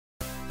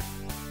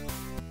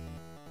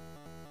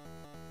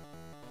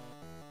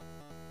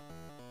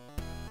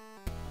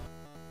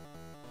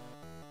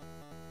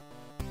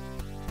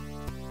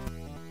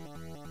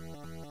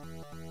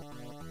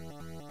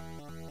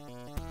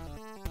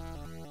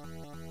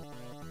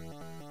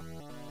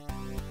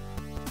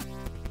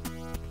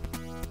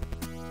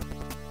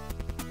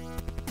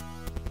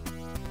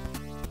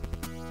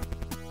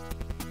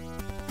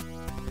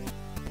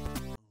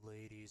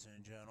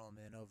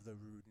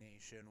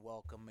Nation,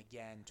 welcome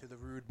again to the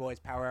Rude Boys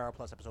Power Hour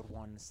Plus episode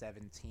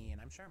 117.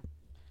 I'm Sherm.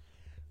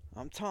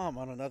 I'm Tom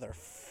on another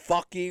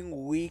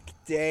fucking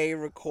weekday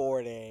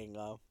recording.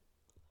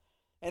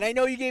 And I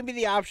know you gave me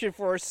the option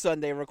for a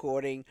Sunday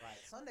recording. Right,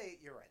 Sunday,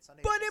 you're right.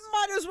 Sunday, But it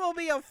might as well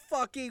be a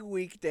fucking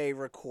weekday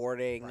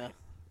recording. Right.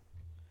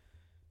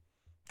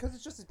 Because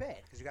it's just as bad,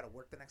 because you got to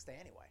work the next day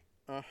anyway.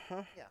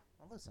 Uh-huh. Yeah,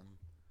 well, listen.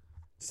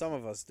 Some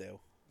of us do.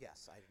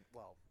 Yes, I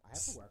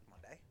have to work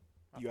Monday.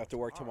 You have to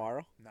work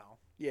tomorrow? No.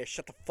 Yeah,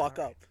 shut the fuck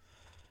All up. right.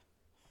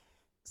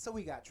 So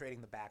we got Trading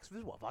the Backs. This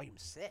is what, volume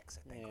 6,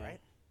 I think, Yeah. right?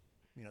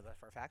 You know that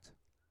for a fact?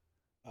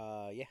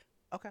 Yeah.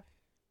 Okay.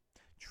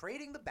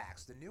 Trading the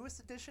Backs, the newest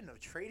edition of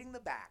Trading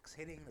the Backs,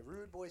 hitting the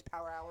Rude Boys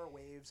Power Hour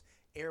waves,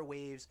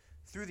 airwaves,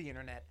 through the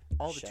internet,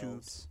 all the Shelves.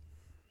 tubes.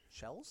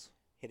 Shells?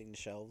 Hitting the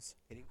shelves.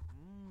 Hitting.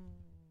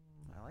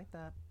 I like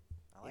that.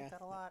 I like Yeah,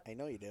 that a lot. I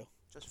know you do.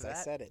 Just 'cause for I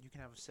that, said it. you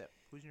can have a sip.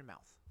 Who's in your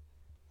mouth?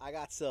 I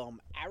got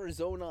some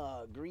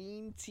Arizona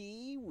green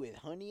tea with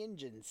honey and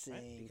ginseng.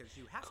 Right? Because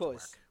you have to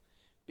Cause-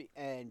 work.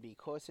 And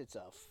because it's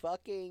a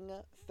fucking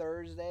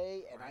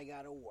Thursday and I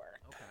gotta work.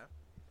 Okay.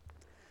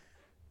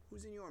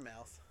 Who's in your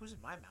mouth? Who's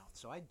in my mouth?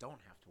 So I don't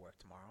have to work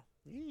tomorrow.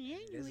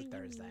 It is a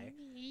Thursday.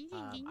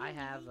 I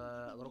have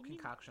a little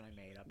concoction I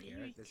made up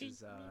here. This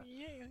is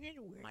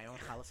my own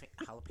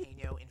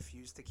jalapeno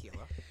infused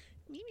tequila.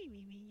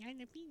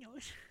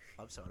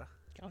 Club soda.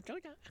 And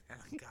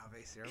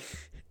agave syrup.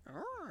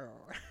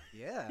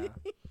 Yeah.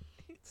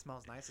 It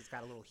smells nice. It's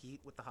got a little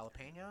heat with the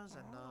jalapenos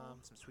and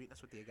some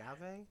sweetness with the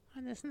agave.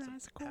 On this Some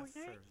nice cold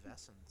night.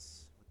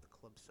 effervescence with the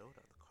club soda,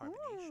 the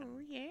carbonation. Oh,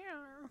 yeah.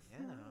 Yeah.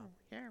 Oh,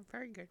 yeah,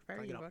 very good. Drink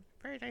Very it up. good.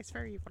 Very nice,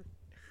 very good.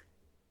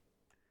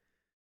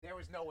 There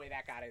was no way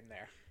that got in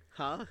there.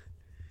 Huh? Let's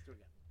do it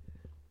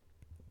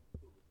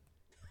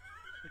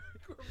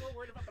again. We're more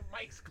worried about the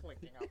mics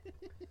clinking up.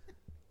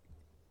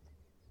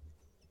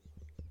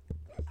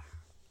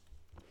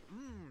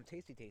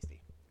 Tasty,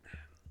 tasty.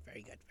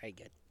 Very good. Very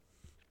good.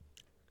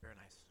 Very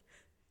nice.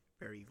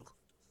 Very evil.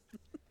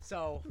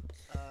 So,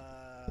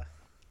 oh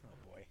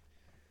boy.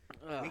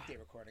 Weekday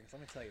recordings.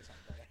 Let me tell you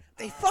something, brother.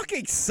 They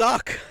fucking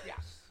suck.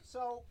 Yes.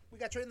 So, we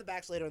got Trading the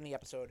Backs later in the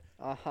episode.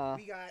 Uh-huh.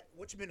 We got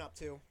What You Been Up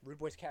To, Rude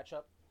Boys Catch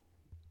Up.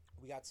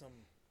 We got some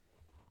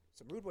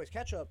Rude Boys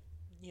Catch Up,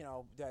 you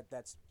know,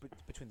 that's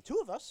between the two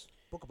of us.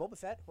 Book of Boba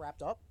Fett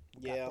wrapped up.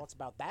 We got Yeah. thoughts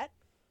about that.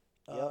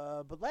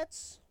 Yep. But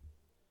let's...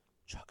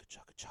 Chugga.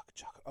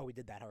 Oh, we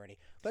did that already.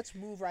 Let's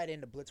move right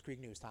into Blitzkrieg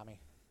News, Tommy.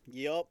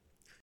 Yup.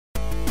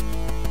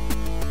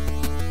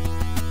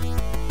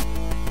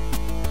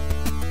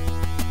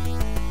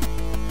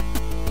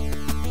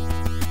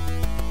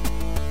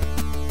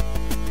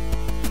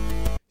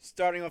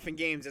 Starting off in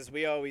games as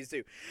we always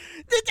do.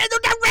 Nintendo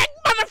Direct,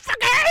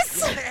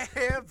 motherfuckers!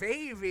 Yeah,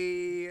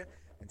 baby!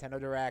 Nintendo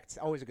Direct,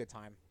 always a good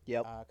time.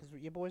 Yep. Because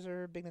you boys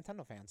are big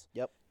Nintendo fans.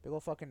 Yep. Big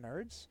old fucking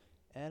nerds.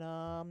 And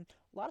a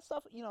lot of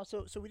stuff, you know,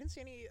 so we didn't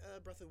see any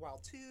Breath of the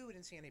Wild 2, we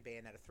didn't see any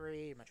Bayonetta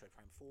 3, Metroid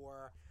Prime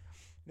 4.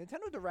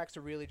 Nintendo Directs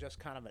are really just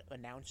kind of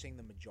announcing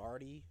the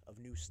majority of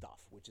new stuff,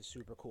 which is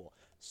super cool.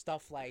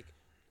 Stuff like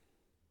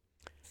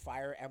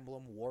Fire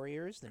Emblem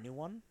Warriors, the new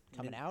one,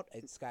 coming out.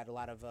 It's got a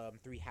lot of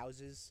Three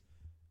Houses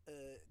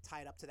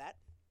tied up to that.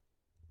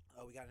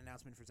 We got an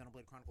announcement for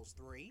Xenoblade Chronicles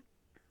 3,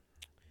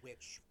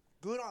 which,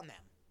 good on them.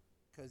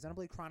 Because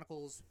Xenoblade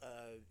Chronicles,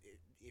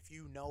 if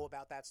you know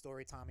about that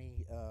story,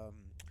 Tommy,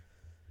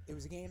 it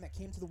was a game that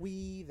came to the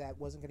Wii that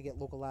wasn't going to get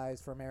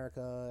localized for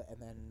America,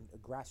 and then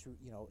grassroots,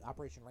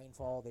 Operation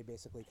Rainfall, they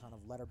basically kind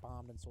of letter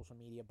bombed and social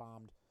media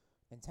bombed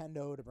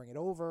Nintendo to bring it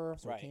over,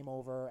 so Right. it came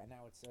over, and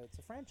now it's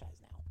a franchise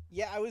now.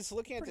 Yeah, I was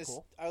looking at Pretty this.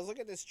 cool. I was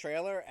looking at this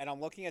trailer, and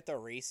I'm looking at the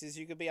races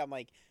you could be. I'm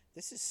like,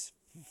 this is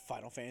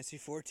Final Fantasy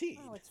 14.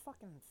 Oh, it's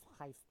fucking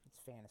it's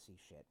fantasy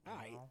shit.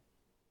 Alright. You know?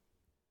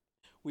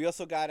 We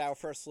also got our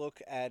first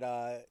look at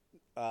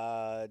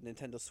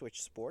Nintendo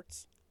Switch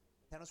Sports.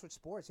 Nintendo Switch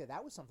Sports, yeah,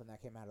 that was something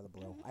that came out of the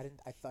blue.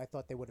 I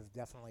thought they would have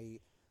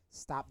definitely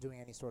stopped doing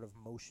any sort of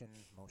motion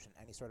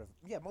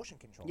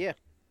control. Yeah.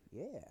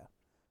 Yeah.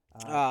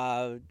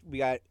 We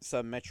got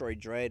some Metroid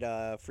Dread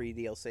free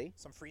DLC.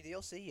 Some free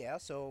DLC, yeah.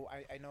 So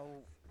I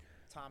know,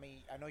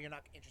 Tommy, I know you're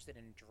not interested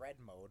in Dread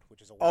mode,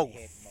 which is a Oh,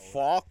 one-hit mode.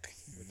 fuck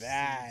which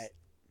that!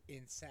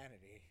 seems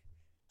insanity.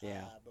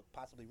 Yeah. But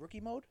possibly rookie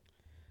mode.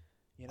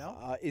 You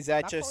know, Is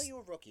that not just calling you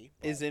a rookie.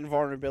 is but-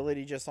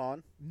 invulnerability just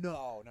on?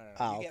 No.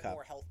 Oh, You get okay.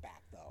 more health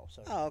back though,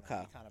 so Oh, you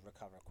okay. kind of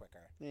recover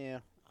quicker.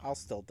 Yeah, I'll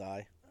still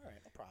die All right,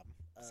 no problem.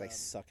 because I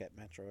suck at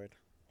Metroid.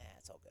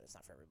 It's all good. It's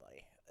not for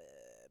everybody.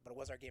 But it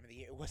was our game of the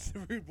year. It was the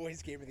Rude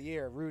Boys game of the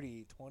year,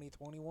 Rudy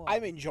 2021.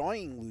 I'm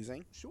enjoying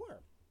losing.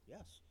 Sure.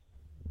 Yes.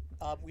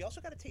 We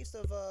also got a taste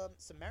of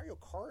some Mario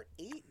Kart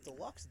 8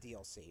 Deluxe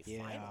DLC. Yeah.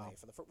 Finally,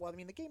 for the well, I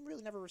mean, the game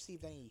really never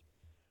received any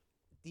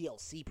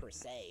DLC per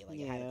se. Like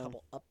it had a Yeah.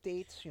 couple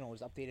updates. You know, it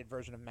was an updated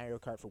version of Mario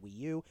Kart for Wii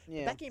U. But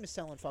Yeah. that game is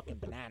selling fucking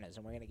bananas,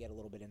 and we're gonna get a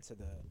little bit into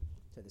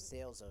the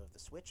sales of the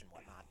Switch and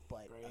whatnot.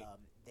 But Great.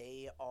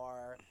 they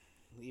are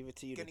Leave it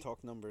to you to Gonna-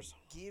 talk numbers.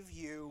 give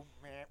you.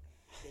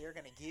 They are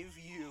gonna give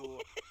you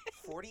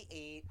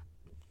 48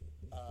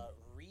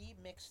 remade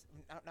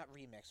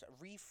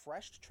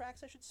refreshed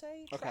tracks, I should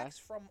say. Okay. Tracks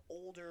from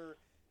older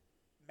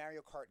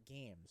Mario Kart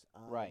games.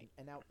 Right.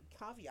 And now,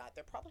 caveat,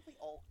 they're probably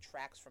all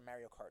tracks from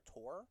Mario Kart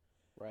Tour,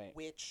 Right.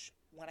 which,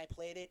 when I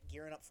played it,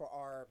 gearing up for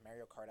our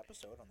Mario Kart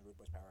episode on the Rude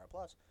Boys Power Hour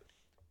Plus,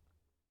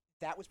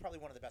 that was probably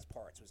one of the best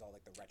parts, was all,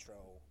 like, the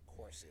retro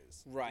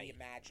courses. Right.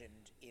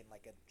 Reimagined in,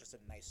 like, just a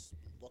nice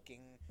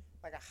looking,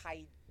 like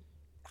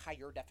a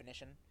higher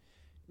definition,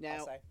 I'll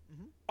Now, say.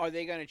 are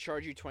they going to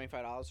charge you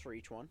 $25 for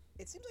each one?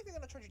 It seems like they're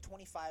going to charge you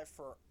 $25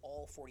 for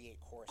all 48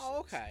 courses. Oh,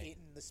 okay.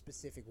 In the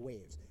specific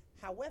waves.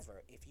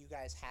 However, if you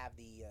guys have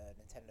the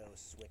Nintendo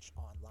Switch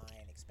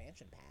Online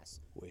expansion pass,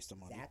 Waste of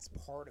money. that's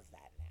part of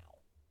that now.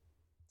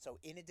 So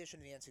in addition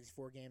to the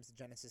N64 games, the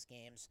Genesis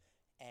games,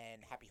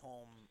 and Happy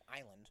Home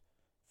Island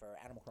for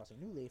Animal Crossing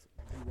New Leaf,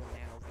 you will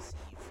now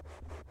receive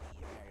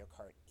the Mario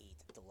Kart 8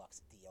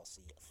 Deluxe DLC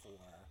for,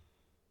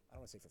 I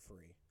don't want to say for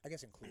free. I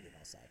guess included,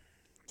 I'll say.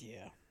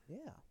 Yeah.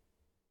 Yeah.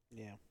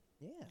 Yeah.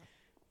 Yeah.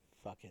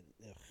 Fucking.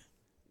 Ugh.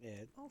 Yeah.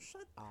 Oh,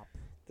 shut up.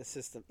 The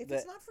system. If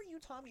it's not for you,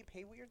 Tom, you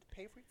pay for your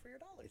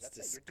dollars. It's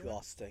That's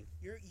disgusting.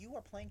 You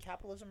are playing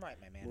capitalism right,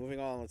 my man. Moving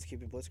on. Let's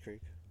keep it Blitzkrieg.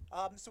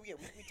 So yeah,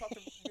 we talked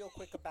real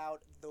quick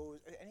about those.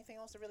 Anything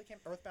else that really came?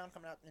 Earthbound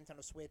coming out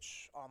Nintendo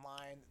Switch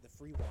Online, the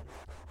free one,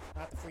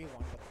 not the free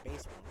one, but the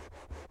base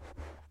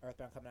one.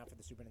 Earthbound coming out for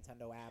the Super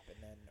Nintendo app, and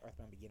then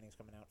Earthbound Beginnings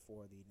coming out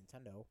for the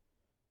Nintendo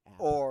app.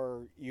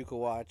 Or you could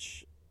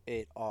watch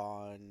it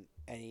on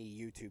any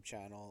YouTube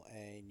channel,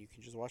 and you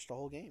can just watch the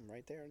whole game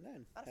right there and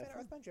then. Not a fan of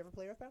Earthbound. Did you ever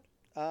play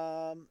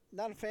Earthbound?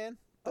 Not a fan.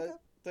 Okay.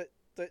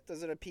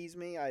 Does it appease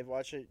me? I've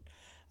watched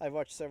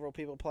several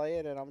people play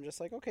it, and I'm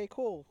just like, okay,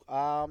 cool.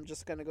 I'm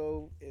just gonna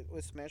go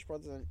with Smash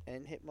Brothers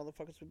and hit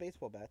motherfuckers with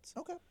baseball bats.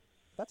 Okay,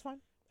 that's fine.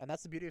 And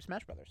that's the beauty of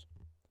Smash Brothers.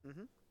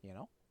 Mhm. You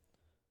know.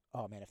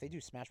 Oh man, if they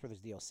do Smash Brothers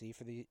DLC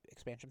for the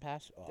expansion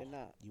pass, They're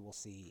not. you will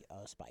see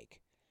a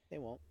spike They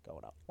won't,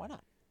 going up. Why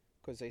not?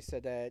 because they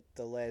said that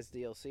the last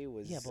DLC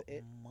was but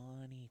it.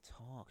 money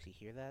talks. You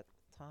hear that,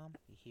 Tom?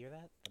 You hear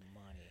that? The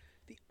money.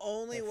 The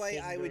only The way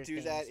I would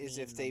finger do that things is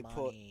if mean they the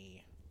put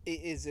money.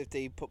 is if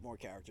they put more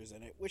characters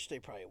in it, which they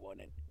probably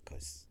wouldn't,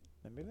 because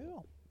Maybe they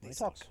will. they Money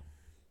suck. talks.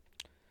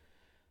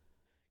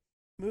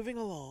 Moving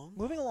along.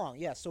 Moving along,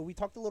 yeah. So we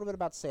talked a little bit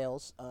about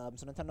sales.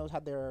 So Nintendo's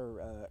had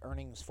their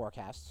earnings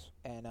forecasts,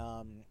 and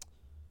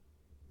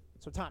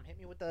so Tom, hit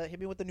me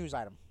with the news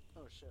item.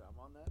 Oh shit, I'm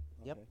on that.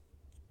 Yep. Okay.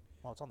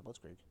 Well, it's on the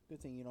Blitzkrieg. Good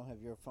thing you don't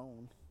have your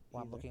phone.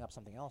 Well, I'm either. looking up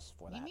something else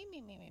for that. Me.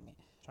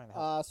 Trying to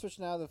help. Switch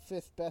now the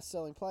 5th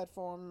best-selling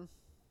platform.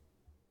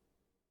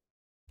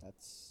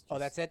 That's. Oh,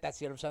 that's it. That's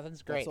the end of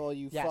sentence. Great. That's all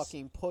you Yes.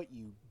 fucking put,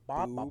 you.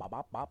 Ba, boob. ba, ba,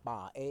 ba, ba,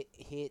 ba. It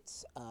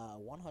hits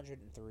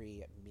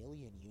 103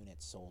 million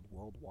units sold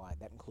worldwide.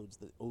 That includes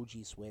the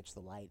OG Switch,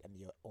 the Lite, and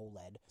the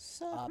OLED.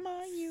 Suck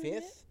my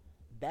unit. Fifth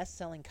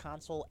best-selling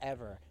console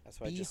ever, That's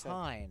what I just said.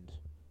 behind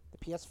the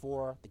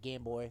PS4, the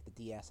Game Boy, the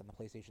DS, and the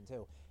PlayStation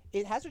 2.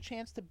 It has a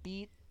chance to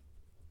beat,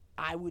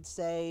 I would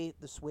say,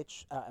 the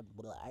Switch.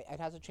 It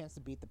has a chance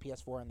to beat the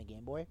PS4 and the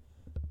Game Boy,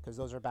 because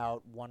those are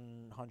about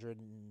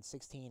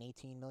 116,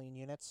 18 million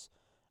units.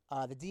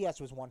 The DS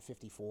was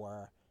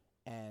 154,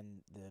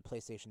 and the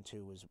PlayStation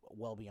 2 was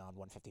well beyond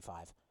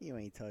 155. You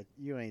ain't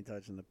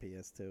touching the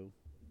PS2.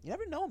 You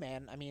never know,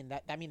 man. I mean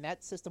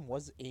that system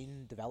was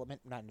in development,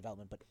 not in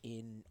development, but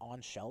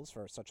on shelves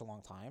for such a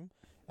long time,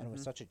 and it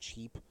was such a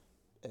cheap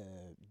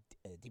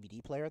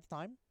DVD player at the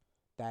time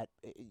that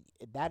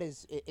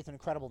it's an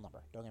incredible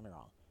number. Don't get me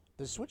wrong.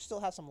 The Switch still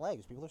has some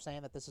legs. People are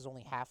saying that this is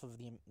only half of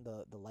the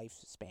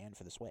lifespan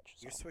for the Switch.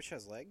 So. Your Switch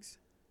has legs?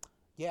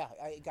 Yeah,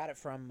 I got it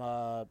from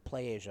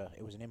PlayAsia.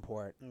 It was an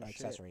import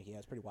accessory. Yeah,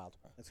 it's pretty wild.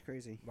 That's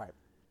crazy. Right.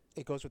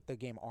 It goes with the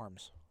game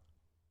ARMS.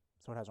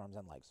 So it has arms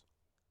and legs.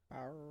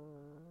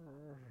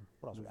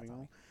 What else we got, Moving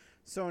Tommy? on.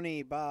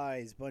 Sony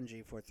buys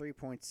Bungie for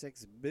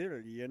 $3.6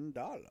 billion.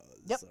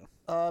 Yep.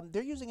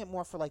 They're using it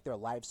more for like their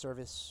live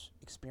service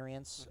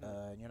experience.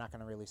 And you're not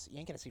gonna really see. You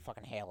ain't gonna see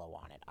fucking Halo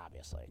on it,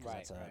 obviously, because Right,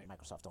 that's a right.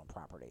 Microsoft-owned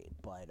property.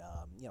 But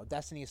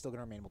Destiny is still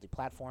gonna remain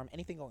multi-platform.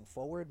 Anything going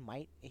forward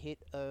might hit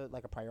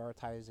like a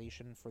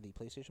prioritization for the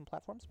PlayStation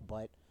platforms,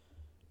 but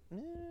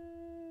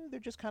they're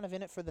just kind of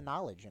in it for the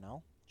knowledge, you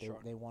know. Sure.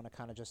 They want to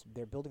kind of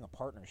they're building a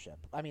partnership.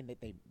 I mean,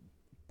 they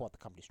bought the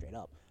company straight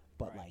up,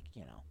 but Right. like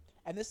you know.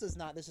 And this is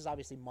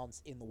obviously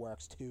months in the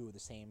works too. The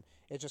same.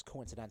 It's just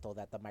coincidental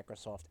that the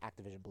Microsoft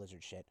Activision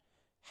Blizzard shit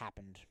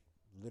happened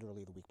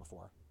literally the week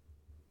before.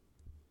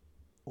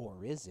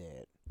 Or is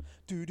it?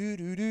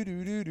 Moving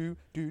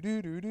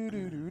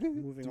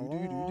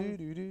along.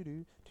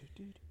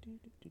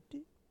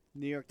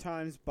 New York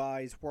Times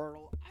buys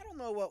Wordle. I don't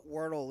know what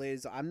Wordle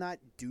is. I'm not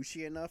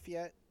douchey enough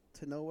yet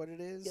to know what it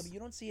is. Yeah, but you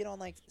don't see it on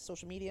like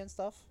social media and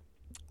stuff.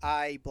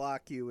 I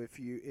block you if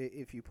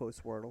you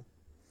post Wordle.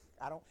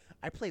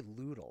 I play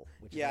Loodle,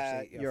 which Yeah,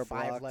 is actually you're a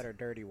blocked. 5-letter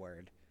dirty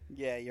word.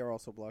 Yeah, you're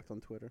also blocked on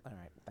Twitter. All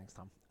right, thanks,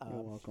 Tom.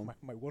 You're welcome.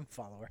 My one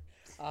follower.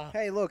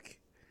 Hey, look,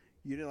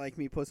 you didn't like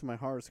me posting my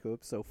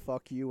horoscope, so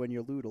fuck you and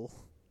your Loodle.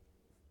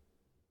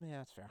 Yeah,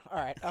 that's fair. All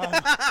right,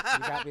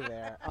 you got me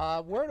there.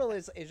 Wordle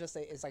is just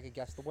it's like a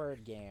guess the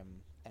word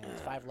game. and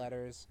it's 5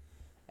 letters,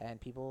 and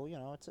people,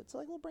 it's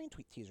like a little brain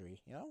teasery,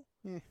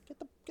 Yeah.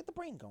 Get the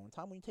brain going,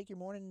 Tom. When you take your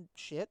morning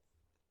shit,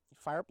 you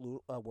fire up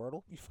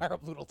Wordle. You fire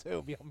up Loodle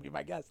too. Be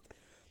my guest,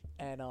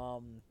 and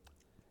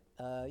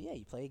yeah,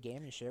 you play a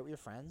game, you share it with your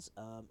friends.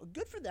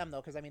 Good for them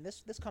though, because I mean,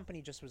 this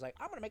company just was like,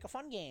 I'm gonna make a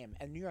fun game,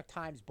 and New York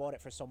Times bought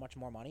it for so much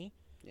more money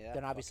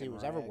than obviously it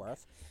was ever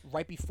worth.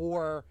 Right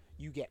before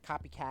you get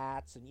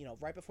copycats, and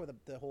right before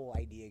the whole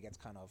idea gets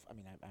kind of. I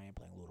mean, I am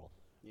playing Loodle.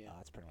 Yeah,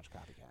 it's pretty much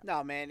copycat.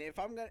 No, man. If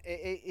I'm gonna,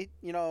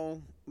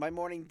 my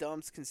morning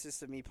dumps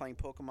consist of me playing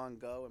Pokemon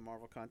Go and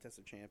Marvel Contest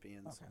of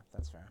Champions. Okay,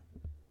 that's fair.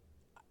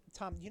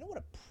 Tom, do you know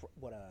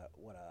what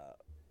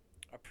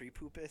a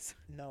pre-poop is?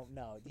 No.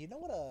 Do you know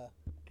what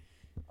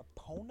a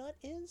ponut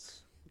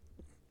is?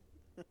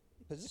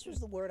 Because this was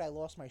the word I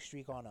lost my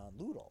streak on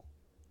Loodle.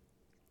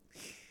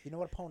 You know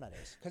what a ponut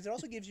is? Because it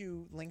also gives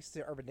you links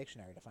to Urban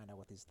Dictionary to find out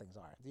what these things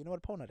are. Do you know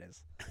what a ponut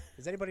is?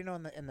 Does anybody know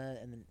in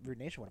the Rude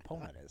Nation what a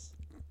ponut is?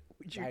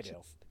 I do.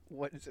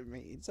 What does it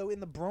mean? So in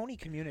the brony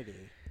community,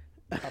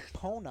 a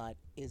ponut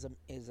is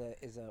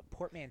a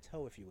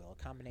portmanteau, if you will,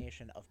 a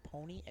combination of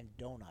pony and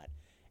donut,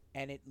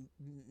 and it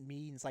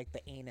means like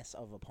the anus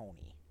of a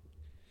pony.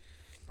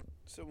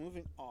 So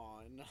moving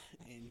on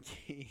in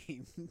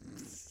games.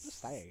 Just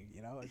saying,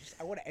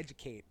 I want to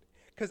educate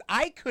because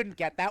I couldn't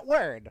get that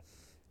word.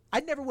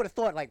 I never would have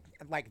thought like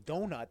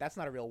donut. That's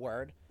not a real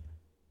word.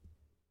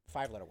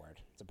 5-letter word.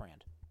 It's a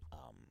brand.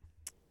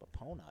 But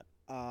ponut.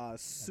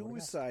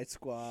 Suicide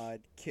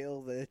Squad,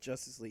 kill the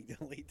Justice League,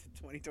 delayed to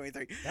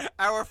 2023. Yep.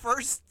 Our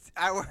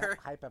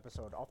Hype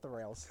episode off the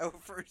rails. Our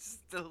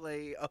first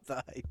delay of the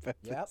hype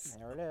episode. Yep,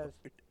 there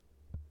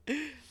it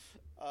is.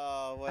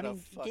 What I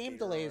mean, game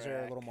delays are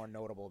a wreck. little more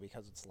notable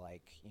because it's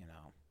like,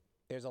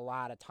 there's a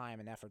lot of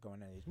time and effort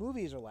going into these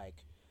movies, or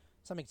like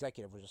some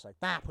executive was just like,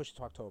 push it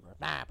to October,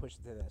 push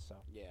it to this. So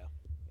Yeah.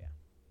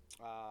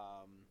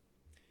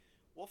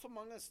 Wolf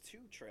Among Us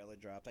 2 trailer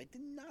dropped. I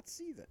did not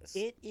see this.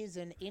 it is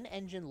an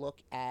in-engine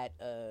look at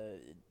the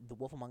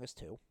Wolf Among Us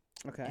 2.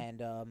 Okay.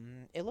 And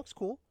it looks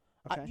cool.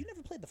 Okay. You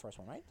never played the first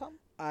one, right, Tom?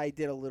 I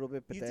did a little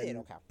bit, but You then did,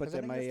 okay. but 'Cause I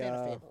then know you're a fan of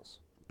my Fables.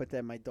 but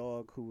then my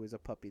dog, who was a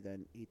puppy,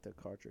 then ate the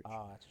cartridge.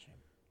 Oh, that's a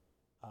shame.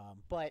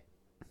 But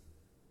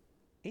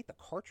ate the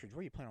cartridge.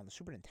 Where are you playing on the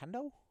Super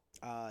Nintendo?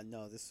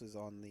 No, this was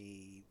on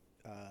the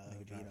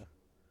Mega Drive. Vita.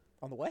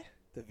 On the what?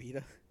 The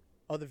Vita.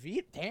 Oh, the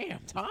Vita.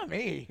 Damn,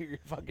 Tommy, you're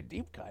fucking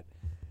deep cut.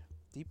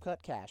 Deep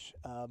cut cash.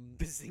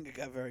 Bazinga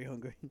got very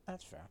hungry.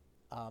 That's fair.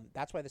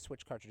 That's why the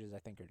Switch cartridges I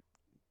think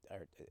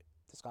are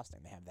disgusting.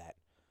 They have that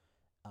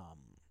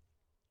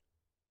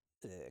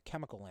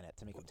chemical in it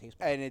to make them taste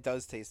better. And it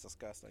does taste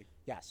disgusting.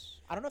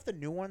 Yes. I don't know if the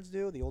new ones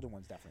do. The older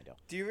ones definitely do.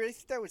 Do you really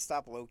think that would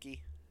stop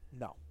Loki?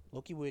 No.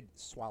 Loki would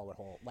swallow it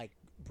whole, like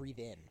breathe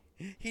in.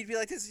 He'd be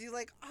like this. He's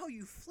like, oh,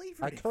 you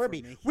flavored Like it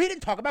Kirby. for me. We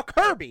didn't talk about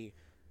Kirby.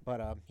 But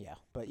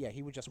yeah,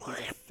 he would just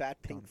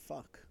Fat pink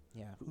fuck.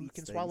 Yeah, Who you eats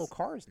can swallow things?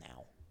 cars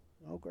now.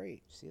 Oh,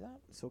 great. See that?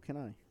 So can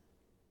I.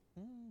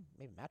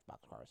 Maybe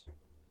Matchbox cars.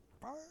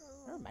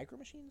 Remember Micro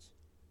Machines?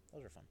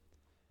 Those are fun.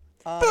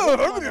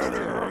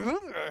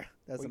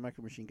 That's the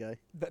Micro Machine guy.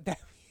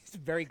 It's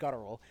very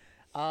guttural.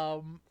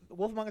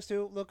 Wolf Among Us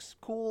 2 looks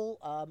cool.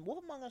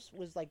 Wolf Among Us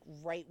was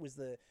was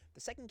the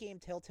second game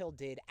Telltale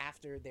did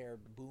after their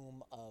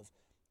boom of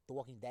The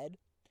Walking Dead.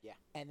 Yeah.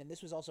 And then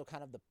this was also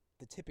kind of the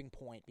tipping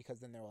point, because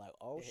then they were like,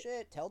 oh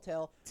shit,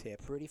 Telltale,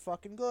 Tip. pretty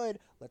fucking good.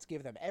 Let's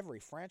give them every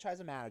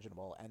franchise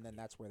imaginable. And then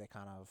that's where they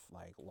kind of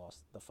like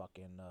lost the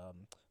fucking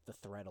the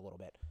thread a little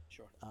bit.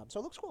 Sure.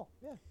 So it looks cool.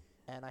 Yeah.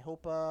 And I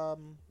hope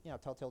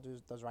Telltale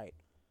does right,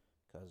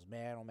 because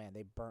man, oh man,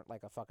 they burnt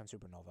like a fucking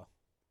supernova.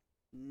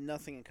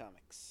 Nothing in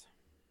comics.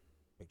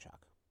 Big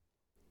shock.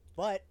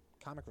 But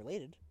comic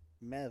related.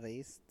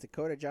 Movies.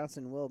 Dakota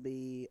Johnson will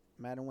be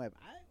Madam Web.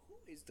 Who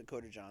is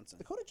Dakota Johnson?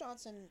 Dakota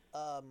Johnson,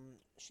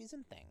 she's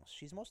in things.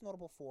 She's most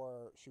notable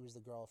for, she was the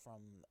girl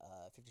from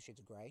 50 Shades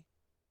of Grey.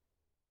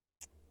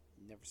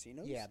 Never seen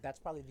those? Yeah, that's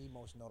probably the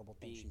most notable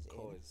thing she's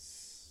in.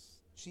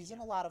 She's in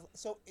a lot of,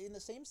 so in the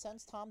same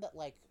sense, Tom, that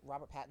like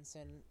Robert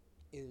Pattinson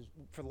is,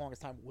 for the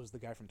longest time, was the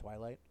guy from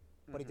Twilight,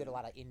 but he did a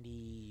lot of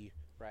indie,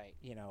 right,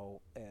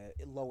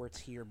 lower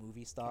tier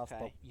movie stuff.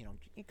 Okay. But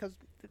because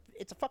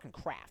it's a fucking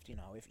craft.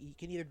 If you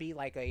can either be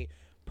like a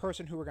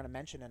person who we're going to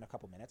mention in a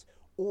couple minutes,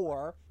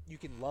 or you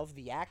can love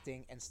the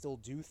acting and still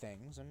do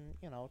things and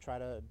try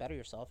to better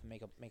yourself and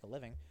make a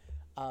living.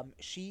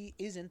 She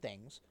is in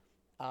things.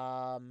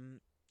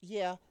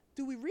 Yeah.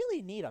 Do we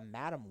really need a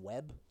Madam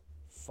Web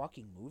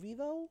fucking movie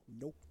though?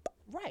 Nope.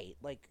 Right.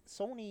 Like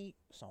Sony.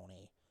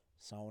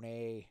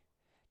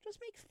 Just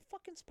make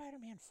fucking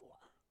Spider-Man 4.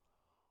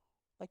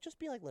 Like, just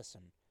be like,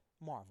 listen,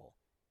 Marvel.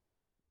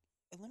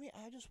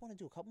 I just want to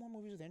do a couple more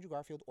movies with Andrew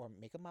Garfield, or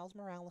make a Miles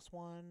Morales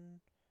one.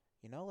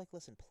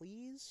 Listen,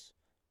 please.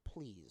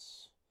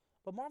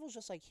 But Marvel's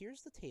just like,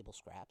 here's the table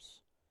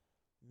scraps.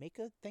 Make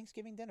a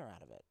Thanksgiving dinner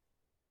out of it.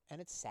 And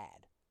it's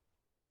sad.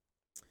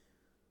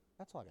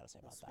 That's all I gotta say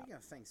about that. Speaking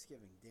of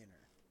Thanksgiving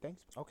dinner,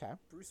 Thanks. Okay.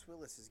 Bruce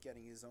Willis is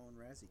getting his own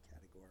Razzie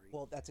category.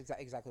 Well, that's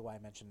exactly why I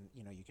mentioned,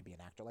 you could be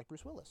an actor like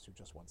Bruce Willis, who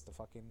just wants to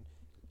fucking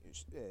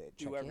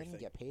check everything. in,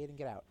 get paid, and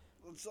get out.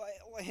 It's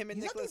like him and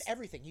He's not Nicholas. doing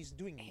everything. He's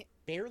doing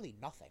barely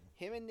nothing.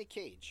 Him and Nick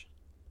Cage.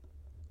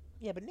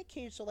 Yeah, but Nick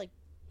Cage. So like,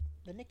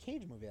 the Nick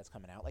Cage movie that's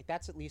coming out, like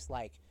that's at least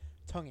like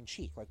tongue in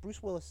cheek. Like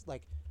Bruce Willis,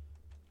 like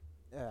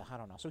I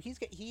don't know. So he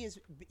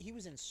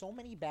was in so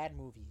many bad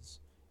movies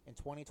in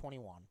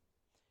 2021.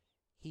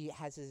 He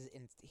has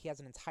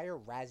an entire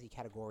Razzie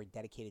category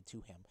dedicated to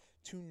him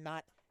to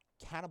not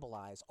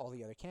cannibalize all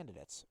the other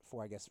candidates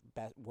for, I guess,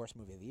 worst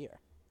movie of the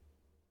year.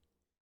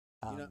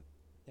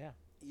 Yeah.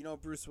 You know,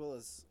 Bruce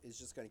Willis is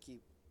just gonna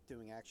keep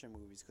doing action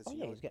movies because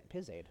He's getting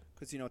pizzade.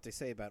 Because you know what they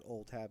say about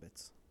old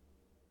habits.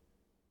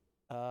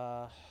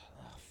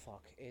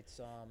 Fuck.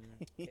 It's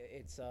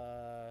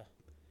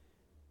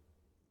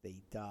They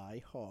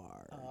die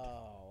hard.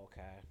 Oh,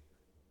 okay.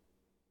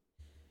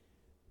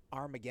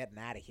 Armageddon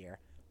out of here.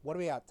 What do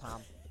we got,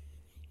 Tom?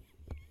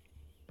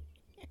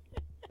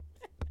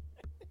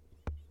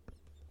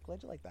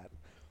 Glad you like that.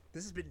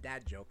 This has been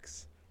Dad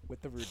Jokes with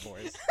the Rude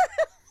Boys.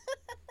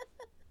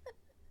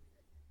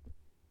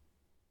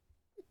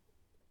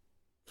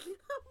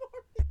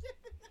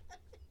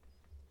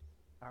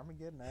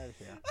 Armageddon out of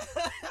here.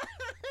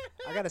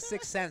 I got a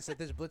sixth sense that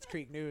this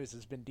Blitzkrieg news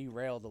has been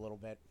derailed a little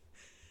bit.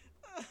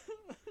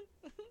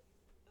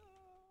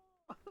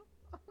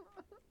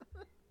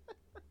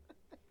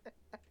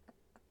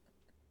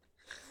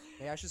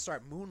 Maybe I should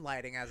start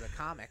moonlighting as a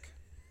comic.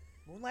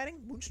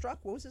 Moonlighting? Moonstruck?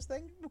 What was this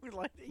thing?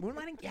 Moonlighting.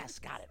 Moonlighting? Yes,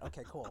 got it.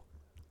 Okay, cool.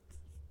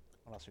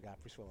 What else we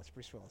got? Bruce Willis.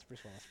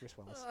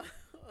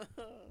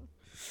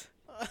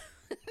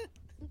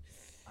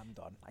 I'm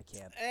done. I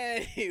can't.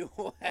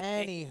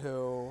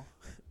 Anywho.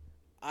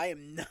 I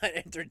am not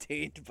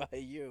entertained by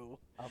you.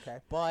 Okay,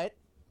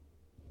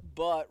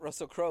 but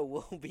Russell Crowe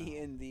will be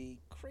in the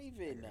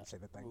Craven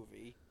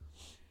movie.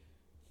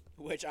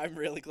 Which I'm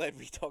really glad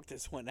we talked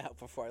this one out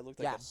before I looked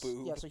like a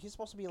boob. Yeah, so he's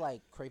supposed to be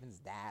like Craven's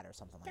dad or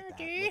something like that.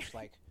 Which,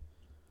 like,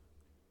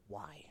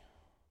 why?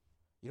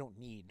 You don't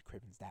need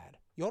Craven's dad.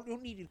 You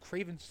don't need a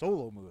Craven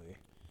solo movie.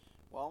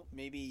 Well,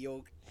 maybe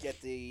you'll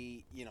get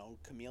the,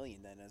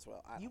 Chameleon then as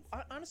well.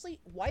 Honestly,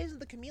 why isn't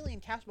the Chameleon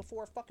cast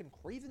before fucking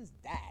Craven's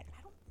dad?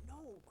 I don't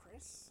know,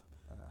 Chris.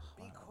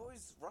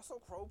 Because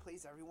Russell Crowe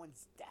plays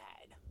everyone's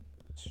dad.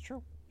 It's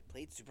true. He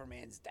played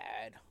Superman's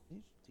dad.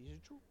 These are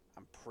true.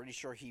 I'm pretty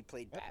sure he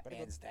played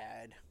Batman's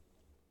dad.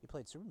 He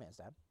played Superman's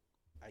dad.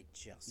 You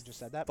just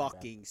said that?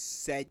 fucking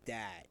said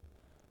that.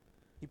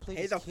 He played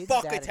Pay his the kid's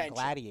fuck dad in attention.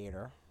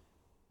 Gladiator.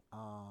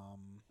 Oh,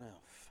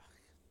 fuck.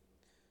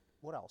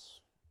 What else?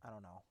 I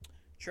don't know.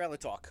 Trailer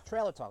talk.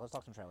 Trailer talk. Let's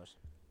talk some trailers.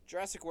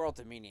 Jurassic World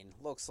Dominion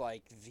looks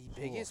like the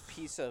biggest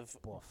piece of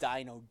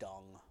dino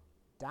dung.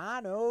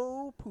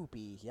 Dino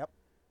poopy. Yep.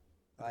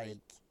 Like,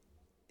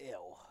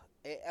 ew.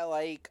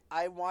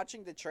 I'm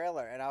watching the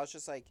trailer and I was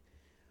just like,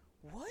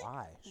 what?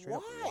 Why?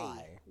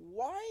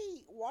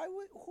 Why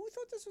would? Who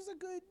thought this was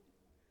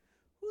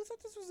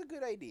a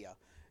good idea?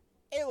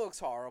 It looks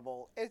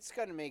horrible. It's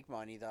gonna make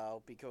money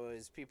though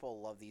because people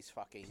love these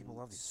fucking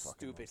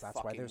stupid movies. That's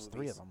fucking why there's movies.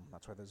 3 of them.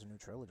 That's why there's a new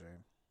trilogy.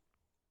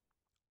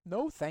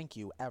 No, thank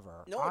you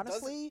ever. No,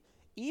 honestly,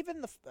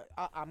 even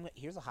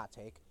here's a hot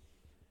take.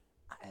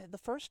 The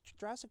first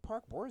Jurassic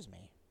Park bores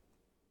me.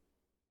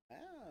 Oh.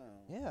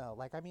 Yeah,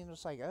 like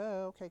just like,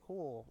 oh, okay,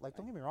 cool. Like,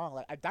 don't get me wrong.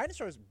 Like,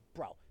 dinosaurs,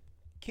 bro.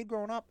 Kid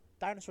growing up,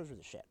 dinosaurs were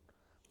the shit.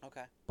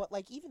 Okay. But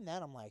like, even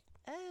then, I'm like,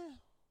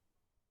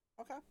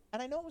 Okay.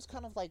 And I know it was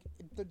kind of like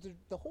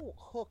the whole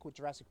hook with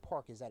Jurassic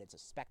Park is that it's a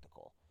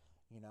spectacle,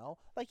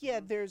 Like, yeah,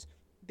 there's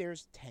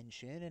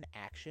tension and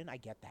action. I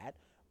get that,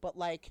 but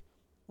like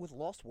with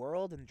Lost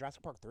World and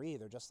Jurassic Park 3,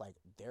 they're just like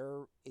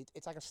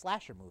it's like a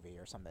slasher movie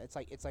or something. It's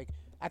like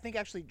I think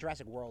actually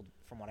Jurassic World,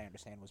 from what I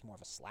understand, was more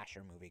of a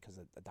slasher movie because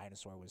the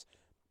dinosaur was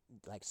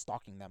like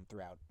stalking them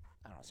throughout.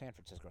 I don't know, San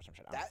Francisco or some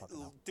shit. I don't fucking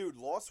know. Dude,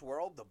 Lost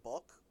World, the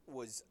book,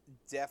 was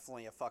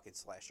definitely a fucking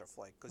slasher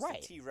flick because the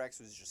T-Rex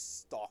was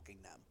just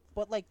stalking them.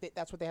 But like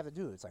that's what they have to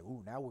do. It's like,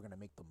 ooh, now we're gonna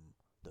make them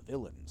the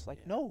villains.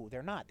 Like, no,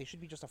 they're not. They should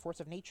be just a force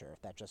of nature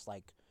that just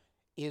like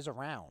is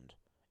around.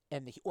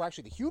 And or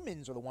actually, the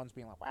humans are the ones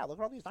being like, wow, look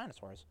at all these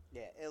dinosaurs.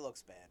 Yeah, it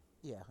looks bad.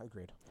 Yeah,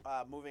 agreed.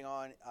 Moving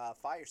on,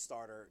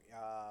 Firestarter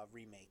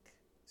remake.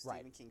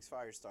 Stephen King's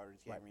Firestarter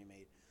is getting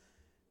remade.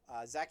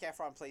 Zac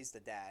Efron plays the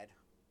dad.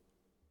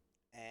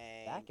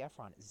 And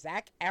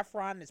Zac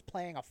Efron is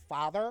playing a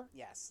father?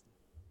 Yes.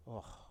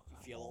 Oh, you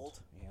feel old?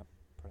 Yeah,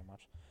 pretty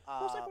much.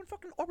 It was like when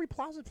fucking Aubrey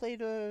Plaza played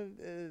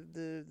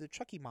the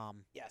Chucky mom.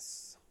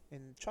 Yes.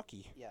 In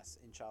Chucky. Yes,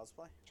 in Child's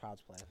Play.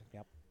 Child's Play,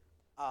 yep.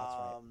 That's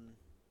right.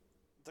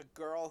 The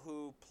girl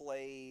who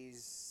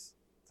plays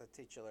the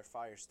titular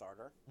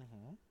Firestarter.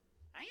 Mm-hmm.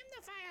 I am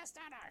the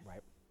Firestarter.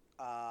 Right.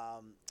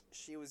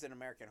 She was in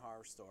American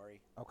Horror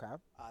Story. Okay.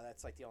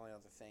 That's like the only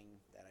other thing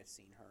that I've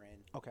seen her in.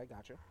 Okay,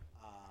 gotcha.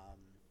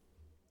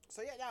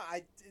 So yeah, no,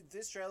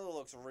 this trailer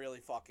looks really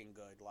fucking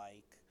good.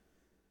 Like,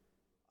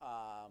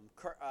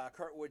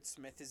 Kurtwood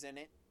Smith is in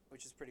it,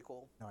 which is pretty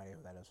cool. No idea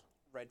who that is.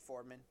 Red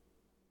Foreman.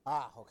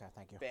 Ah, okay,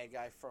 thank you. Bad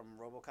guy from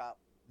RoboCop.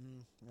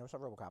 Never saw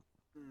RoboCop.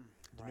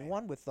 The right. new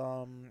one with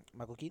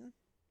Michael Keaton.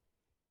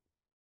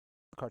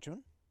 The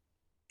cartoon.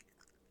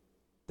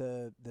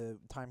 The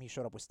time he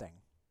showed up with Sting.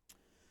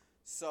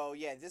 So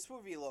yeah, this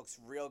movie looks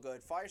real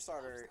good.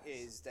 Firestarter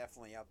is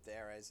definitely up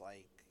there as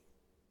like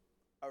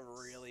a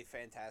really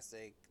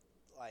fantastic,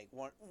 like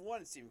one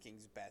of Stephen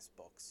King's best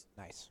books.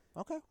 Nice.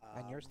 Okay.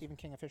 And you're a Stephen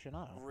King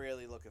aficionado.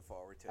 Really looking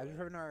forward to As it. we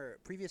heard in our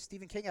previous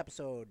Stephen King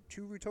episode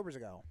 2 Rootobers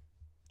ago.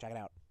 Check it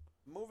out.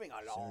 Moving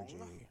along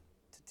Synergy.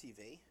 to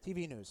TV.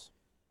 TV news.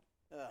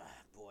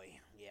 Boy,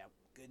 yeah,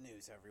 good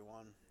news,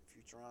 everyone.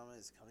 Futurama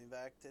is coming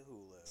back to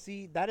Hulu.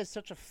 See, that is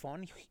such a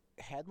fun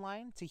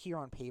headline to hear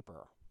on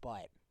paper,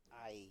 but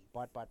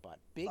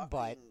big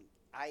but.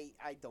 I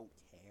don't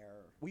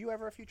care. Were you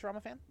ever a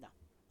Futurama fan? No.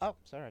 Oh,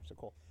 sorry, so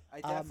cool.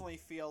 I definitely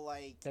feel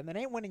like Then that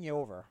ain't winning you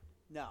over.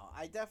 no.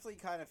 I definitely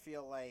kind of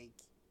feel like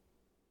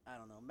I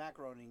don't know. Matt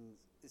Groening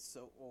is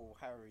so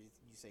however you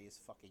say his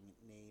fucking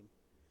name.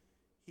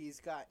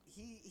 He's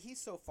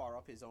so far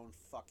up his own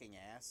fucking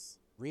ass.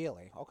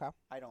 Really? Okay.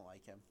 I don't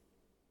like him.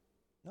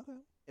 Okay.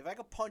 If I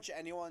could punch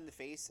anyone in the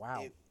face,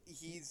 Wow.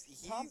 he's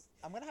Tom,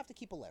 I'm gonna have to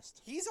keep a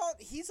list. he's on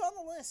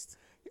the list.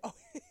 Oh,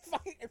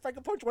 if I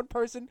could punch one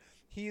person,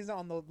 he's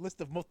on the list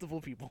of multiple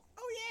people.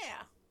 Oh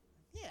yeah.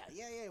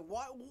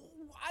 Why?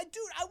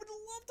 Dude, I would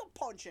love to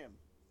punch him.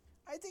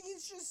 I think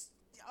he's just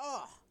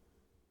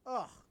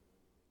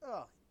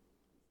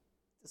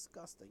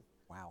disgusting.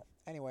 Wow.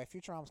 Anyway,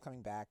 Futurama's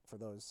coming back for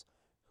those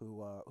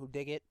who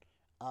dig it.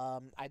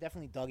 I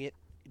definitely dug it.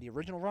 The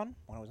original run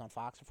when it was on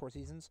Fox for 4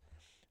 seasons.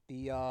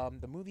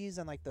 The movies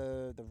and like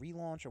the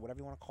relaunch or whatever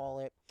you want to call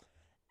it.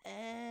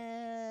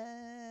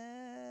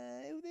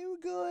 They were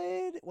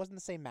good. It wasn't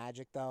the same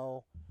magic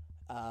though.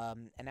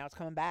 And now it's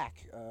coming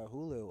back,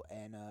 Hulu.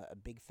 And a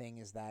big thing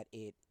is that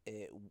it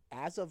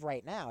as of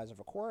right now, as of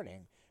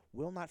recording,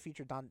 will not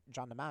feature John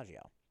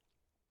DiMaggio.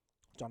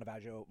 John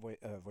DiMaggio,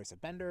 voice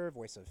of Bender,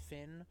 voice of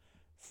Finn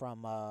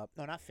from no,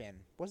 not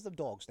Finn. What's the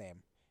dog's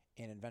name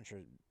in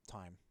Adventure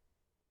Time?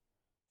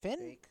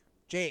 Finn?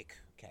 Jake.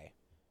 Okay,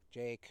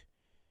 Jake.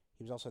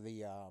 He was also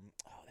the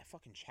that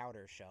fucking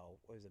Chowder show.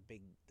 What was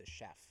the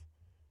chef?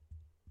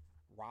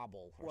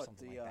 Robble or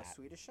something like that.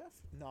 Swedish Chef?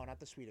 No, not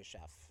the Swedish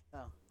Chef.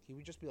 Oh. He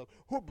would just be like,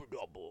 "Hubba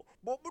dubba,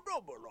 bubba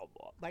dubba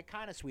dubba," like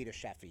kind of Swedish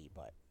Chef-y,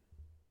 but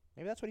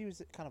maybe that's what he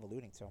was kind of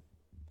alluding to.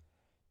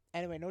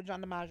 Anyway, no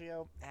John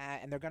DiMaggio,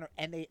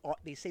 and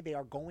they say they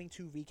are going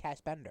to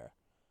recast Bender.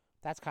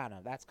 That's kind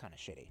of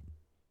shitty.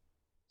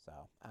 So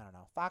I don't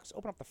know. Fox,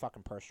 open up the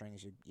fucking purse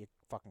strings, you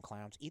fucking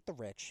clowns. Eat the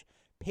rich,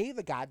 pay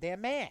the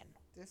goddamn man.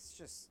 It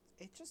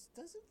just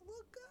doesn't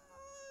look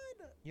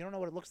good. You don't know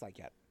what it looks like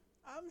yet.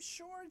 I'm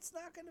sure it's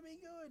not going to be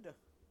good.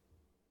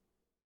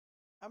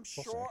 I'm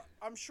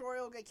We'll sure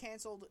it'll get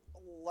canceled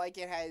like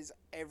it has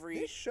every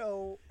This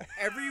show,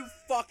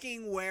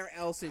 fucking where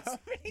else it's how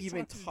many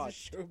even times has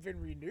touched. this show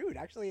been renewed?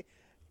 Actually,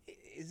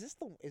 is this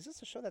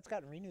the show that's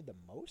gotten renewed the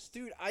most?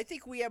 Dude, I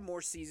think we have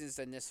more seasons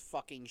than this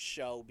fucking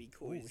show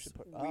because we should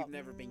put we've up.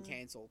 never been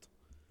canceled.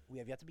 We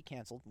have yet to be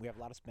canceled. We have a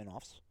lot of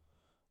spin-offs.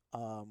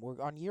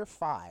 We're on year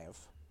 5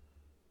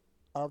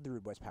 of the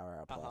Rude Boys Power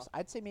Hour Plus.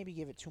 I'd say maybe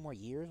give it 2 more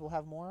years. We'll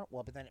have more.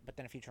 Well, but then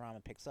if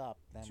Futurama picks up,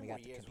 then 2 we more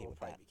got to years compete will with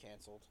probably that. be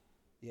canceled.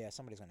 Yeah,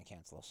 somebody's gonna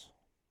cancel us.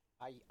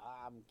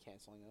 I'm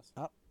canceling this.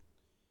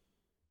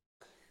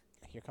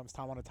 Here comes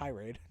Tom on a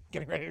tirade,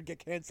 getting ready to get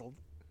canceled.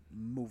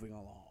 Moving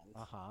along.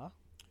 Uh-huh.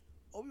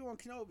 Obi-Wan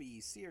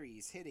Kenobi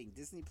series hitting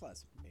Disney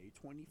Plus May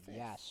 25th.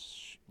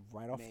 Yes,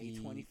 right off May the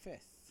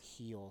 25th.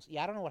 heels.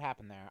 Yeah, I don't know what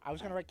happened there. I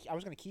was gonna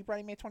keep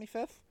writing May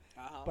 25th,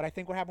 Uh-huh. but I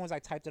think what happened was I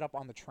typed it up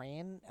on the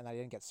train and I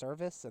didn't get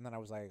service, and then I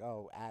was like,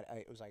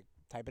 it was like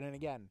type it in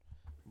again,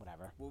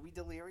 whatever. Were we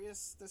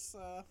delirious this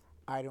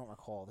I don't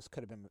recall. This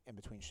could have been in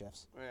between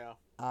shifts. Yeah.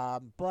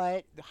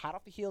 But hot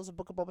off the heels of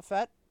Book of Boba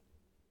Fett,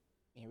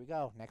 here we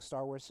go. Next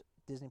Star Wars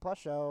Disney Plus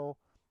show,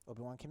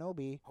 Obi-Wan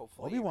Kenobi.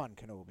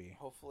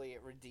 Hopefully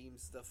it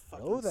redeems the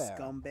fucking there.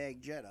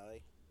 scumbag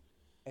Jedi.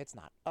 It's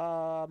not.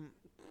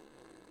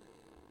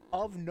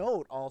 Of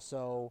note,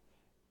 also,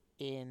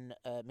 in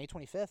May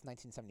 25th,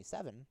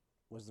 1977,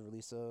 was the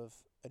release of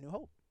A New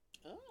Hope,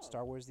 Oh.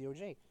 Star Wars The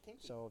OJ.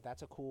 Kinky. So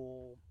that's a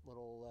cool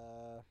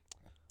little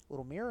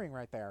mirroring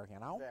right there, you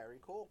know? Very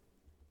cool.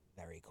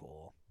 Very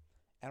cool.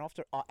 And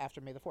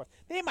after May the 4th.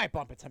 They might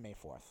bump it to May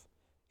 4th.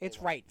 It's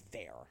won't. right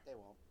there. They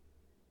won't.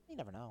 You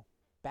never know.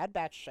 Bad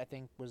Batch, I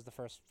think, was the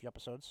first few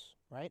episodes,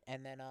 right?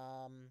 And then,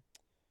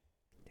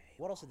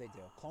 what else did they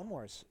do? Clone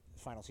Wars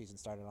final season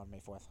started on May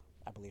 4th,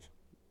 I believe.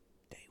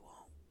 They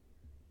won't.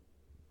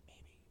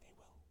 Maybe they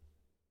will.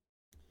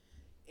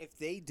 If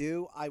they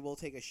do, I will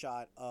take a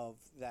shot of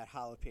that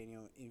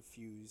jalapeno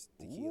infused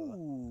tequila.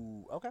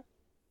 Ooh, okay.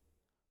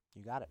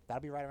 You got it.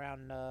 That'll be right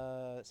around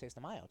 6 de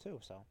Mayo, too,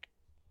 so.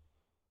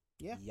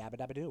 Yeah. Yabba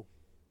dabba doo.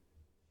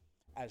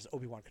 As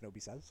Obi-Wan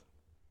Kenobi says.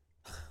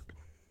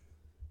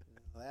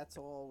 That's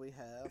all we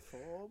have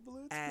for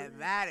Blitzkrieg. And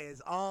that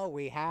is all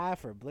we have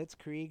for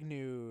Blitzkrieg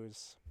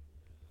News.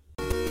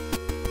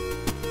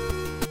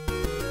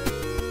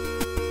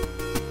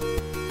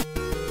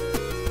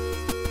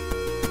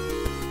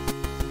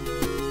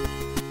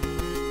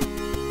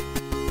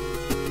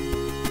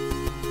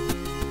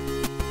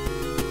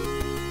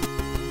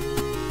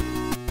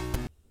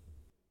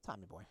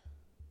 Tommy boy.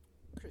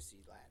 Chrissy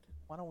lad.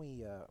 Why don't we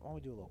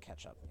do a little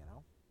catch up? You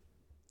know,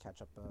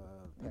 catch up the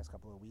past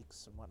couple of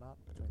weeks and whatnot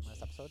between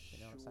last episode. You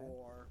know what I'm saying?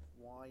 Sure.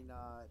 Why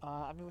not?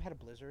 I mean, we had a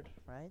blizzard,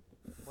 right?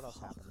 What else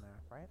happened there,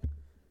 right?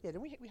 Yeah,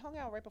 then we hung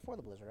out right before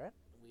the blizzard, right?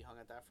 We hung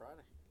out that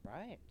Friday.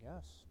 Right.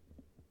 Yes.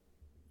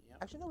 Yep.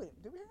 Actually, no.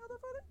 Did we hang out that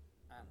Friday?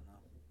 I don't know.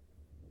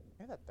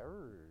 Maybe that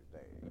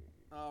Thursday.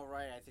 Oh,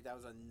 right. I think that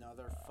was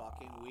another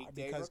fucking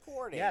weekday because-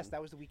 recording. Yes,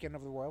 that was the weekend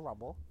of the Royal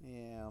Rumble,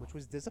 Yeah. which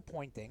was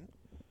disappointing.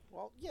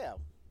 Well, yeah.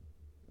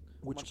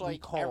 Which Much we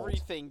like called.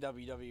 everything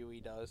WWE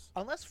does.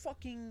 Unless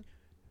fucking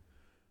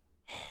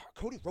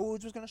Cody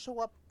Rhodes was gonna show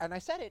up, and I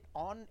said it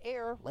on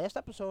air last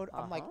episode.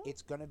 I'm like, Uh-huh.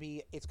 it's gonna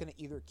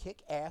either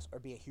kick ass or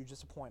be a huge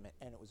disappointment,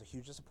 and it was a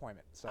huge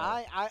disappointment. So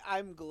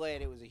I'm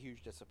glad it was a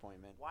huge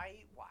disappointment.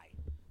 why?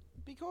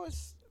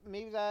 Because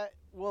maybe that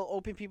will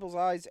open people's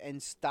eyes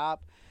and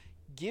stop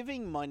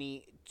giving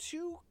money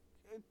to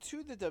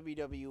the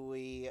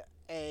WWE,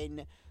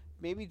 and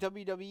maybe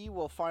WWE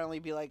will finally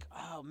be like,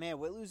 oh man,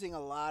 we're losing a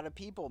lot of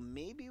people.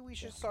 Maybe we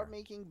should don't start care.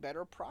 making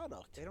better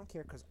product. They don't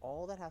care because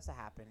all that has to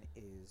happen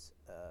is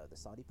the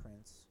Saudi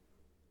prince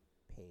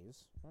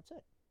pays. That's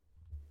it.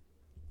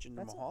 Jinder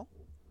That's it. Mahal.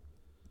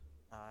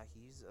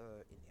 He's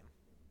Indian,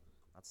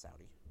 not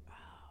Saudi.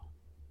 Wow.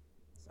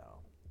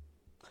 So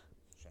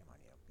shame on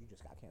you. You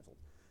just got canceled.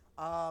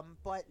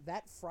 But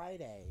that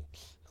Friday,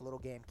 a little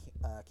game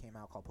came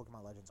out called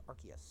Pokemon Legends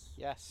Arceus.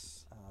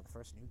 Yes. The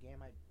first new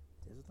game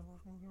is it the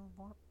first new game I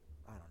bought?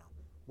 I don't know.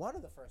 One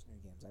of the first new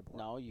games I bought.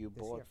 No, you this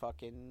bought year.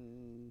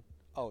 fucking.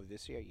 Oh,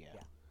 this year, yeah.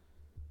 Yeah.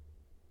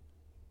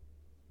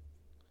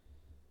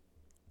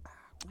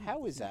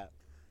 How is that?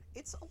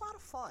 It's a lot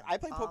of fun. I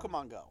play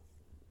Pokemon Go.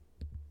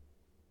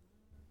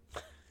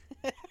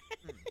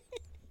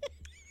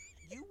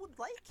 You would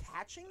like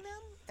catching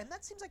them, and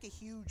that seems like a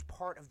huge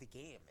part of the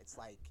game. It's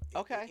like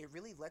Okay. it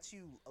really lets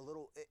you a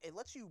little. It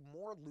lets you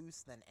more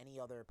loose than any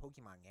other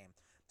Pokemon game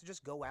to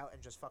just go out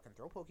and just fucking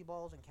throw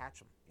Pokeballs and catch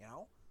them. You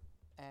know,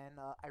 and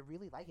I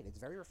really like it. It's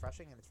very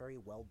refreshing and it's very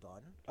well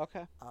done.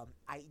 Okay.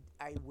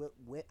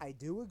 I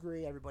do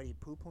agree. Everybody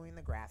poo-pooing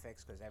the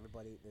graphics because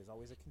there's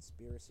always a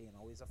conspiracy and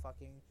always a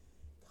fucking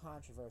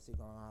controversy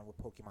going on with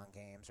Pokemon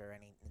games or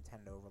any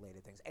Nintendo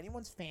related things.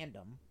 Anyone's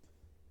fandom,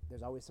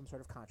 there's always some sort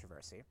of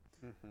controversy.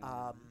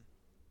 Mm-hmm.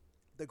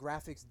 The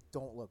graphics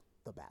don't look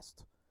the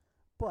best,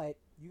 but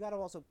you got to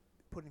also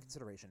put in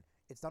consideration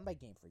it's done by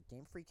Game Freak.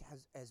 Game Freak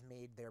has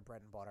made their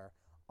bread and butter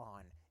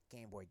on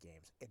Game Boy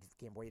games,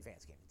 Game Boy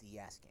Advance games,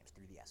 DS games,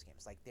 3DS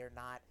games. Like they're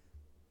not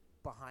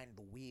behind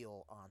the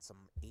wheel on some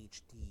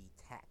HD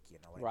tech, you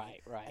know what I mean?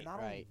 Right. And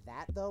not only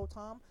that though,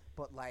 Tom,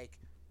 but like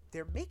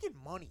they're making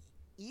money.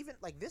 Even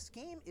like this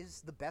game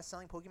is the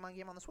best-selling Pokemon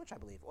game on the Switch, I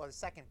believe, or the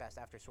second best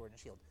after Sword and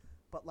Shield.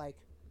 But like,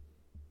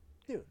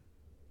 dude,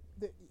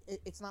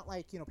 it's not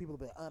like, you know, people will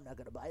be like, oh, I'm not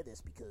gonna buy this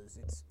because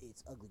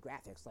it's ugly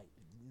graphics. Like,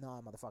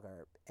 nah,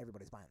 motherfucker,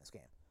 everybody's buying this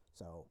game.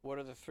 So What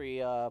are the three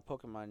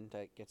Pokemon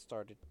that get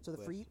started? the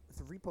with?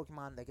 three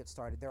Pokemon that get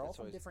started, they're all That's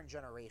from always- different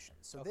generations.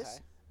 So Okay.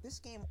 this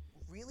game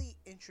really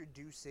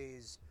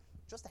introduces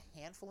just a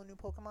handful of new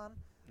Pokemon,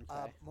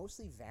 Okay.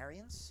 mostly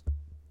variants,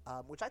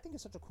 which I think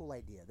is such a cool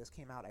idea. This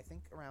came out, I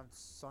think, around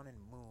Sun and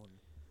Moon,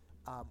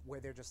 where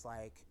they're just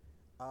like,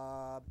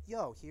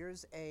 yo,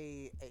 here's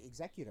a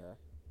Executor,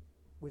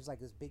 which is like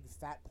this big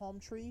fat palm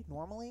tree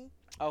normally,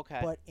 Okay.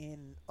 but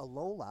in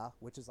Alola,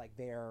 which is like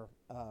their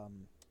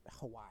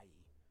Hawaii,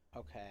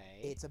 Okay.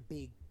 it's a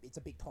big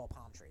tall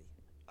palm tree.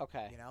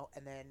 Okay. You know,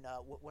 and then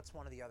what's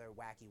one of the other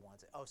wacky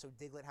ones? Oh, so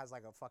Diglett has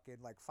like a fucking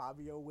like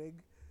Fabio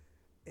wig.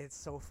 It's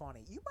so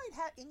funny. You might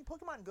have in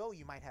Pokemon Go.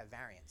 You might have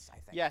variants. I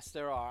think. Yes,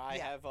 there are. I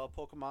Yeah. have a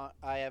Pokemon.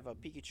 I have a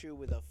Pikachu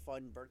with a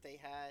fun birthday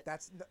hat.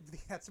 That's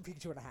a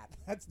Pikachu in a hat.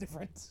 That's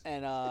different.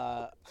 And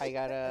I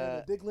got And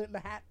a a Diglett in a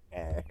hat.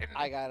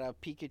 I got a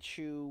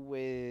Pikachu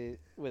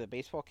with a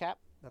baseball cap.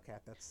 Okay,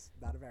 that's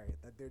not a variant.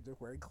 They're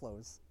wearing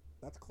clothes.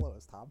 That's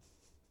clothes, Tom.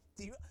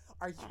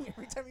 Are you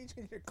every time you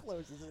change your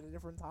clothes? Is it a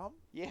different Tom?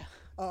 Yeah.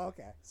 Oh,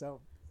 okay. So,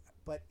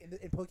 but in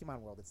Pokemon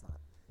world, it's not.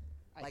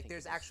 I Like think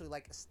there's it is. actually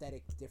like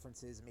aesthetic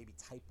differences, maybe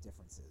type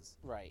differences.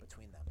 Right.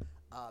 Between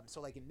them.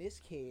 So like in this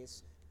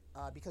case,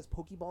 because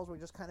Pokeballs were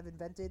just kind of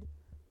invented,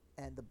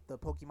 and the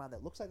Pokemon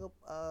that looks like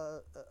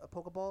a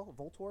Pokeball,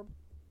 Voltorb.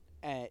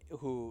 And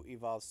who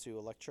evolves to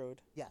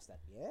Electrode? Yes,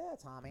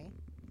 Tommy.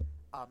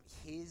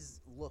 His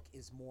look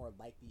is more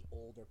like the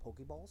older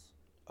Pokeballs.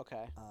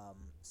 Okay.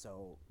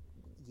 So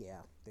yeah,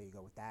 there you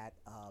go with that.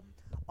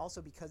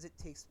 Also because it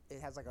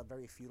has like a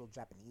very feudal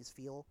Japanese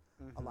feel.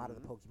 A lot of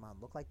the Pokemon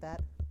look like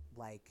that.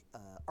 Like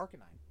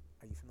Arcanine.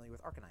 Are you familiar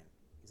with Arcanine?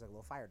 He's like a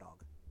little fire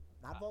dog.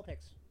 Not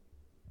Vulpix.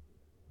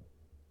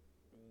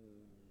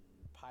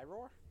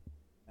 Pyroar.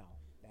 No,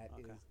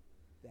 Okay.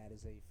 that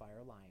is a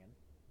fire lion.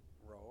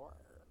 Roar.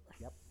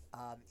 Yep.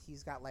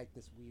 He's got like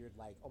this weird,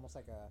 like almost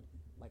like a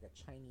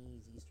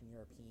Chinese, Eastern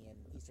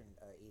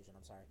Asian.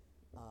 I'm sorry.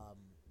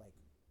 Like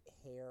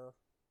hair.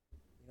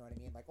 You know what I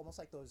mean? Like almost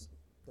like those.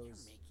 You're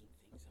making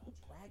things things up.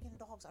 Dragon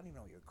dogs? I don't even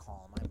know what you would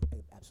call them.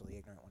 I'm absolutely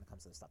ignorant when it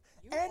comes to this stuff.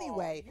 You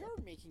Anyway, you're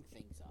making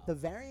things up. the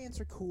variants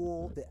are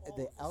cool. The All of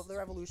this other is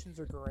evolutions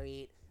are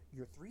great.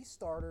 Your 3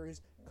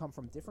 starters come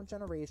from different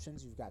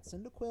generations. You've got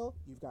Cyndaquil,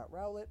 you've got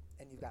Rowlet,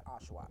 and you've got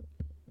Oshawott.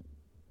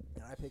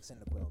 And I picked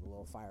Cyndaquil, the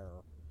little fire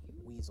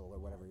weasel or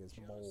whatever he is,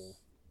 Just mole.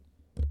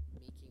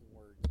 making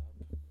words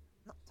up.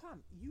 No,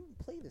 Tom, you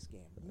play this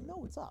game. You know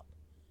what's up.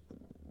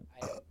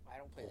 I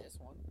don't play this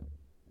one.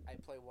 I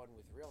play one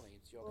with real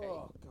names. You okay?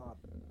 Oh, God.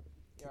 You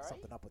Kick alright?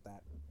 something up with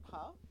that.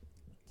 Huh?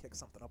 Kick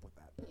something up with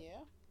that. Yeah.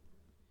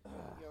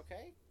 You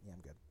okay? Yeah,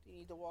 I'm good. Do you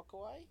need to walk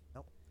away?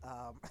 Nope.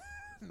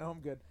 No,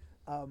 I'm good.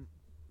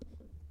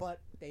 But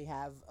they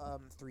have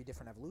 3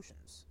 different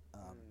evolutions,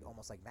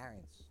 almost like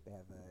variants. They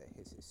have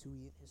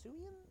Hisuian,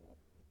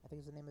 I think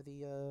is the name of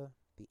the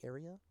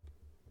area.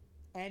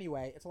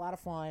 Anyway, it's a lot of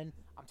fun.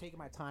 I'm taking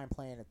my time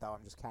playing it though.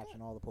 I'm just catching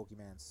all the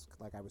Pokemons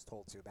like I was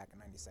told to back in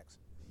 '96.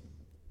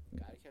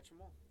 Gotta catch them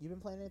all. You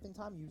been playing anything,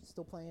 Tom? You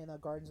still playing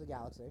Guardians of the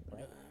Galaxy,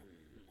 right?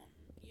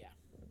 Yeah.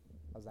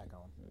 How's that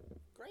going?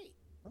 Great.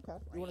 Okay.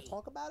 You want to Great.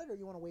 talk about it, or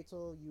you want to wait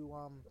till you Do you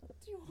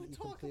want you to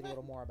talk complete about? a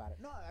little more about it?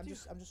 No, I'm Dude.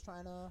 just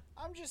trying to.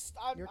 I'm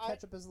Your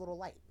catch up is a little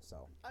light,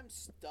 so. I'm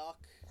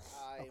stuck.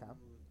 Okay.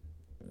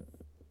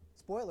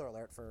 Spoiler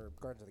alert for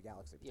Guardians of the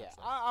Galaxy. Yeah,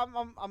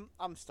 potentially.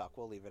 I'm stuck.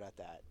 We'll leave it at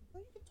that.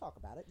 Well, you can talk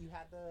about it. You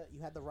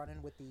had the run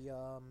in with the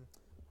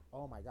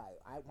Oh my god!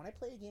 When I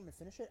play a game and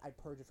finish it, I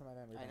purge it from my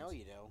memory. I know banks.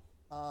 you do.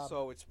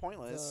 So It's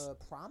pointless. the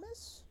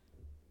promise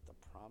The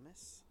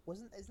promise.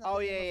 isn't Oh,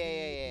 the yeah,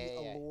 name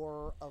of yeah. the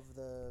allure of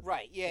the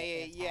Right. Yeah. the Yeah.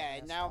 Yeah. And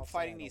antagonist? now I'm I'll say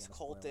fighting I don't these wanna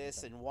spoil cultists,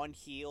 anything. and one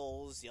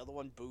heals, the other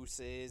one boosts,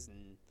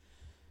 and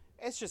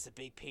it's just a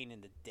big pain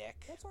in the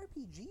dick. That's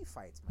RPG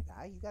fights, my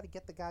guy. You got to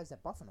get the guys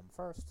that buffing them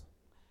first.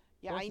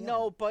 Yeah, Towards I the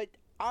know, end. but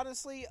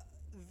honestly,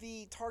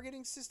 the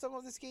targeting system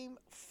of this game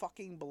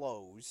fucking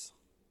blows.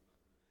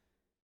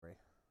 Right.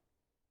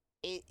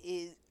 It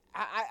is.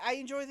 I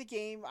enjoy the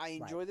game. I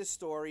enjoy the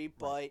story,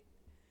 but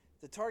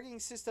the targeting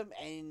system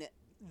and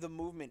the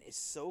movement is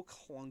so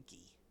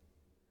clunky.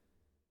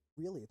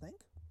 Really, you think?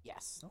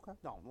 Yes. Okay.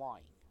 No, I'm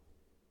lying.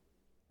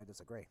 I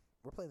disagree.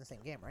 We're playing the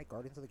same game, right?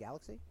 Guardians of the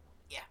Galaxy.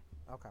 Yeah.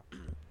 Okay.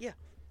 Yeah.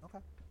 Okay.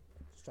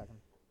 Just checking.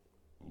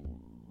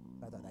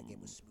 I thought that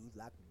game was smooth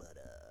like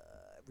butter.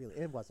 Really,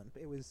 it wasn't.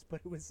 It was,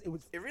 but it was. It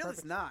really is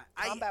perfect. not.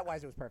 Combat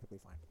wise, it was perfectly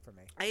fine for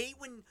me. I hate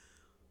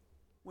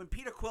when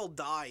Peter Quill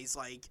dies.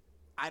 Like,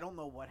 I don't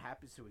know what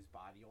happens to his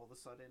body all of a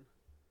sudden.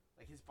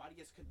 Like, his body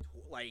gets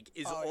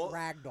all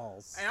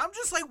ragdolls. and I'm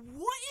just like,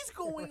 what is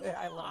going on?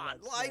 I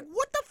love that Like, shit.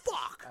 what the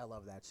fuck? I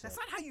love that shit. That's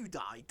not how you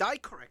die. Die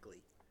correctly.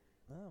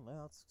 Oh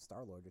well, it's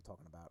Star Lord you're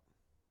talking about.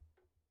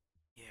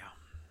 Yeah.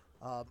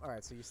 All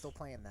right, so you're still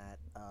playing that.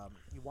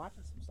 You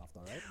watching some stuff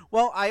though, right?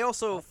 Well, I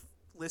also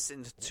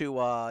listened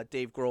to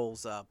Dave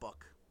Grohl's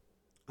book,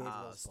 Dave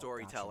Grohl's book,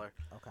 Storyteller.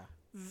 gotcha. Okay.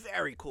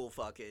 Very cool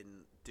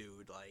fucking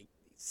dude. Like,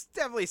 he's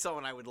definitely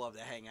someone I would love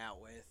to hang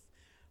out with. Hit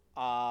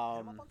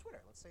him up on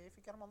Twitter. Let's see if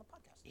you get him on the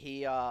podcast.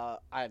 He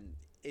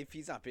if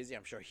he's not busy,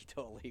 I'm sure he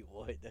totally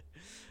would.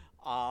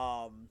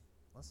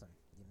 Listen,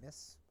 you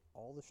miss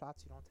all the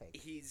shots you don't take.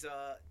 He's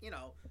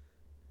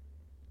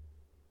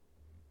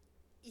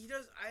he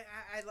does.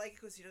 I like it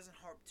because he doesn't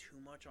harp too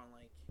much on,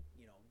 like,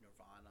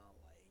 Nirvana.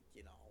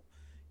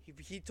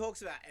 Like, he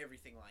talks about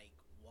everything, like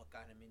what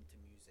got him into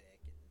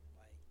music and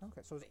like.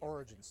 Okay, so his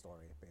origin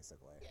story,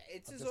 basically. Yeah,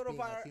 it's of his just being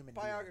a human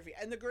autobiography,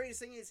 and the greatest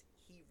thing is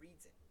he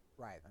reads it.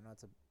 Right, I know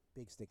it's a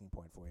big sticking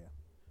point for you.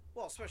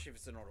 Well, especially if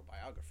it's an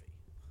autobiography.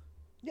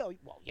 Yeah,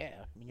 well, yeah.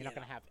 I mean, you're not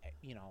You gonna have,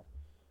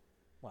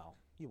 well,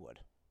 you would.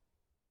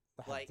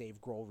 Have Like- Dave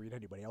Grohl read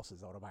anybody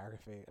else's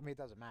autobiography. I mean, it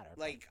doesn't matter. but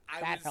Like,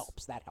 that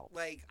helps. That helps.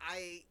 Like,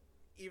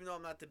 even though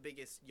I'm not the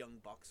biggest Young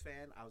Bucks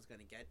fan, I was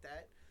gonna get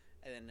that,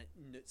 and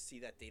then see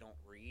that they don't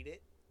read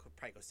it. Could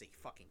probably go say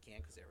fucking can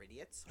because they're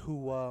idiots.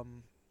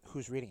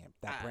 Who's reading it?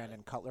 That Uh,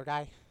 Brandon Cutler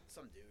guy?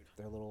 Some dude.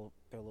 Their little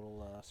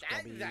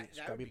scrubby, That would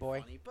scrubby be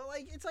boy. funny, but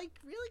like, it's like,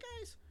 really,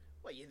 guys?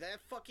 What, you're that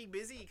fucking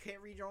busy? You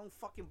can't read your own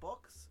fucking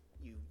books?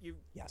 You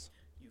Yes.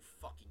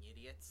 fucking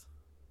idiots.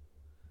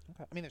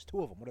 Okay. I mean, there's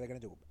 2 of them. What are they gonna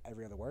do?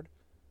 Every other word?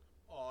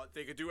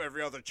 They could do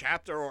every other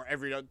chapter or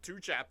every other 2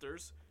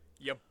 chapters.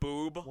 You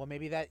boob. Well,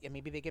 maybe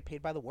they get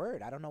paid by the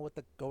word. I don't know what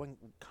the going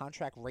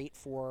contract rate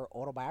for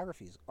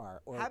autobiographies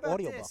are or How about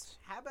audiobooks. this?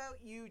 How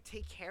about you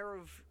take care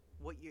of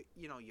what your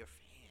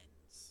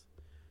fans?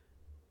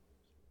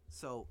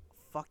 So,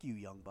 fuck you,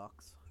 Young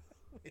Bucks.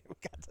 We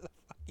got to the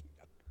fucking.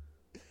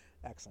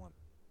 Excellent.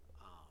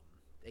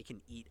 They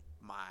can eat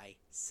my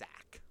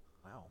sack.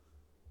 Wow.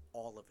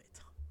 All of it.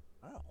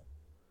 Wow.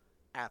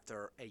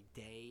 After a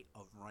day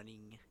of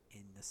running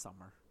in the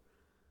summer.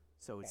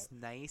 So it's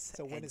nice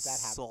So when and does that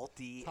happen?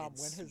 salty. Tom, and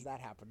when has sweet. that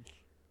happened?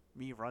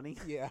 Me running?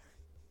 Yeah.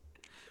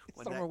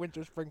 When Summer, that-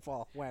 winter, spring,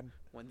 fall. When?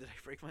 When did I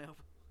break my elbow?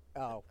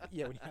 Oh,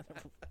 yeah. When you had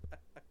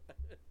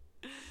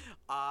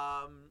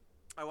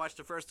I watched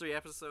the first 3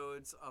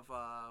 episodes of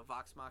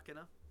Vox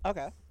Machina.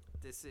 Okay.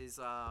 This is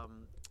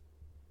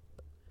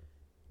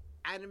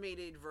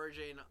animated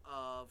version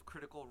of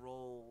Critical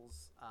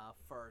Role's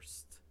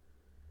first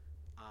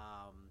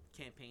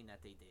campaign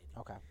that they did.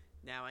 Okay.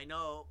 Now I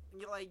know,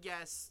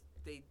 yes,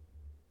 they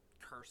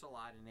curse a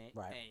lot in it,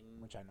 Right.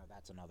 and Which I know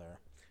that's another.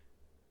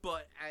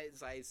 but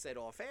as I said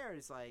off air,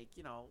 it's like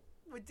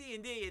with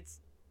D&D, it's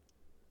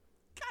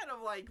kind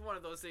of like one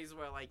of those things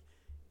where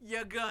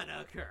you're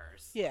gonna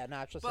curse. Yeah,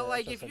 no, it's just. But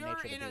it's just if the you're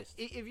nature of in the a beast.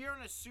 if you're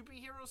in a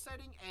superhero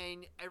setting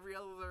and every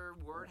other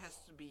word has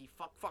to be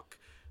fuck,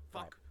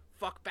 Right.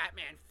 fuck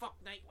Batman, fuck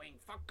Nightwing,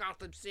 fuck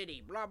Gotham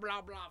City, blah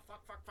blah blah,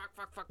 fuck.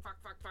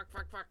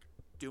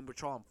 Doom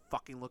Patrol, I'm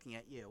fucking looking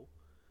at you.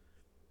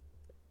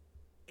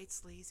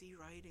 It's lazy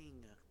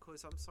writing,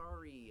 'cause I'm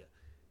sorry.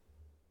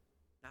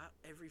 Not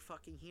every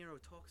fucking hero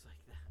talks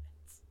like that.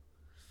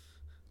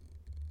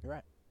 You're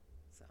right.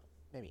 So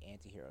Maybe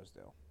anti-heroes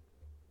do.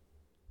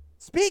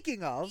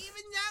 Speaking of.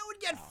 even that would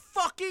get Oh.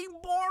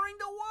 fucking boring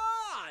to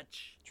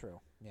watch. True.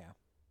 Yeah.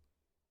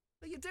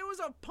 Like if there was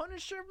a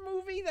Punisher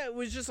movie that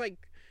was just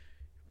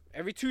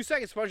every 2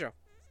 seconds, Punisher,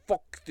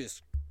 fuck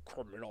this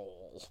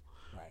criminal.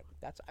 Right.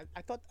 That's.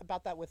 I thought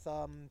about that with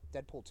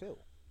Deadpool 2.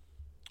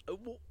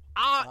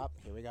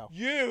 Here we go.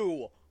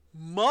 You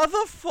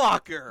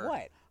motherfucker!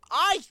 What?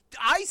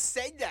 I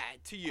said that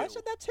to you. I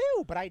said that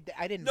too, but I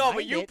didn't. No, but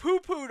mind you it.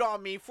 poo-pooed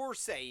on me for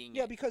saying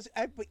Yeah, it. because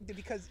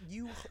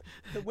you,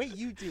 the way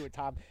you do it,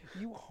 Tom,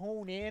 you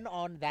hone in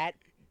on that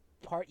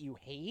part you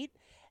hate,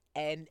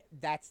 and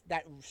that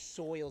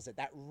soils it,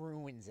 that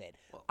ruins it.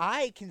 Well-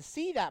 I can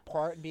see that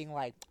part and being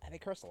like, they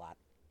curse a lot.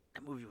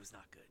 That movie was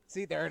not good.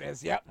 See, there it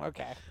is. Yep.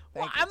 Okay.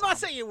 Well, Thank you, I'm not Tom.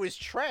 saying it was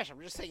trash.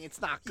 I'm just saying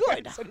it's not You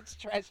good. haven't said it's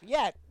trash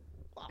yet.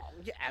 Well,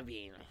 yeah, I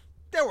mean,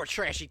 there were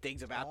trashy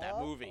things about that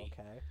Oh, movie.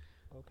 Okay.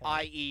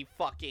 I.e.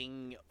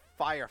 fucking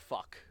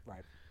firefuck.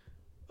 Right.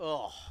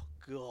 Oh,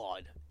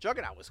 God.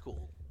 Juggernaut was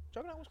cool.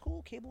 Juggernaut was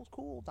cool. Cable was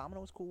cool.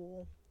 Domino was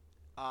cool.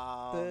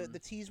 The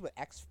tease with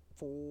X-Force.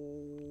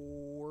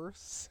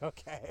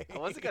 Okay. I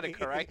wasn't gonna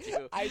correct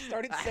you. I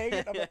started saying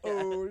it. I'm like,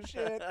 oh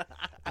shit.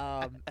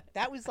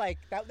 That was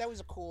that was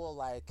a cool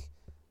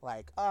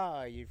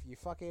you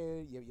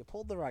fucking you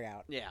pulled the rug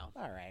out. Yeah,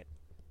 All right.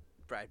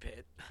 Brad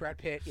Pitt. Brad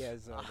Pitt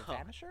is the Oh.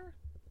 Vanisher.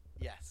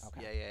 Yes.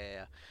 Okay.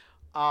 Yeah.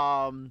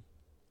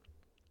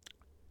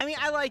 I mean,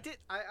 I liked it.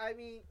 I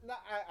mean, no,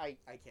 I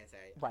can't say.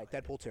 I Right. liked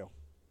it. Deadpool 2.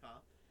 Huh?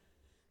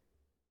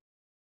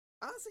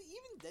 Honestly,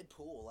 even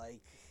Deadpool,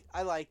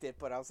 I liked it,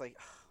 but I was like,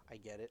 I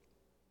get it.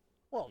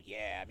 Well,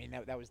 yeah. I mean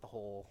that was the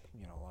whole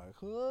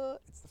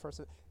it's the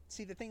first.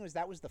 See, the thing was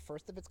that was the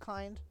first of its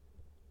kind,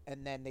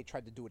 and then they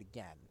tried to do it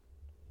again.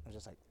 I was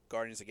just like,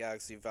 Guardians of the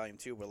Galaxy Volume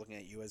 2, we're looking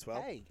at you as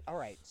well. hey, all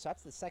right. So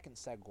that's the second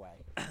segue,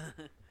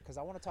 because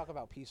I want to talk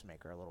about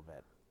Peacemaker a little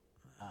bit.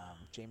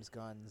 James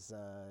Gunn's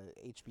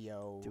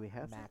HBO Do we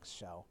have Max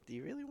show. Do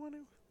you really want to?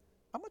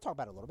 I'm going to talk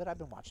about it a little bit. I've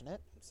been watching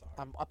it. I'm sorry.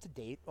 I'm up to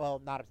date. Well,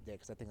 not up to date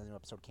because I think the new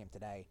episode came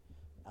today.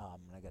 And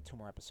I got 2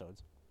 more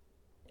episodes.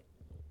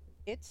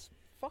 It's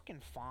fucking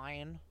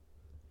fine.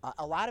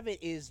 A lot of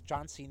it is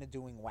John Cena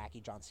doing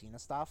wacky John Cena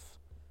stuff.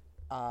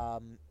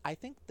 I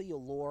think the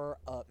allure,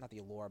 not the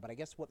allure, but I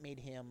guess what made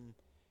him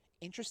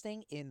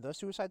interesting in the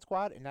Suicide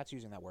Squad, and that's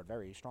using that word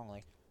very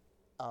strongly,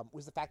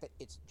 was the fact that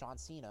it's John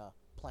Cena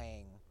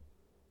playing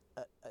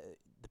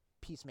the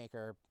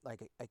Peacemaker,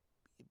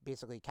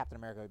 basically Captain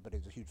America, but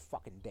it's a huge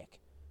fucking dick.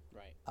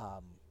 Right.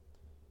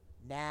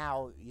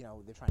 Now,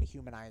 they're trying to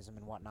humanize him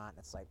and whatnot, and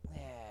it's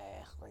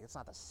it's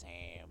not the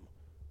same.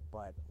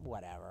 But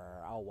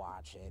whatever, I'll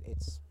watch it.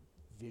 It's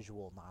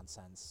visual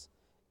nonsense,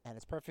 and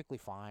it's perfectly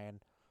fine.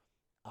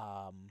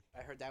 I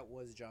heard that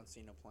was John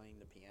Cena playing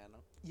the piano.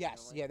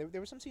 Yes, Really? yeah, there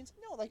were some scenes.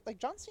 No, like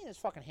John Cena's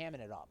fucking hamming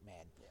it up,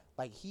 man. Yeah.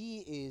 Like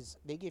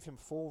they gave him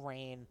full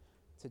reign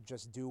to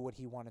just do what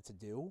he wanted to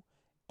do,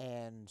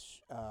 and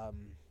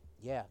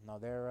yeah,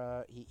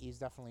 no, he's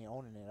definitely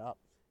owning it up.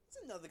 It's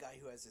another guy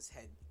who has his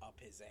head up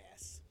his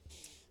ass.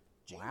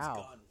 James Wow.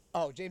 Gunn.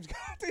 Oh, James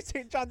Gunn. They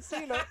say John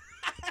Cena.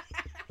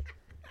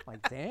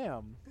 Like,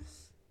 damn.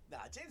 Nah,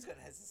 James Gunn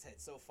has his head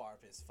so far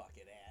up his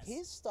fucking ass.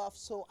 His stuff,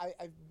 so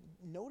I'm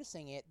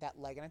noticing it that,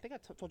 and I think I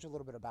told you a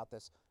little bit about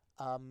this,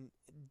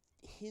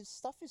 his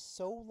stuff is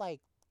so,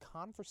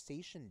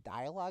 conversation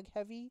dialogue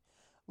heavy.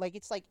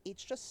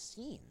 It's just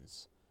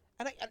scenes.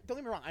 And don't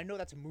get me wrong, I know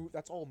that's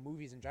all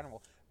movies in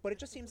general, but it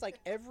just seems like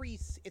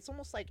it's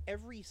almost like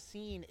every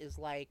scene is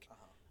like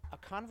a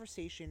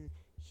conversation.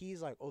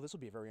 He's like, oh, this will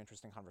be a very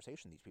interesting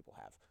conversation these people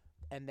have.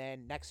 And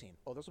then next scene,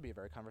 oh, this will be a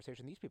very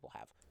conversation these people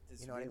have. This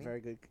You know would what I be mean? a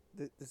very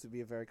good. This would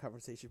be a very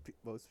conversation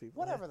most people.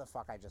 Whatever the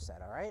fuck I just said,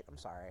 all right? I'm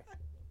sorry.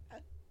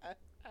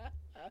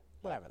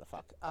 Whatever the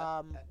fuck.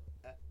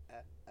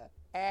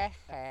 Yeah,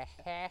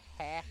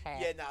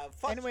 nah,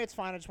 fuck. Anyway, it's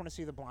fine. I just want to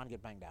see the blonde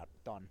get banged out.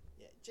 Done.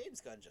 Yeah,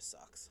 James Gunn just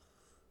sucks.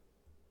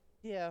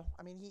 Yeah,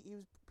 I mean, he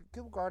was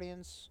good with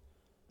Guardians.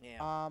 Yeah.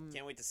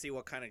 Can't wait to see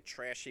what kind of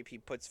trash heap he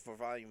puts for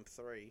Volume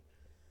 3.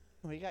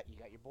 Well, you got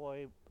your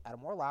boy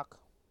Adam Warlock.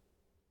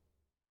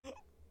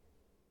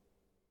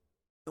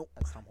 Nope.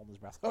 That's Tom holding his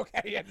breath.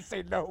 Okay, you had to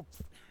say nope.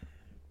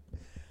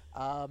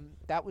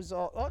 That was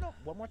all. Oh no,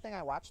 one more thing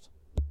I watched.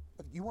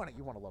 You want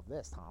to love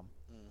this, Tom.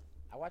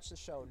 I watched the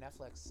show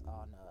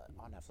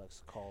on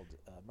Netflix called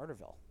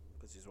Murderville.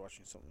 Because he's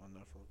watching something on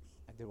Netflix.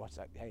 I did watch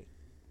that. Hey,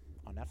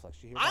 on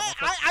Netflix. You hear about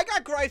Netflix? I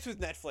got gripes with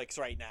Netflix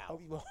right now.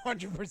 Oh,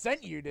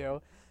 100% you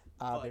do.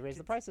 But They raised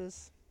the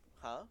prices.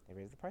 Huh? They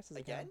raised the prices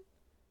Again?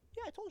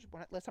 Yeah, I told you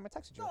last time I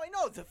texted you. No, I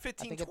know. The I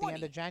 15, think at 20. the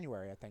end of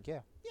January, I think, yeah.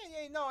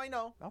 Yeah, no, I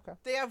know. Okay.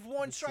 They have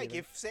one You see strike. it.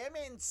 If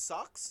Sandman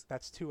sucks,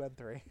 That's 2 and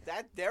 3.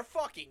 they're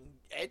fucking.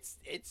 It's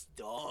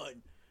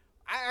done.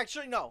 I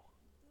actually no.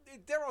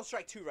 They're on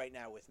strike 2 right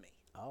now with me.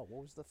 Oh,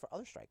 what was the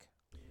other strike?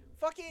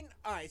 Fucking.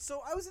 All right,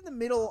 so I was in the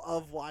middle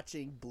of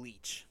watching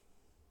Bleach.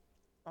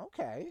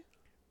 Okay.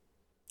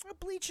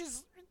 Bleach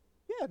is.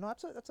 Yeah, no,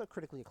 that's a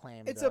critically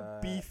acclaimed. It's a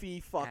beefy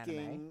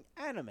fucking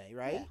anime,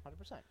 right? Yeah,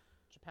 100%.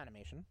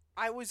 Japanimation.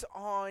 I was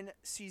on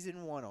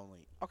season 1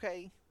 only.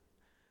 Okay.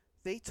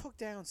 They took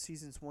down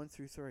seasons 1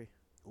 through 3.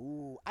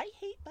 Ooh, I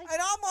hate like.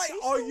 And I'm like,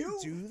 they are still you?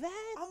 do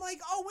that? I'm like,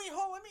 oh wait,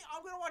 hold on,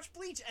 I'm gonna watch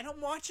Bleach, and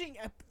I'm watching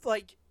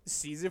like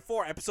season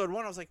 4, episode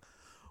 1. I was like,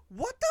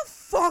 what the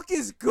fuck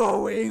is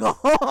going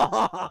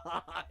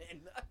on?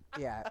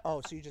 Yeah.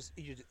 Oh, so they just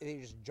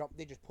jumped.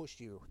 They just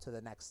pushed you to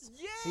the next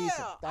Yeah,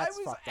 season. That's I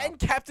was fucked up. and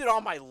kept it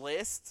on my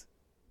list.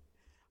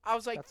 I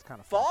was like, That's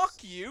kinda fuck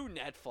fucked. you,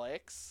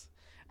 Netflix.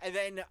 And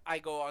then I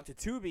go on to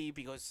Tubi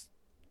because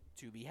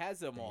Tubi has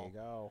them There all. you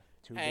go.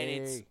 Too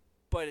And big.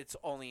 but it's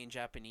only in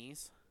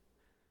Japanese.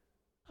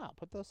 Oh,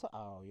 put those.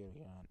 Oh, yeah.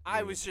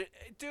 I was just,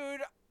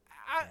 dude.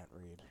 I Can't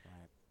read.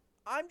 Right.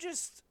 I'm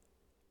just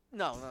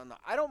no.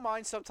 I don't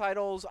mind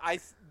subtitles.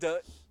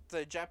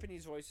 The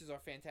Japanese voices are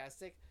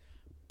fantastic,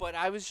 but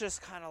I was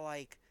just kind of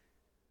like,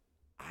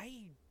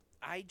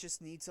 I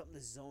just need something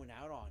to zone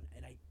out on,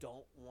 and I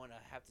don't want to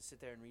have to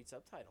sit there and read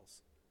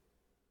subtitles.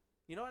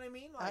 You know what I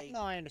mean? Like,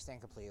 No, I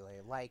understand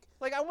completely. Like,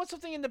 I want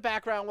something in the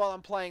background while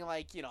I'm playing,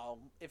 like, you know,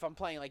 if I'm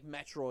playing like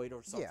Metroid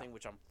or something,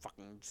 which I'm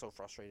fucking so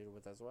frustrated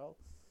with as well.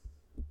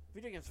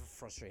 Video games are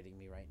frustrating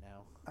me right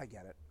now. I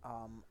get it.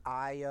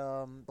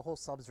 The whole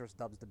subs versus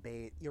dubs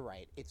debate. You're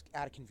right. It's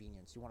out of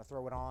convenience. You want to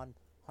throw it on,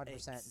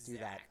 100% do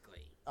that.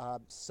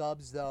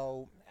 Subs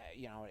though,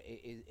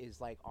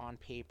 is like on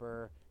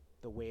paper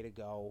the way to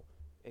go.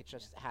 It's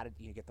just how to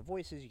you get the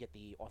voices, you get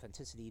the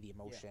authenticity, the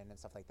emotion, and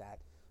stuff like that.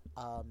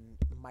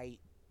 My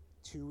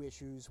 2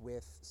 issues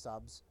with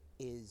subs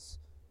is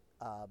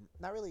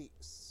not really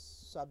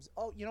subs.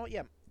 Oh, you know what?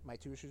 Yeah, my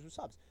 2 issues with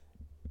subs.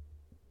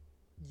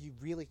 You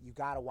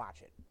gotta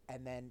watch it,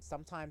 and then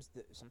sometimes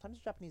the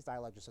Japanese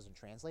dialogue just doesn't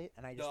translate,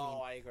 and I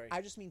agree.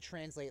 I just mean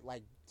translate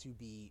like to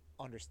be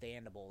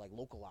understandable, like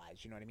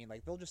localized. You know what I mean?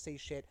 Like they'll just say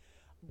shit.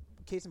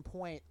 Case in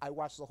point, I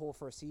watched the whole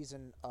first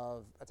season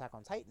of Attack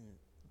on Titan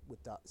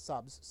with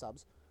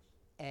subs,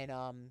 and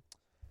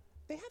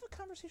they have a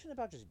conversation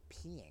about just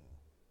peeing.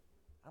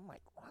 I'm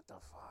like, what the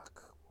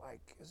fuck?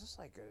 Like, is this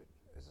like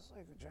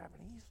a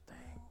Japanese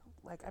thing?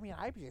 Like, I mean,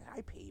 I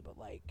pee, but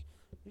like,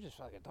 you're just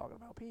fucking talking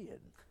about peeing.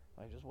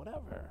 Like, just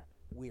whatever.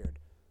 Weird.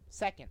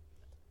 Second,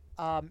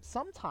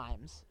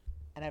 sometimes,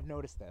 and I've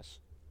noticed this,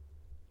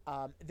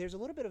 there's a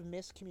little bit of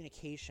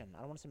miscommunication. I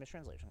don't want to say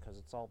mistranslation because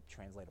it's all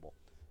translatable.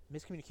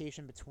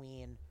 Miscommunication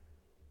between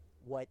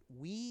what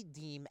we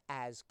deem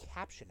as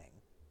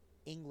captioning,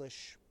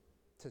 English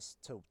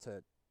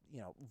to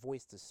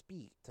voice to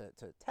speak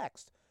to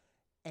text,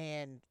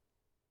 and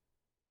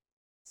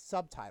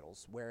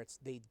subtitles where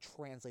they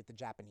translate the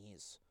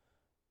Japanese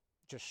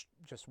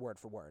just word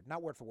for word,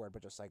 not word for word,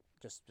 but just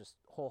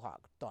whole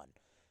hog done.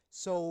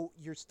 So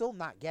you're still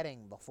not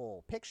getting the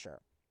full picture,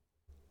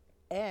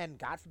 and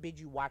God forbid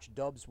you watch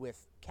dubs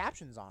with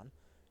captions on,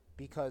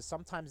 because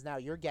sometimes now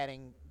you're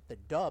getting the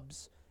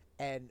dubs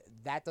and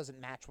that doesn't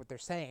match what they're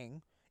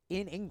saying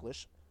in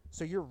English,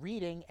 so you're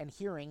reading and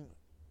hearing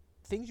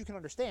things you can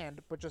understand,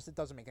 but just it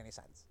doesn't make any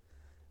sense.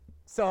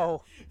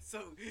 So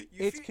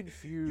it's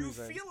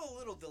confusing. You feel a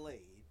little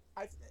delayed.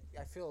 I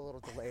feel a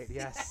little delayed,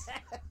 yes.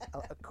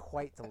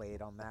 Quite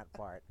delayed on that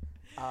part.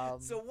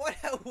 So what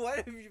have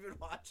you been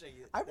watching?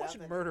 I'm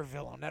watching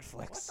Murderville on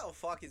Netflix. What the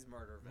fuck is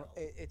Murderville?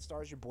 It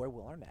stars your boy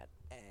Will Arnett,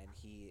 and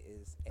he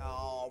is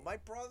my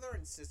brother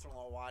and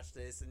sister-in-law watched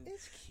this, and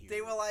it's cute.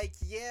 they were like,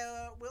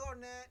 yeah, Will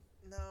Arnett,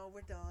 no,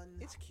 we're done.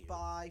 It's cute.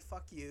 Bye,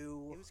 fuck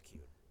you. It was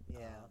cute.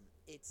 Yeah.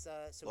 It's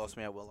so Lost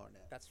me at Will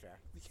Arnett. That's fair.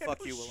 Fuck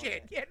no you, Will shit.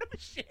 Arnett. Yeah, no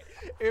shit.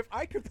 If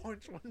I could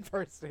punch one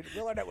person,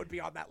 Will Arnett would be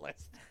on that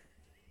list.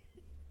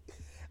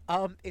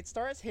 It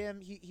stars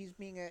him.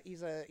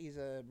 He's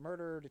a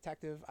murder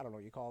detective. I don't know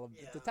what you call him.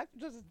 Yeah.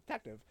 Just a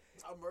detective.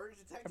 A murder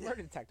detective. A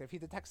murder detective. He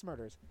detects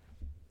murders,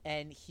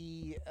 and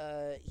he's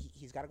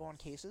got to go on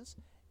cases.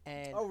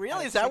 And Oh, really?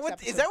 out of Is that 6 what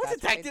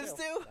episodes, detectives that's what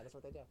they do? That is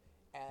what they do.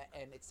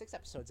 And it's 6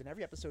 episodes, and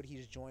every episode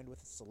he's joined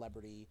with a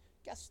celebrity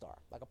guest star,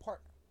 like a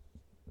partner.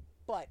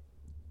 But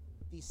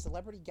the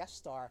celebrity guest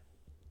star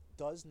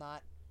does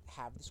not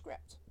have the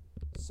script,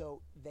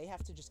 so they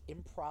have to just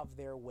improv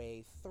their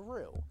way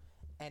through,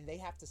 and they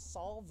have to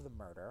solve the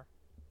murder,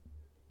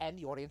 and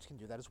the audience can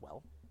do that as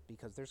well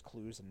because there's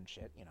clues and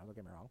shit. Don't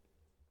get me wrong.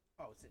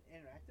 Oh, it's an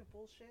interactive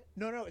bullshit?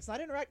 No, it's not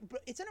interactive,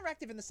 but it's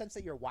interactive in the sense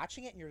that you're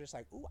watching it and you're just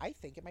like, ooh, I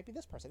think it might be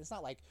this person. It's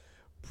not like,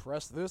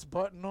 press this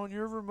button on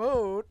your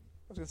remote.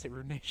 I was gonna say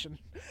Rude Nation.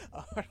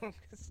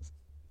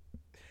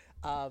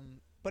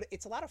 But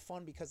it's a lot of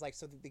fun because like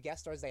so the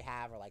guest stars they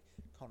have are like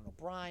Conan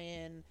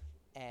O'Brien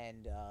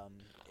and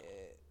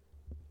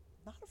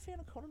not a fan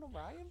of Conan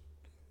O'Brien.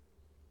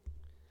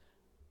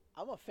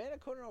 I'm a fan of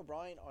Conan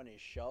O'Brien on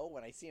his show.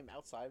 When I see him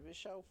outside of his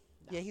show,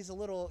 Yeah, he's a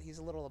little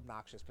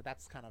obnoxious, but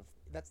that's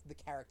the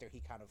character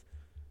he kind of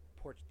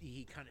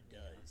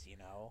does, you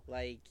know.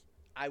 like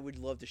I would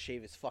love to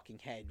shave his fucking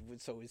head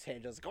so his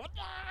head doesn't go.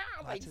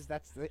 Like,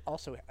 That's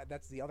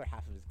the other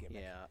half of his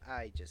gimmick. yeah,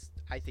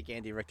 I think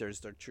Andy Richter is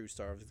the true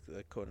star of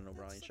the Conan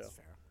O'Brien That's show.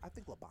 fair. I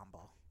think La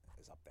Bamba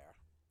is up there.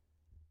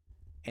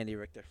 Andy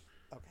Richter,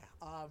 Okay.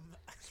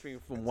 swinging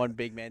from one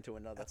big man to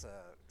another. That's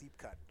a deep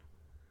cut.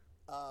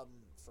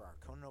 For our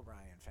Conan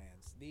O'Brien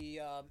fans,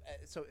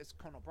 so it's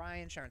Conan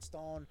O'Brien, Sharon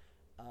Stone,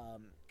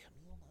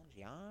 Camille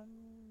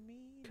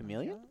Nanjiani.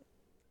 Chameleon?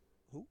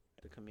 Who?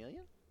 The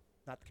Chameleon?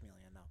 Not the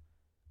Chameleon, no.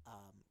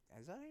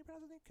 Is that how you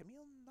pronounce his name?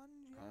 Camille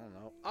Nanjiani. I don't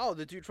know. Oh,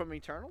 the dude from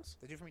Eternals?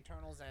 The dude from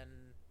Eternals and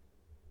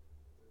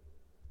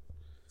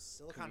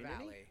Silicon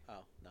Community? Valley.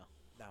 Oh, no.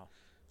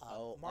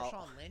 No.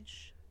 Marshawn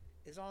Lynch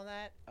is on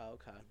that. Oh,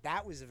 okay.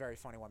 That was a very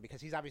funny one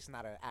because he's obviously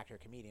not an actor or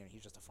comedian.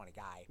 He's just a funny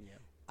guy.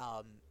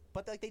 Yeah.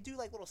 But like they do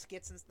like little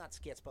skits and not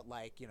skits, but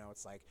like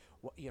it's like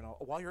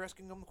while you're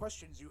asking them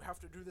questions, you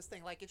have to do this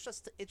thing. Like it's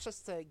just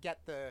to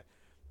get the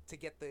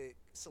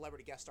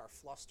celebrity guest star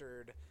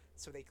flustered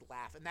so they can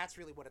laugh, and that's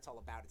really what it's all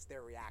about. It's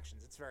their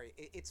reactions.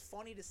 It's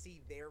funny to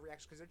see their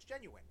reactions because it's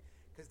genuine.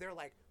 Because they're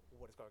like,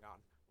 what is going on?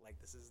 Like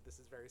this is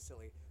very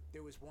silly.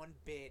 There was one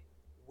bit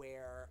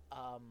where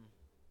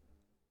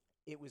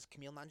it was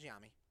Camille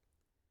Nanjiani,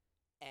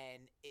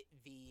 and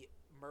the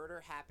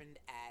murder happened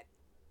at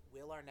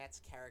Will Arnett's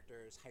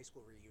character's high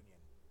school reunion.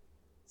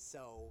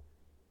 So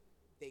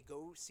they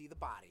go see the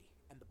body,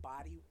 and the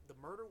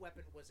murder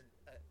weapon wasn't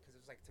because it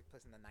was like took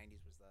place in the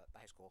 90s. Was the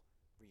high school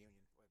reunion?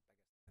 I guess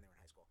when they were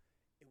in high school,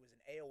 it was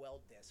an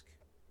AOL disc,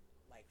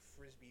 like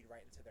frisbeed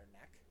right into their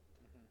neck.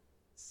 Mm-hmm.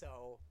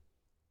 So,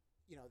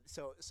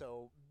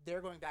 so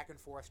they're going back and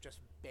forth,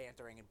 just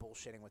bantering and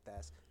bullshitting with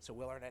this. So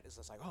Will Arnett is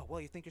just like, "Oh,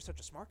 well, you think you're such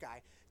a smart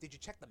guy? Did you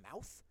check the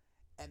mouth?"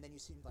 And then you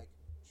see him like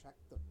check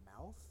the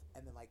mouth,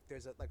 and then like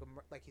there's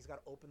like he's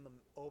got to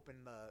open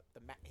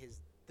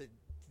the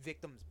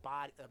victim's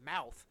body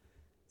mouth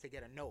to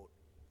get a note,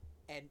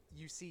 and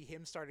you see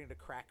him starting to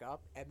crack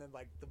up, and then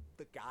like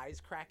the guy's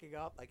cracking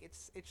up. Like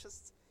it's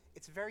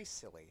very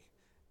silly.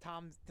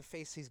 Tom, the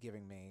face he's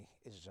giving me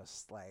is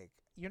just like,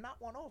 you're not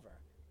won over.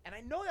 And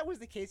I know that was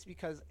the case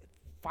because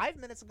 5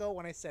 minutes ago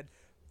when I said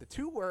the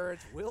two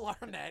words Will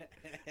Arnett,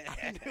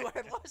 I knew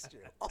I lost you.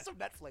 Also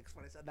Netflix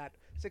when I said that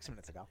 6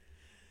 minutes ago.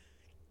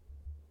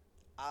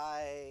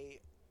 I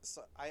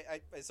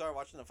started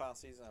watching the final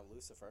season of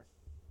Lucifer.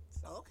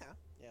 So, Okay.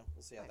 yeah,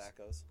 we'll see how Nice. that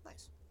goes.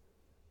 Nice.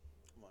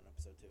 I'm on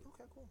episode 2.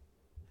 Okay, cool.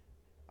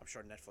 I'm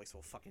sure Netflix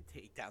will fucking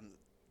take down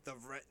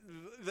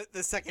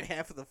the second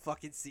half of the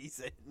fucking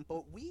season.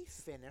 But we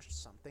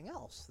finished something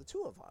else, the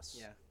two of us.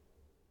 Yeah.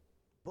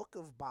 Book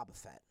of Boba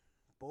Fett.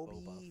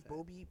 Boba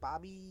Fett.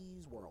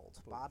 Bobby's World.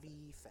 Boba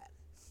Bobby Fett.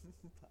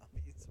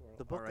 Bobby's World.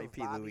 The book of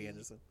R.I.P. Bobby- Louis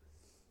Anderson.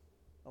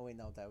 Oh wait,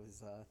 no, that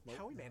was nope.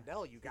 Howie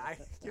Mandel, you guy.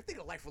 You're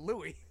thinking of Life with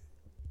Louie.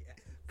 Yeah.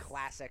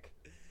 Classic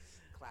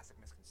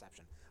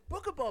misconception.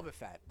 Book of Boba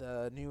Fett,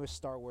 the newest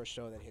Star Wars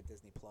show that hit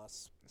Disney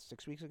Plus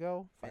 6 weeks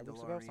ago, 5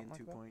 weeks ago, something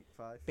like that.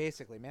 2.5.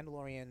 Basically,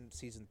 Mandalorian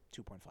season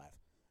 2.5.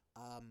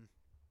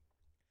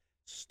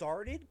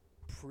 Started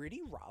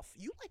pretty rough.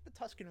 You like the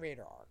Tusken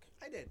Raider arc?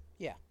 I did.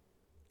 Yeah.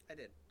 I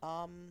did.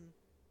 Um.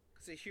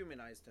 Because they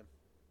humanized him.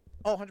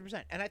 Oh,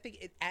 100%. And I think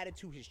it added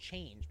to his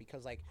change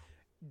because, like,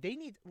 they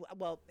need...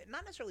 Well,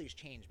 not necessarily his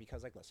change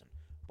because, like, listen.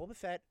 Boba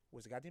Fett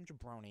was a goddamn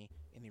jabroni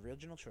in the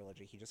original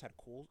trilogy. He just had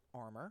cool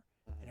armor.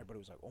 And everybody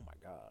was like, oh, my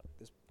God.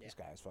 This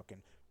guy is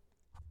fucking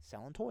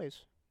selling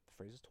toys. The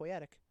phrase is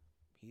toyetic.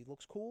 He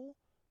looks cool.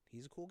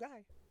 He's a cool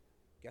guy.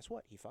 Guess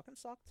what? He fucking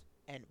sucked.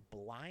 And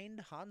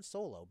blind Han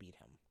Solo beat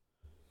him.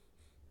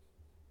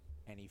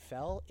 And he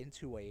fell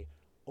into a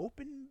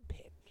open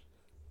pit.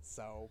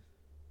 So...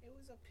 It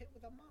was a pit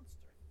with a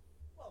monster.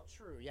 Well,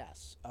 true,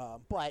 yes.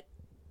 But,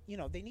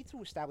 they need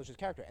to establish his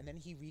character. And then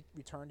he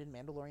returned in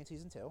Mandalorian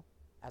Season 2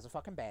 as a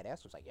fucking badass.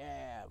 It was like,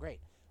 yeah, great.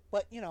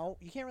 But, you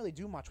can't really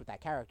do much with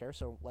that character,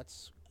 so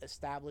let's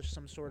establish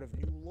some sort of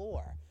new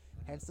lore.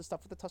 Hence the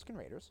stuff with the Tusken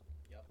Raiders.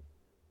 Yep.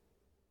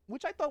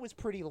 Which I thought was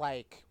pretty,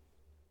 like,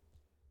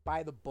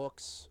 by the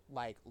books,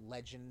 like,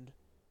 legend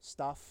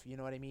stuff. You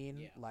know what I mean?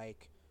 Yeah.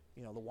 Like,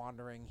 the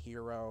wandering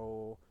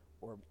hero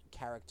or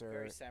character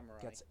Very samurai.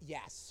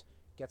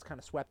 gets kind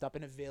of swept up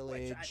in a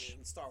village. Which, I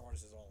mean, Star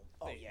Wars is all...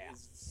 Oh, yeah.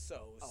 Is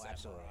so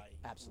samurai.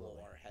 Absolutely.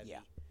 Lore heavy. Yeah.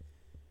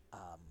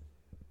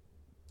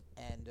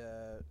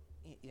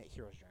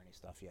 Hero's Journey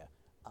stuff, yeah.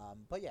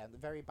 But yeah,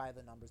 very by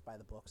the numbers, by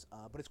the books.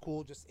 But it's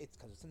cool, it's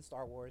because it's in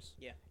Star Wars.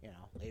 Yeah.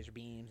 Laser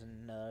beams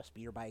and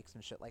speeder bikes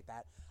and shit like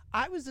that.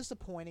 I was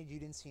disappointed you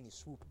didn't see any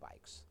swoop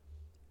bikes.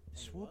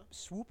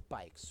 Swoop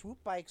bikes.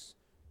 Swoop bikes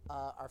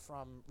are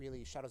from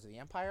really Shadows of the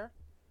Empire.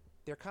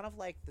 They're kind of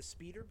like the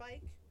speeder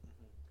bike,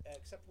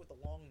 except with the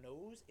long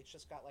nose. It's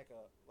just got like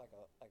a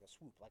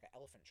swoop, like an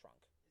elephant trunk.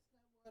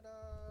 what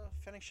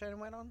Fennec Shannon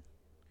went on?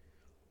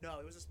 No,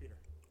 it was a speeder.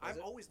 Was I'm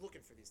it? always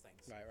looking for these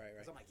things. Right.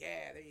 Because I'm like,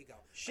 yeah, there you go.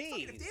 If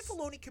Dave Jeez.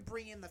 Filoni could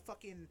bring in the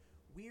fucking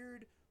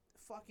weird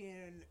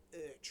fucking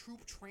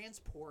troop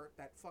transport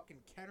that fucking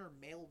Kenner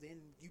mailed in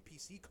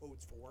UPC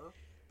codes for,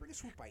 bring a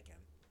swoop bike in.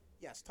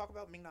 Yes, talk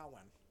about Ming Na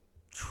Wen.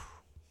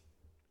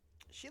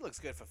 She looks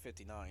good for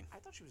 59. I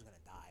thought she was going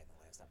to die in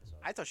the last episode.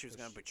 I thought she was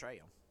going to betray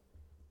him.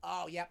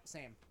 Oh, yep,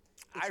 same.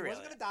 If I she really-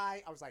 wasn't going to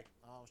die, I was like,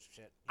 oh,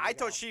 shit. here I we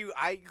go.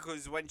 thought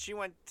because when she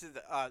went to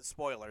the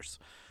spoilers,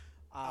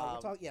 Oh,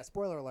 we're talking, yeah,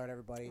 spoiler alert,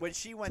 everybody. when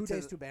she went 2 to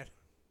days, the, too bad.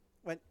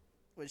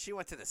 when she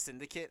went to the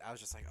syndicate, I was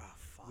just like, oh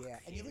fuck. Yeah,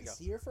 and here you we didn't go.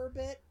 see her for a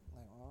bit?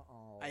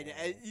 Like,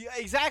 uh-oh. Yeah,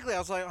 exactly. I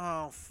was like,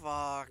 oh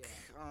fuck.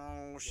 Yeah.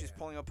 Oh, she's Yeah.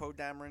 pulling up Poe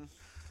Dameron.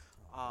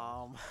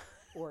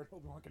 Or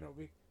Obi-Wan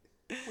Kenobi.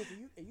 Wait,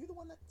 are you the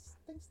one that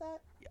thinks that?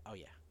 Yeah, oh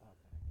yeah. Okay,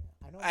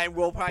 yeah. I know. And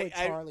we'll I know probably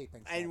Charlie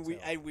thinks and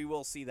that too. we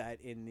will see that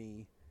in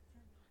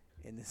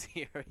the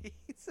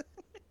series.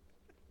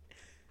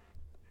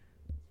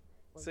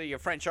 So your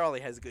friend Charlie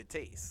has good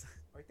taste.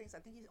 Or I think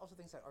he also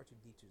thinks that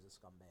R2D2 is a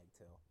scumbag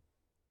too.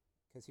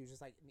 Because he was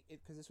just like,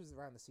 because this was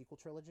around the sequel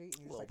trilogy,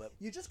 and Little bit.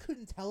 you just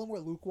couldn't tell him where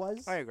Luke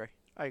was. I agree.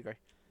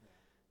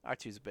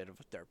 R2's a bit of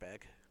a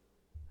dirtbag.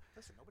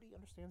 Listen, nobody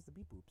understands the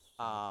beep boops.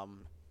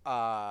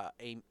 So.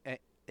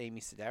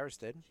 Amy Sedaris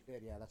did. She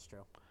did, yeah, that's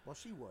true. Well,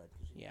 she would.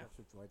 'Cause she Yeah. works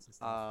with droids and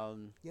stuff.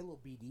 Um, Yeah, little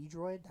BD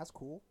droid. That's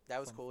cool. that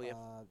was From, cool.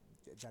 Yeah.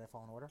 Jedi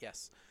Fallen Order.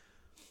 Yes.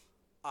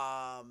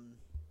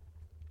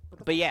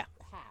 the But yeah,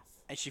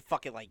 half. and she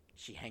fucking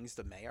she hangs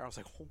the mayor. I was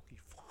like, holy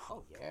fuck.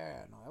 Oh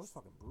yeah, no, that was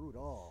fucking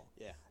brutal.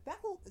 Yeah. That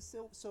whole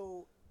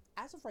so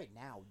as of right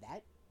now,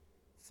 that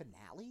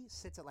finale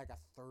sits at like a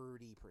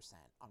 30%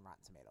 on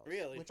Rotten Tomatoes.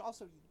 Really? Which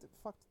also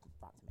fuck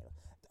Rotten Tomatoes.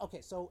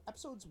 Okay, so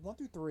episodes 1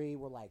 through 3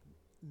 were like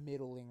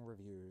middling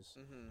reviews.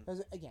 Mm-hmm.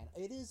 Because again,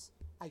 it is.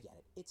 I get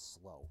it. It's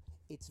slow.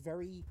 It's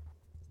very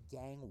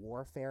gang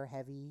warfare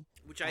heavy.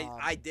 Which Um,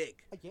 I dig.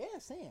 Yeah,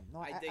 same. No,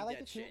 I I, dig like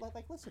that it too. shit.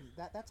 Like listen,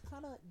 that's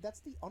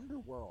the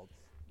underworld.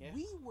 Yeah.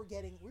 We were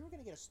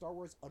gonna get a Star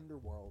Wars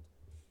Underworld.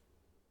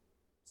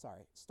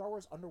 Sorry, Star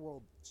Wars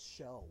Underworld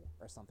show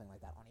or something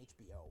like that on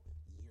HBO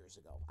years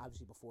ago.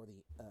 Obviously before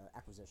the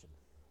acquisition.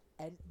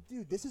 And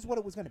dude, this is what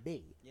it was gonna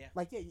be. Yeah.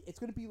 Like yeah, it's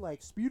gonna be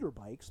like speeder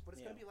bikes, but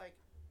it's Yeah. gonna be like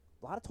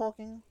a lot of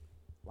talking,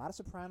 a lot of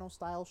Soprano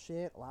style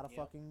shit, a lot of Yeah.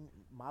 fucking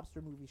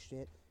mobster movie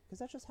shit. Because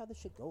that's just how this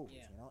shit goes,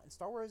 Yeah. you know. And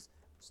Star Wars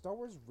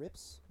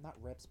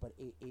not rips, but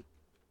it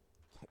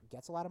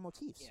gets a lot of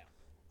motifs.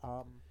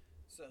 Yeah.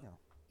 So you know,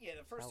 yeah,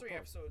 the first how it 3 goes.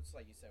 episodes,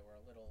 like you said, were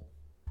a little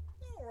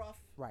rough.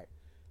 Right.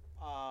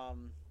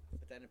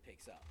 But then it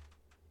picks up.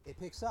 It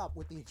picks up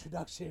with the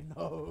introduction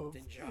of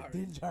Din Djarin.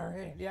 Din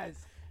Djarin, yes,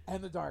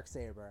 and the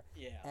Darksaber,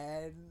 Yeah.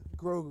 and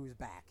Grogu's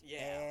back,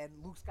 Yeah.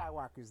 and Luke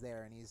Skywalker's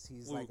there, and he's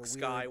Luke like a weird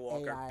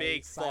Skywalker, AI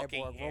big cyborg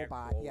fucking air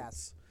robot, quotes.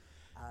 yes,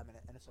 and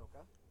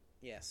Ahsoka.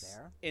 Yes.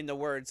 There. In the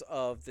words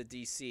of the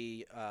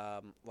DC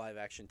live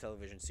action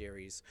television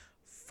series,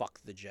 fuck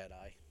the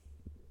Jedi.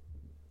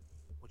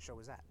 What show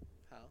was that?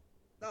 How?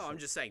 No, I'm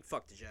just saying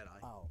fuck the Jedi.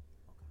 Oh,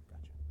 okay,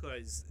 gotcha.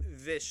 Because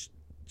this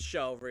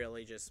show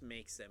really just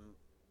makes them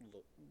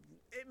look.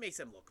 It makes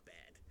them look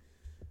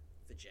bad.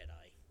 The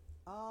Jedi.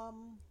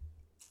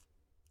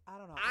 I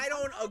don't know. I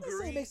don't I'm not gonna say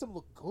agree. It makes them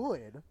look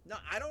good. No,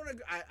 I don't.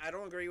 I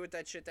don't agree with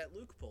that shit that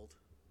Luke pulled.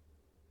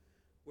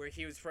 Where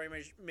he was pretty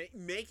much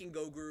making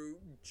Goguru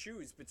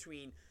choose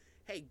between,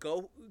 hey,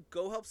 go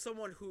help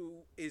someone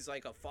who is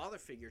like a father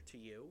figure to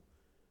you,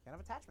 Can't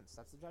have attachments.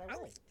 That's the Jedi I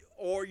way. don't-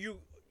 or you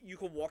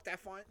can walk that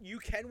fine. You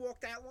can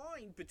walk that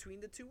line between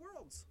the two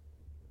worlds.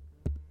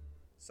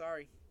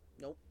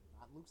 Nope.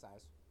 Not Luke's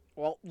eyes.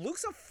 Well,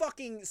 Luke's a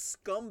fucking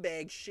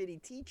scumbag,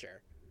 shitty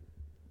teacher.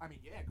 I mean,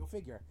 yeah, go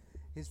figure.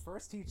 His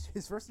first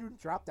student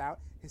dropped out.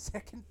 His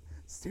second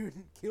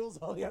student kills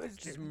all the other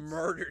Just students.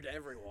 murdered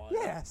everyone.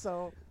 Yeah,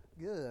 so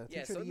yeah,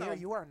 Yeah, teacher so of the year, no.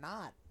 you are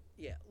not.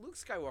 Yeah, Luke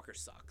Skywalker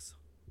sucks.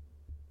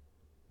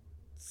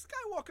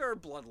 Skywalker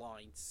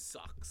bloodline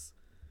sucks.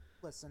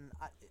 Listen,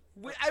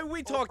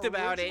 We talked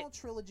about it. Original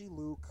trilogy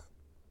Luke,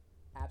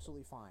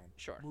 absolutely fine.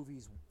 Sure.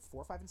 Movies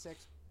 4, 5, and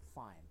 6,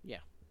 fine. Yeah.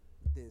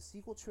 The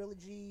sequel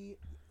trilogy,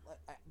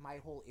 my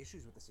whole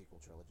issues with the sequel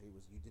trilogy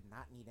was you did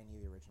not need any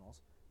of the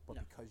originals, but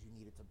No. because you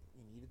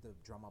needed to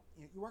drum up,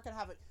 you weren't gonna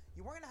have it.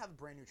 You weren't gonna have a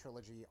brand new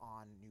trilogy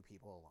on new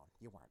people alone.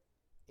 You weren't.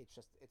 It's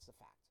a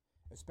fact.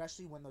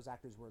 Especially when those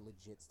actors were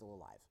legit still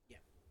alive. Yeah.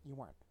 You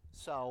weren't.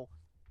 So,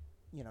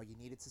 you know, you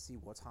needed to see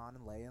what's Han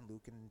and Leia and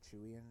Luke and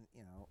Chewie and,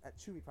 you know,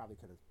 Chewie probably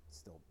could have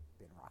still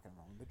been rock and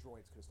rolling. The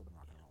droids could have still been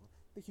rock and rolling.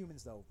 The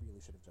humans, though,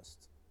 really should have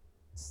just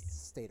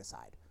stayed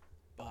aside.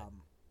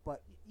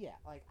 But yeah,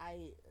 like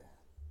I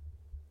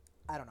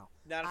don't know.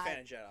 Not a fan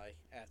of Jedi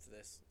after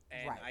this,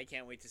 and Right. I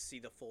can't wait to see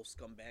the full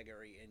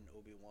scumbaggery in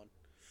Obi-Wan.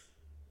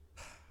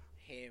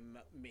 Him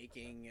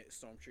making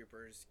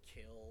stormtroopers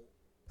kill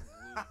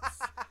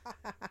Luke's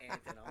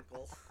aunt and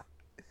uncle.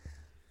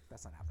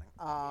 That's not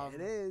happening.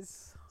 It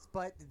is.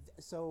 But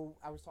so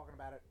I was talking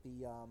about it.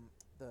 The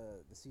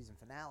the season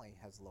finale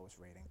has the lowest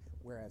rating,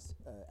 whereas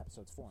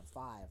episodes 4 and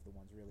 5, the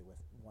ones really with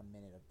 1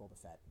 minute of Boba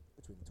Fett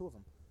between the two of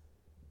them,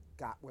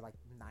 were like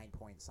 9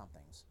 point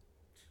somethings.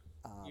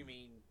 You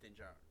mean Din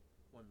Djarin?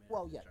 1 minute.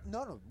 Well, yeah,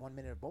 no, 1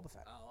 minute of Boba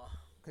Fett. Oh.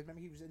 Because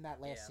remember he was in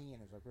that last Yeah. scene. It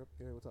was like,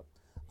 hey, what's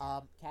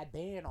up? Cad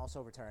Bane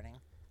also returning.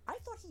 I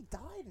thought he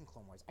died in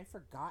Clone Wars. I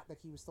forgot that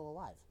he was still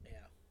alive. Yeah.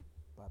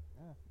 But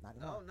not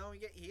anymore. No, he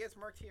gets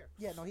marked here.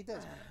 Yeah, no, he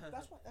does.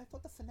 That's why I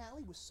thought the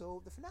finale was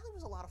so. The finale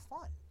was a lot of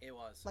fun. It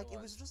was. Like it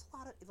was just a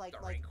lot of like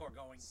the like Rancor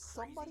going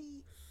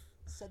somebody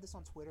said this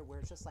on Twitter where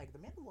it's just like the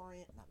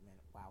Mandalorian.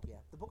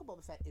 The Book of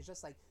Boba Fett is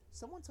just like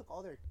someone took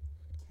all their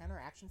Kenner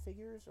action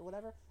figures or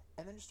whatever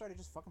and then just started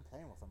just fucking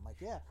playing with them. Like,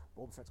 yeah,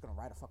 Boba Fett's gonna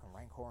ride a fucking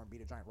Rancor and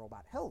beat a giant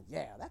robot. Hell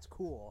yeah, that's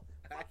cool.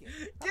 Fuck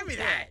it. Give me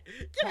that.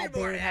 Give me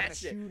more of having that a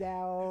shit.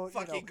 shootout.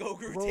 Fucking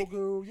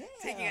Grogu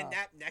taking a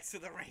nap next to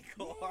the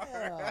Rancor,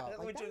 Yeah,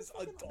 like, which that was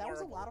fucking- adorable. That was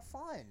a lot of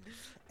fun,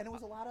 and it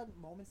was a lot of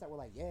moments that were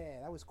like,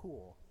 yeah, that was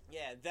cool.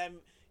 Yeah,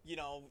 them,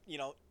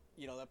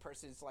 that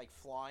person's like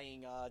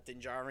flying Din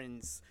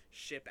Djarin's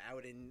ship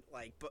out in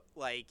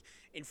like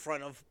in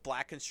front of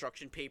black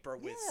construction paper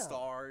with Yeah,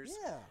 stars,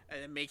 Yeah,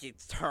 and then make it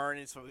turn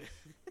and so.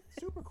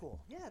 super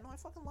cool. Yeah, no, I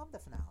fucking loved the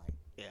finale.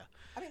 Yeah.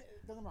 I mean,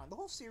 don't get me wrong, the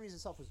whole series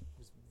itself was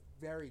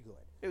very good.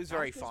 It was Not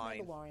very as good as fine.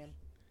 Mandalorian.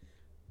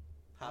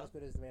 Huh? Not as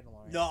good as the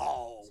Mandalorian.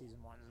 No. Season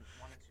 1 and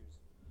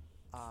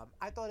 2's.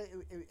 I thought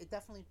it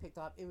definitely picked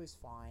up. It was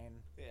fine.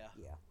 Yeah.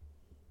 Yeah.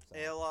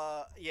 So,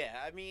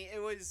 I mean, it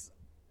was.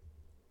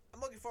 I'm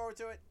looking forward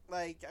to it.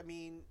 Like, I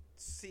mean,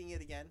 seeing it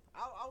again.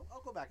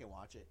 I'll go back and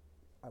watch it.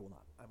 I will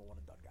not. I'm a one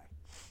and done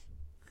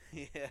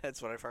guy. Yeah,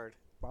 that's what I've heard.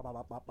 Bop, bop,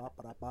 bop, bop, bop,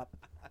 bop,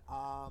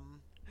 bop.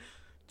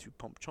 To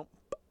pump chump.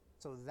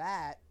 So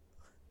that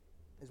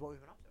is what we've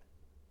been up to.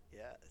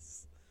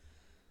 Yes.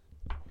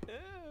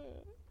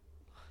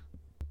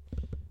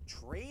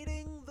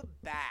 Trading the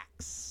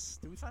backs.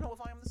 Did we find out what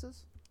volume this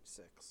is?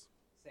 6.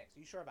 6. Are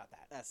you sure about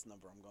that? That's the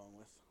number I'm going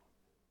with.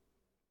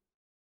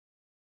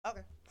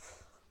 Okay.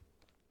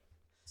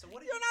 So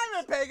what did You're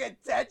not even paying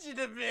attention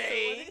to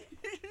me.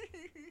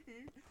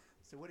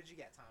 So what did you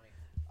get,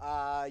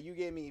 Tommy? You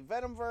gave me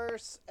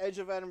Venomverse, Edge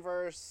of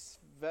Venomverse,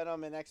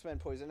 Venom and X-Men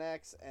Poison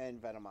X,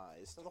 and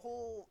Venomized. So the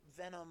whole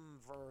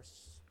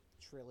Venomverse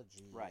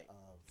trilogy Right.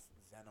 of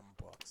Venom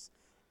books.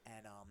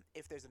 And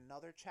if there's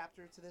another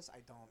chapter to this, I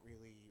don't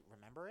really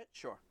remember it.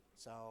 Sure.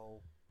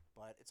 So,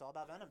 but it's all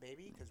about Venom,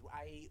 baby, because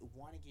I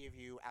want to give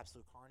you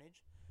Absolute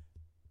Carnage.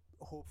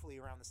 Hopefully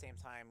around the same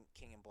time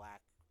King in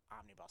Black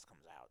Omnibus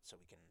comes out, so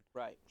we can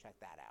Right. check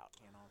that out.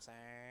 You know what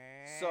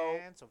I'm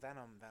saying? So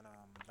Venom.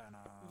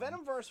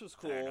 Venomverse was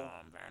cool.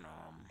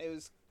 Venom. It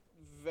was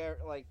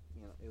very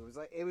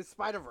it was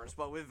Spider-Verse,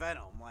 but with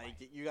Venom. Like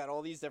you got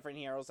all these different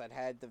heroes that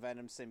had the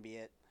Venom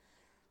symbiote.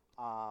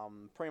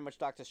 Pretty much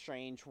Doctor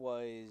Strange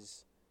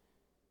was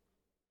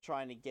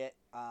trying to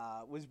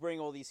was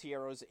bringing all these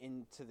heroes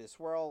into this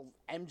world.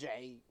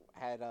 MJ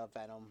had a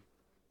Venom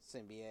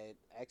symbiote,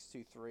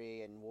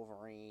 X-23 and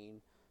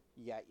Wolverine.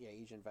 You got your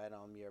Agent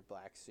Venom, your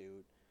Black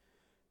Suit.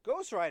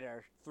 Ghost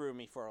Rider threw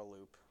me for a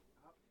loop.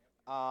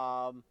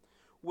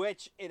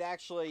 Which it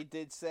actually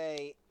did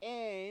say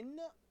in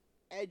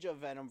Edge of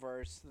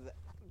Venomverse,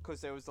 because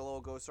there was the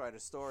little Ghost Rider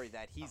story,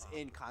 that he's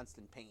in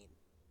constant pain.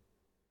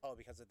 Oh,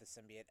 because of the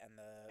symbiote and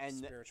the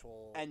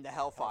spiritual and the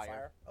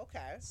Hellfire.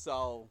 Okay.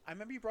 So I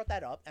remember you brought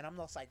that up, and I'm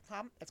just like,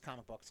 it's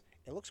comic books.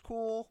 It looks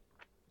cool.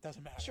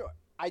 Doesn't matter. sure,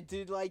 I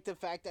did like the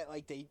fact that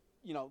like they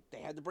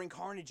had to bring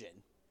Carnage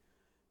in,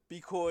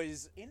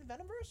 because In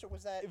Venomverse, or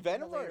was that in the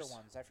later Venomverse.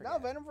 ones? I forget. No,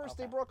 Venomverse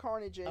they Okay. brought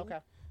Carnage in. Okay.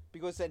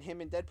 Because then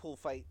him and Deadpool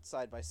fight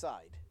side by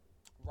side.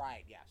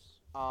 Right. Yes.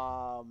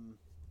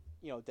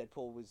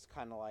 Deadpool was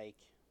kind of like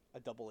a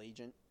double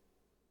agent,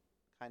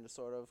 kind of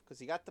sort of, because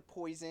he got the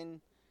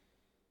poison.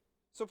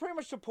 So pretty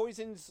much the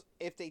poisons,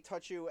 if they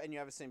touch you and you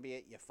have a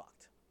symbiote, you're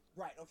fucked.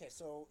 Right. Okay.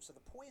 So the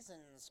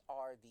poisons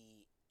are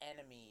the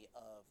enemy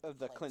of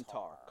The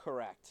Clintar,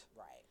 correct.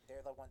 Right.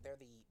 They're the one. They're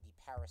the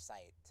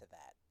parasite to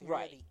that. They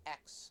Right. Are the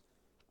X.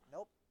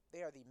 Nope.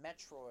 They are the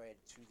Metroid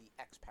to the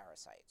X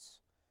parasites.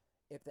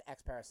 If the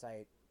X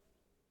parasite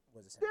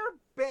was a symbiote. They're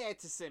bad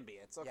to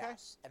symbiotes, okay?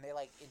 Yes. And they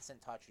like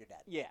instant touch, you're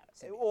dead. Yeah.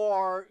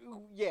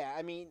 Symbiote.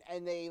 I mean,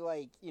 and they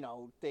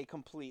they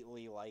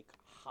completely like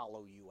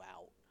hollow you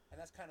out. And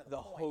that's kind of The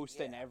point, host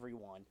yeah. and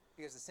everyone.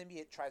 Because the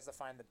symbiote tries to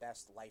find the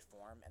best life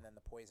form, and then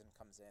the poison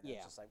comes in. And Yeah.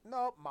 It's just like,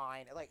 nope,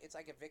 mine. It's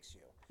like evicts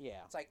you.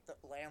 Yeah. It's like the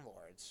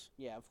landlords.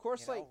 Yeah, of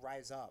course,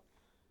 Rise up.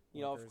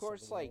 of Workers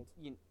course, the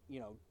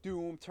world.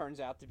 Doom turns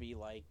out to be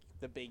like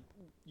the big.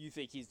 You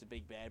think he's the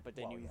big bad, but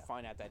then Well, you yeah.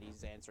 find out that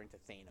he's answering to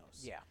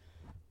Thanos. Yeah.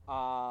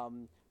 Was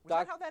Was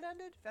that how that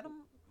ended?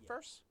 Venom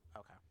first?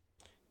 Okay.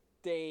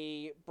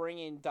 They bring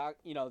in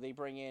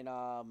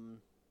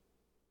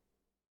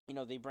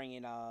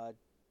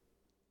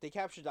they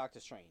capture Doctor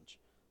Strange.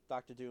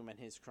 Doctor Doom and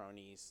his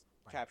cronies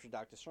capture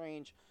Doctor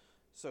Strange,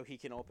 so he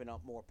can open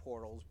up more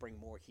portals, bring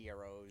more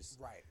heroes.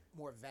 Right.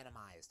 More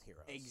venomized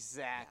heroes.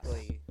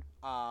 Exactly.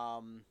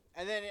 And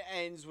then it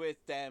ends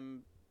with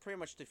them pretty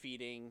much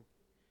defeating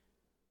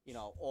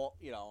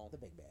The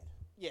big bad.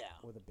 yeah.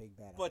 Or the big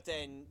bad. But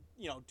then,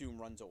 Doom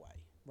runs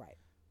away. Right.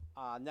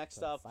 Next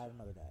So up, fight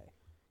another day.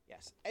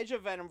 yes, Edge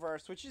of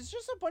Venomverse, which is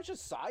just a bunch of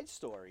side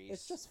stories.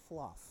 It's just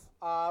fluff.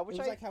 Which it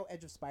was like how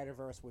Edge of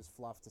Spider-Verse was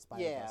fluff to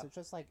Spider-Verse. Yeah. It's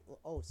just like,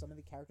 oh, some of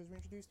the characters were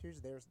introduced. Here's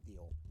their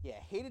deal. yeah,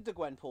 hated the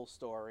Gwenpool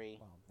story.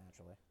 Well,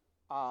 naturally.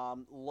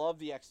 Love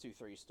the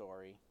X-23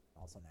 story.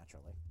 Also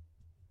naturally.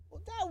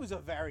 Well, that was a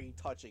very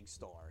touching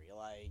story.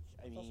 Like,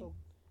 I It's mean, also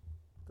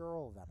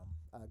girl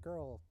Venom.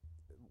 Girl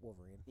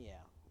Wolverine. yeah.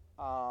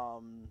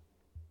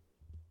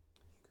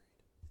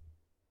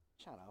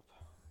 Shut up.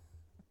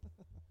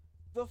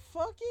 The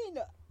fucking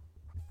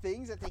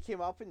things that they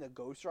came up in the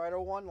Ghost Rider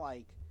one,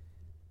 like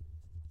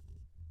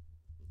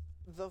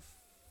the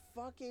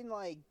fucking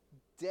like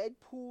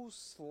Deadpool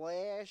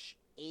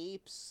 /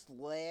 ape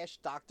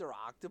 / Dr.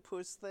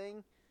 Octopus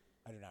thing.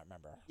 I do not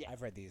remember. Yeah.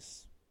 I've read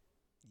these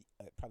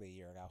probably a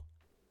year ago.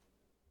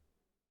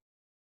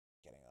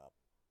 Getting up.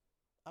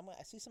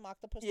 I see some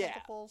octopus Yeah.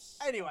 tentacles.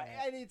 Anyway,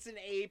 Alright. and it's an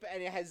ape,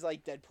 and it has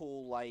like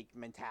Deadpool like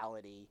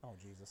mentality. Oh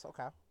Jesus.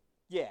 Okay.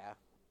 Yeah.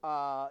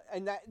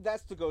 And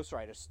that's the Ghost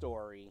Rider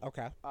story.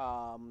 Okay.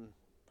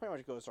 Pretty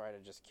much Ghost Rider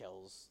just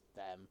kills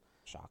them.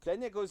 Shock.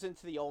 Then it goes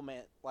into the old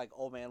man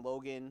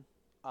Logan.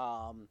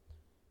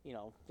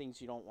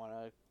 Things you don't want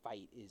to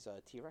fight is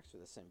T-Rex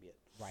with a symbiote.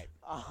 Right.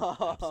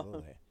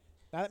 Absolutely.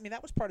 I mean,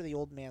 that was part of the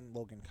Old Man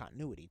Logan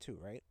continuity too,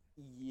 right?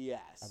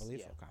 Yes. I believe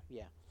yeah, so. Okay.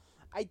 Yeah.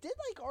 I did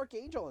like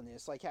Archangel in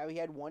this, like how he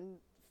had one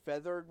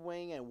feathered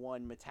wing and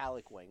one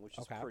metallic wing, which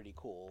is Okay. pretty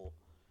cool.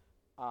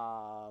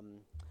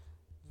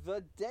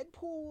 The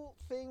Deadpool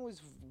thing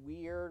was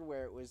weird,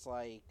 where it was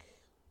like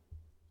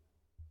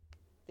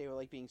they were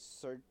like being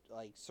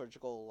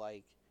surgical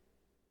like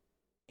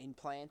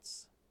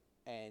implants,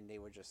 and they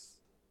were just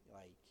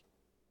like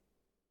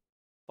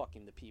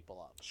fucking the people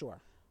up.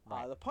 Sure.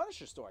 Right. The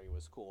Punisher story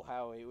was cool.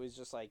 How it was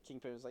just like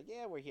Kingpin was like,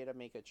 "Yeah, we're here to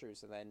make a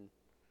truce," and then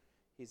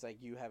he's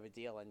like, "You have a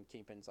deal," and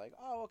Kingpin's like,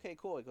 "Oh, okay,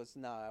 cool." He goes,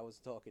 "No, I was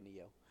talking to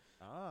you."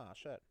 Ah,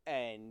 shit.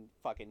 And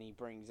fucking he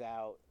brings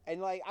out,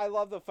 and like I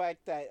love the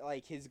fact that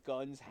like his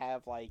guns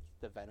have like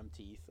the venom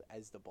teeth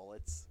as the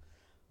bullets.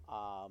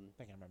 I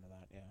think I remember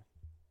that. Yeah.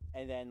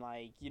 And then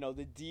like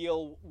the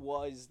deal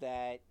was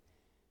that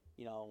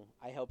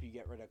I help you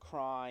get rid of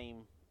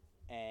crime,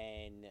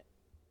 and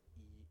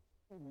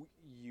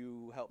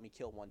you help me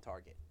kill one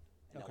target,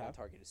 and that Okay. one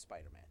target is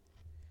Spider-Man.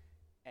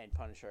 And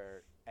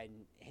Punisher,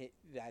 and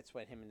that's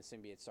when him and the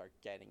symbiote start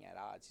getting at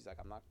odds. He's like,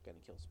 "I'm not gonna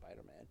kill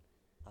Spider-Man.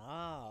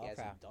 Ah, He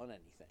okay. hasn't done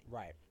anything."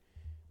 Right.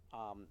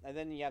 And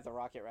then you have the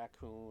Rocket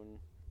Raccoon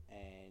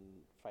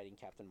and fighting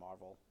Captain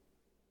Marvel.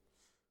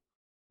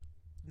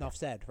 Enough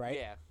said, right?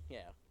 Yeah,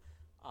 yeah.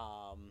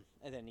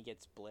 And then he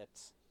gets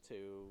blipped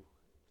to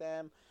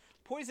them.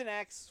 Poison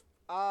X.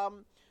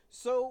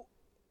 So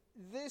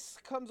this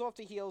comes off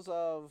the heels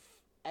of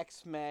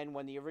X-Men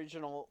when the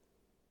original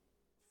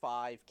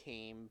 5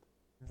 came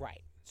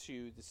Right.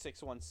 to the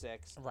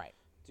 616 Right.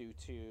 due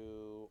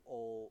to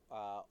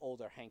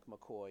older Hank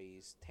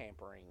McCoy's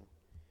tampering.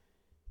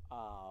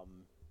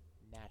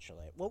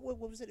 Naturally. What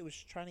was it? It was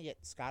trying to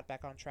get Scott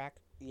back on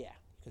track Yeah.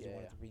 because Yeah, he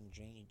wanted yeah. to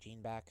bring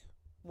Jean back.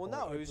 Well, Or-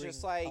 no, or it was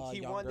just bring, like he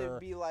wanted younger to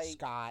be like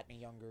Scott and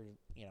younger,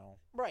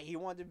 right. He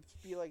wanted to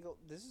be like, "Oh,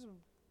 this is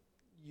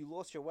you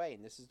lost your way,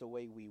 and this is the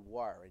way we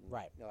were." And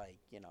Right. like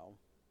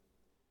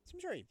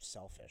Seems very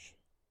selfish.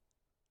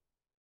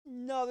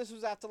 no, this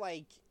was after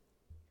like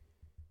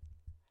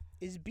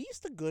Is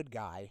Beast a good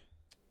guy?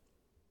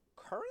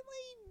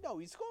 currently no,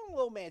 he's going a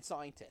little mad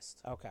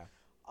scientist. Okay.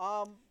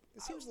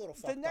 It seems a little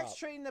the fucked next up.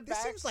 train in the This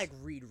back. seems like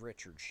Reed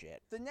Richards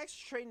shit. the next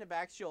train in the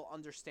back. You'll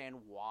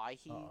understand why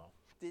he Uh-oh.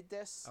 did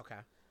this. Okay.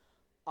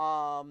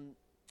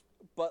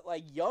 But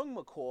like young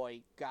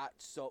McCoy got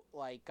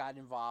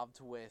involved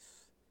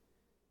with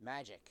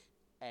magic,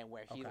 and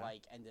where he Okay.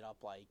 like ended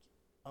up like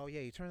Oh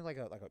yeah, he turned like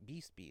a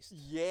beast.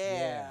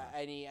 yeah,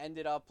 and he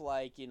ended up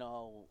like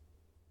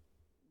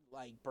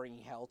like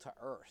bringing hell to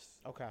Earth.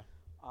 Okay.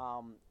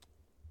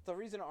 The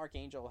reason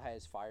Archangel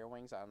has fire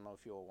wings, I don't know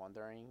if you were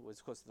wondering, was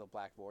because of the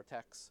Black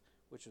Vortex,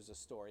 which was a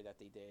story that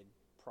they did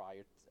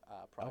prior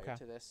Okay.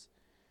 to this.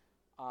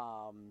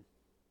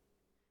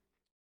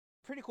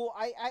 Pretty cool.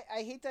 I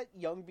hate that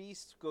Young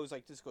Beast goes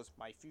like this. Goes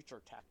my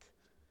future tech,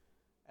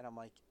 and I'm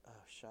like, oh,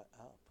 shut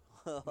up.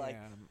 Like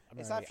yeah,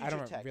 it's not I don't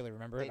future tech. really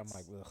remember it. I'm It's-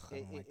 like, ugh, I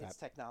don't like it's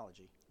that.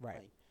 technology.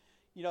 Right.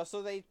 Like,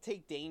 so they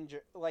take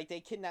danger. Like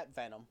they kidnap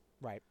Venom.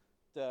 Right.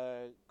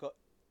 To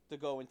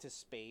go into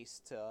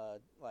space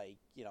to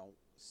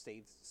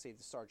save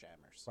the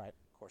Starjammers. Right.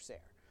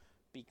 Corsair,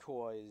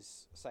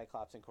 because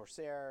Cyclops and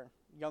Corsair,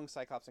 young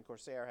Cyclops and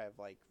Corsair have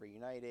like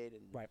reunited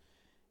and Right.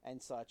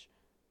 and such.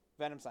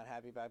 Venom's not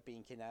happy about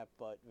being kidnapped,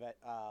 but the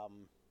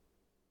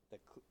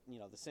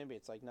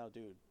symbiote's like, no,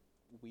 dude,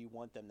 we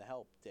want them to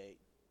help.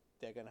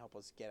 They're gonna help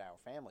us get our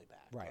family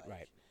back. Right,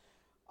 like,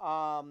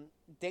 right.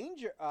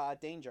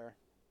 Danger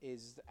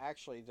is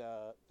actually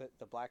the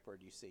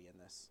Blackbird you see in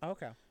this,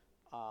 Okay.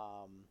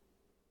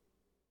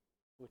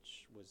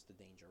 which was the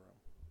Danger Room.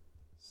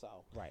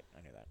 So Right.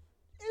 I knew that.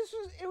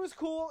 It was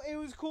cool. It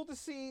was cool to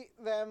see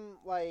them,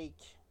 like,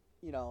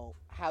 you know,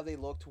 how they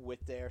looked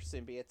with their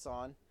symbiotes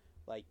on.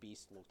 Like,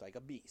 Beast looked like a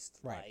beast.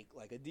 Right.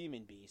 Like a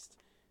demon beast.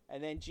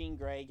 And then Jean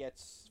Grey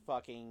gets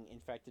fucking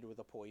infected with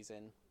a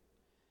poison.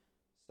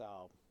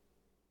 So.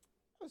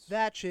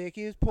 That chick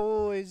is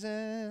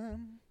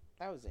poison.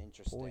 That was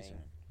interesting. Poison.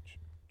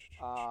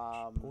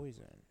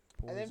 Poison.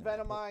 And then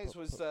Venomize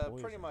was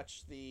pretty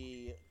much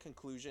the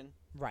conclusion.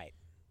 Right.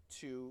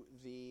 To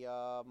the,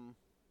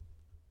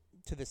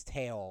 To this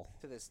tale.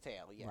 To this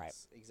tale, yes. Right.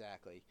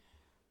 Exactly.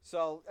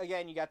 So,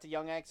 again, you got the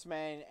Young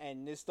X-Men,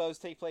 and this does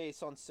take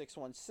place on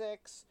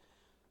 616.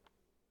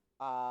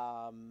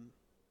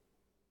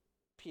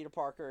 Peter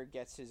Parker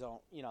gets his own,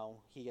 you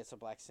know, he gets a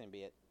black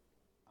symbiote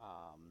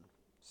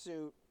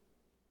suit.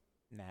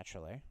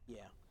 Naturally.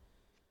 Yeah.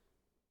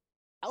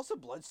 Elsa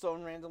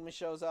Bloodstone randomly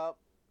shows up.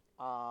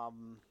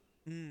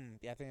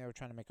 Yeah, I think they were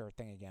trying to make her a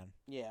thing again.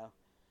 Yeah.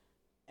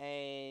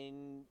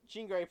 And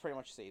Jean Grey pretty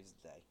much saves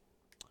the day.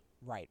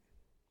 Right.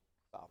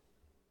 So.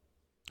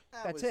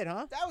 That's it,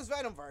 huh? That was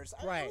Venomverse.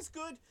 Right. It was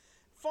good.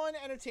 Fun,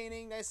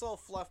 entertaining, nice little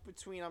fluff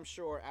between, I'm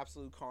sure,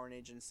 Absolute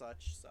Carnage and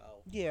such,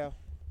 so. Yeah.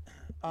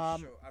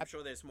 I'm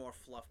sure there's more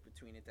fluff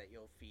between it that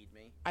you'll feed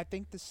me. I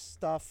think the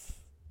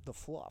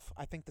fluff.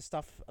 I think the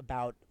stuff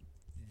about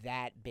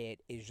that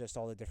bit is just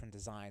all the different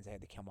designs they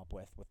had to come up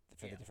with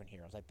for the different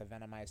heroes, like the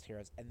Venomized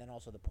heroes, and then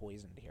also the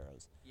poisoned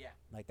heroes. Yeah.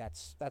 Like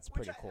that's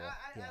pretty cool.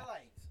 I Yeah.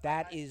 liked.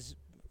 That is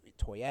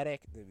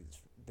toyetic.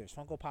 There's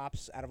Funko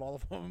Pops out of all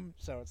of them,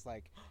 so it's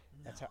like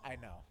that's how I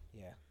know.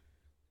 Yeah.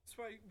 That's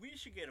right. We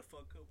should get a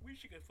Funko. We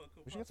should get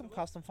Funko. We should get some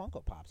custom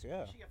Funko Pops.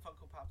 Yeah. We should get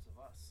Funko Pops of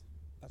us.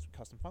 That's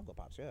custom Funko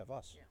Pops. Yeah, of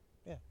us.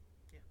 Yeah.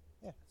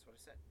 Yeah. That's what I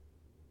said.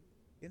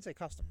 You didn't say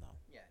custom though.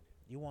 Yeah.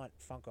 You want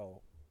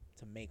Funko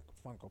to make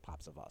Funko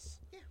Pops of us.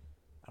 Yeah.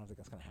 I don't think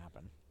that's gonna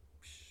happen.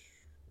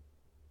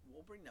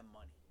 We'll bring them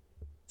money.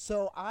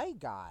 So I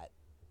got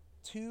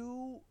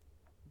 2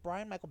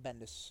 Brian Michael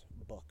Bendis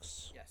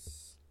books.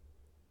 Yes.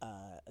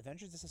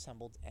 Avengers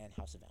Disassembled and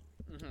House of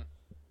M. Mm-hmm.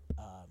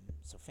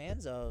 So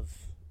fans of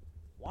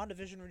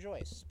WandaVision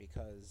rejoice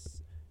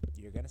because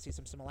you're gonna see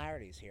some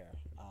similarities here.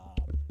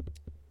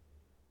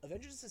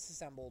 Avengers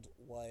Disassembled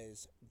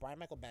was Brian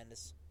Michael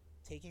Bendis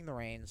taking the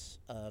reins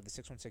of the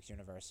 616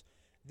 universe.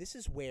 This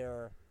is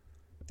where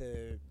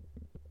the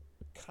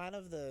kind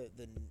of the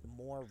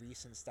more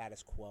recent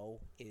status quo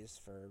is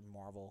for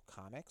Marvel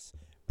Comics.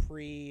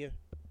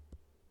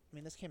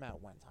 This came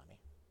out when, Tommy?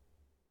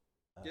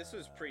 This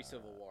was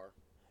pre-Civil War.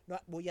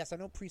 Well, yes, I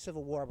know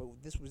pre-Civil War, but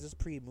was this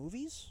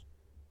pre-movies?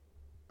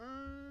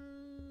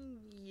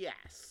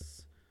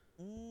 Yes.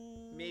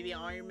 Maybe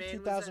Iron Man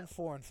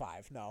 2004 and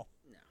 5. No.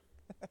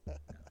 No.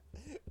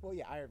 Well,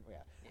 yeah, Iron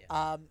Man.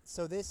 Yeah.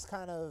 So this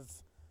kind of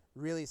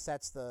really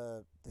sets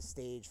the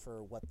stage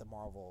for what the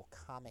Marvel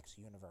Comics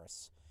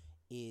universe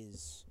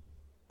is.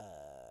 I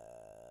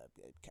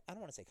don't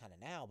want to say kind of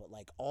now, but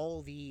like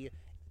all the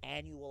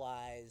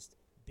annualized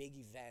big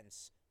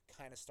events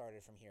kind of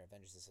started from here.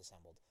 Avengers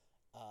Disassembled.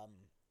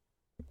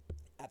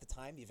 At the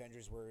time, the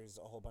Avengers was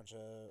a whole bunch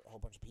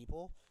of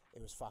people.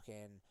 It was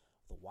fucking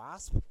the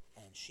Wasp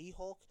and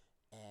She-Hulk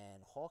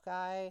and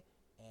Hawkeye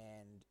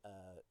and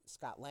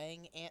Scott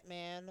Lang,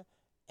 Ant-Man,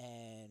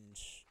 and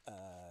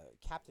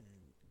Captain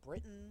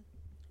Britain.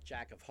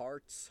 Jack of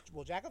Hearts.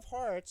 Well, Jack of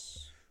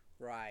Hearts.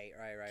 Right.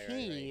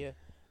 He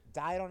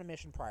died on a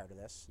mission prior to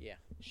this. Yeah.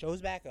 Shows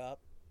back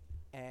up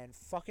and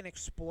fucking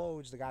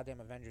explodes the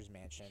goddamn Avengers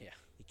mansion. Yeah.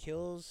 He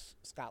kills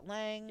Scott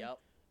Lang. Yep.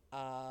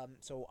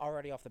 So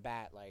already off the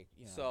bat, like,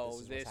 you know, so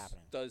this is what's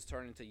happening. Does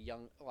turn into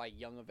young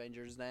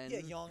Avengers then? Yeah,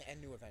 young and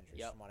new Avengers,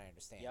 Yep. from what I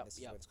understand. Yep. This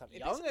is Yep. what's coming. It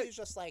Young basically is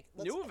just like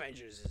New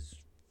Avengers is.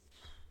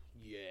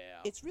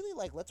 Yeah. It's really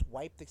like, let's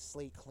wipe the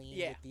slate clean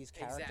with these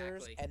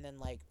characters, exactly. and then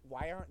like,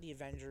 why aren't the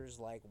Avengers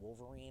like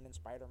Wolverine and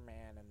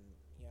Spider-Man and,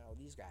 you know,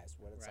 these guys?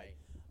 What it's like,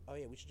 oh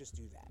yeah, we should just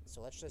do that.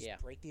 So let's just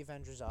break the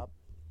Avengers up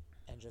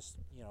and just,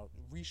 you know,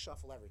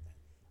 reshuffle everything.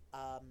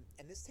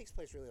 And this takes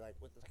place really like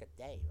a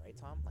day, right,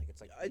 Tom? Like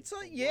it's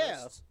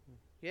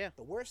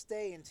the worst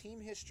day in team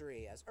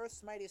history as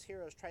Earth's mightiest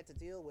heroes tried to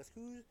deal with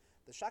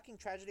the shocking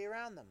tragedy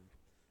around them.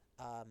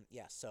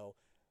 So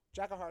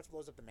Jack of Hearts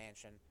blows up the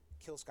mansion,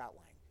 kills Scott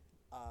Lang.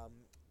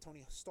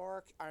 Tony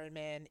Stark, Iron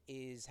Man,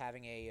 is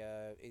having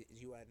a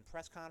UN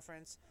press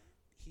conference.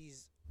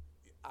 He's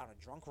on a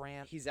drunk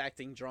rant. He's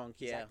acting drunk.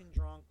 He's acting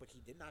drunk, but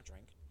he did not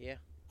drink. Yeah.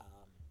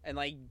 And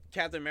like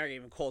Captain America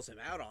even calls him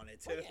out on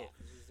it too. Well,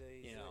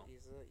 yeah,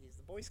 he's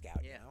the Boy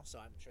Scout, you know. So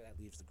I'm sure that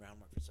leaves the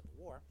groundwork for Civil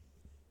War,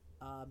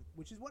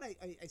 which is what I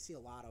see a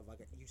lot of. Like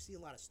you see a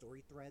lot of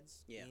story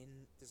threads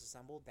in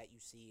Disassembled that you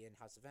see in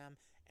House of M,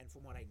 and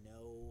from what I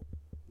know,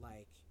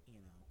 like, you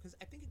know, because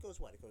I think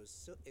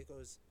it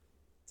goes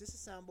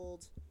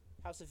Disassembled,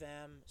 House of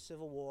M,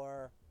 Civil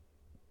War,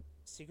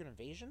 Secret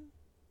Invasion,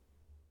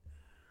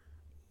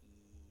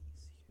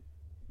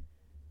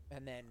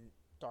 and then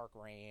Dark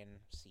Reign,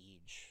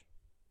 Siege,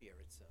 Fear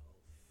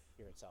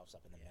itself's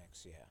up in the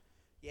mix.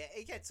 Yeah,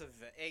 it gets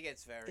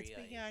very. It's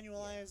big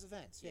annualized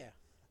events. Yeah.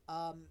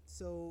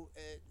 So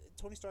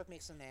Tony Stark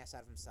makes an ass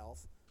out of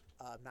himself.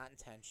 not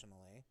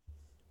intentionally.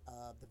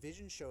 The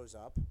Vision shows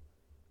up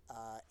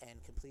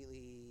and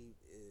completely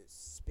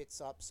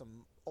spits up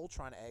some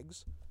Ultron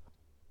eggs.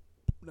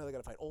 Now they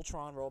gotta fight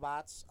Ultron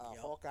robots. Yep.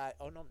 Hawkeye.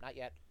 Oh no, not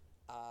yet.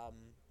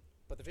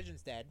 But the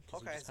Vision's dead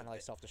because he Hawkeye's just kind of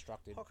like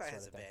self-destructed. Hawkeye sort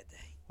has of a thing. bad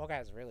day. Hawkeye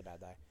has a really bad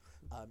day.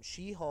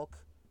 She-Hulk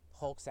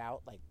hulks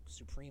out like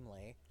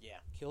supremely. Yeah.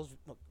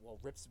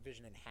 Rips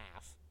Vision in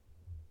half.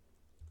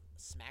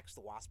 Smacks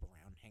the Wasp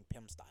around, Hank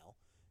Pym style,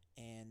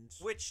 and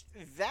Which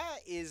that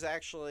is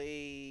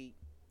actually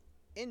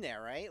in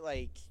there, right?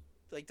 Like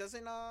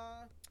doesn't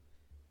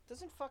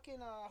fucking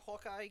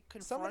Hawkeye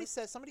confront somebody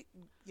says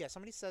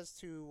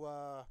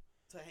to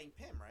Hank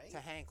Pym, right?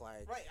 Hank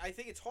like Right, I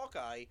think it's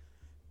Hawkeye,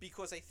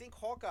 because I think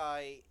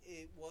Hawkeye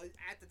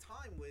at the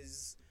time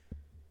was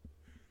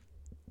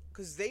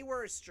because they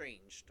were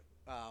estranged,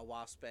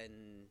 Wasp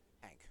and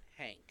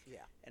Hank.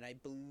 Yeah. And I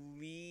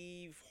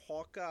believe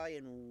Hawkeye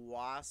and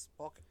Wasp.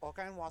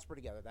 Hawkeye and Wasp are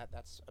together.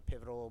 That's a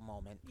pivotal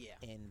moment Yeah.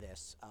 in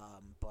this.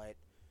 But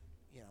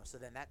so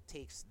then that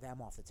takes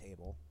them off the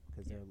table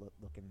because they're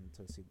looking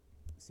to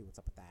see what's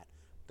up with that.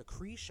 The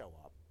Kree show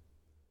up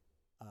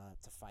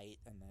to fight,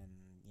 and then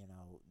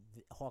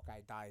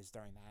Hawkeye dies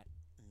during that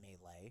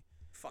melee.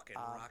 Fucking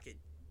rocket.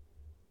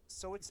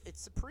 So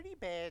it's a pretty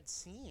bad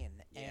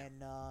scene, Yeah.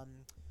 and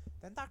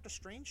then Doctor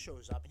Strange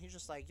shows up, and he's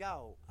just like,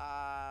 "Yo,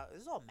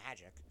 this is all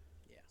magic."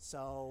 Yeah.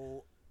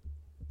 So,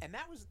 and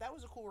that was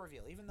a cool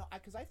reveal, even though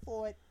because I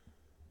thought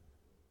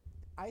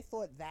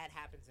that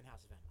happens in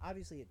House of M.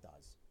 Obviously, it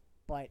does,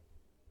 but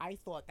I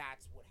thought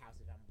that's what House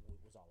of M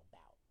was all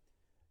about.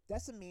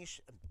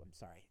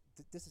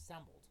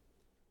 Disassembled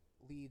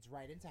leads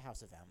right into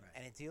House of M, Right.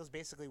 and it deals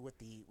basically with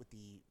the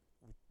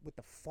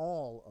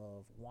fall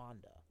of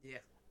Wanda. Yeah.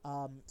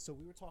 So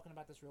we were talking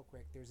about this real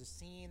quick. There's a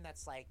scene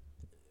that's like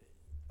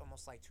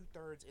almost like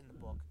 2/3 in the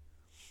book,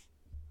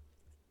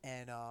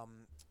 and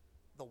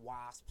the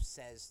Wasp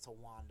says to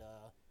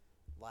Wanda,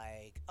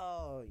 like,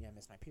 "Oh, yeah, I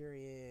missed my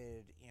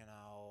period.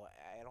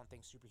 I don't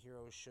think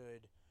superheroes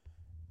should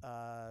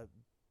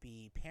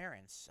be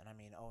parents." And I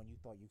mean, "Oh, and you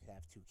thought you could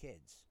have 2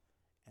 kids?"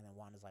 And then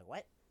Wanda's like,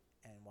 "What?"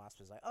 And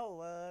Wasp is like,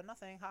 "Oh,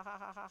 nothing. Ha ha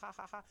ha ha ha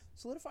ha ha."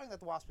 Solidifying that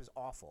the Wasp is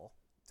awful.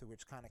 To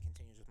which kind of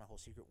continues with my whole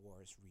Secret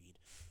Wars read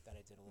that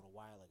I did a little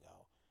while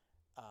ago.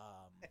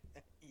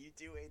 You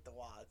do hate the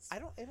Wasp. I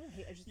don't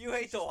hate. I just You think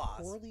hate it's the just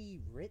Wasp. Poorly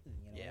written.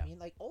 You know what Yeah. I mean?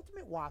 Like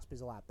Ultimate Wasp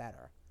is a lot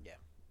better. Yeah.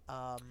 Go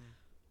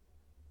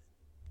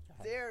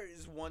ahead. There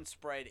is one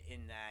spread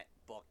in that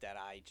book that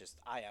I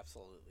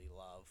absolutely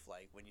love.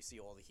 Like when you see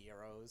all the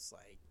heroes,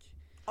 like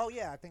Oh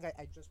yeah, I think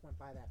I just went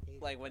by that page.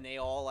 like when they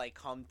all like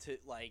come to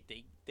like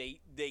they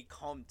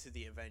come to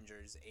the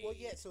Avengers aid. Well,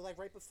 yeah. So like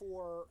right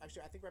before,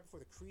 actually, I think right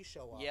before the Kree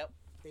show up. Yep.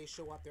 They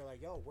show up. They're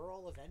like, "Yo, we're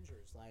all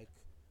Avengers." Like,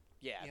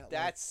 Yeah, like,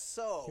 that's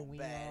so can we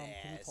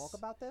badass. talk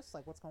about this?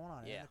 Like, what's going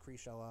on? Yeah. And then the Kree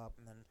show up,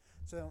 and then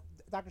so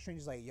Doctor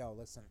Strange is like, "Yo,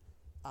 listen,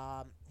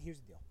 here's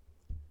the deal.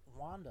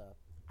 Wanda,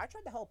 I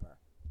tried to help her,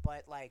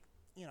 but like,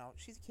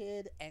 she's a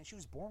kid and she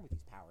was born with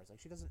these powers.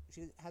 Like, she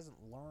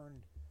hasn't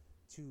learned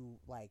to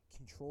like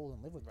control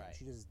and live with them. Right.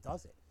 She just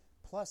does it.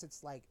 Plus,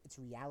 it's like it's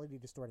reality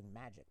distorting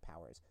magic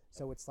powers.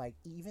 So it's like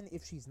even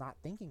if she's not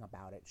thinking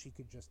about it, she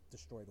could just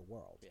destroy the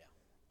world.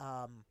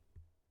 Yeah.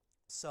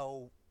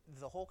 So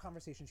the whole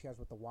conversation she has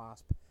with the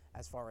Wasp,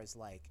 as far as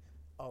like,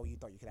 "Oh, you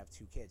thought you could have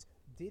 2 kids,"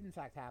 did in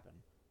fact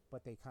happen,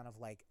 but they kind of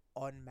like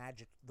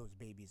unmagicked those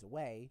babies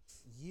away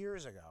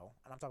years ago,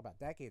 and I'm talking about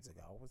decades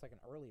ago. It was like an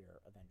earlier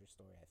Avengers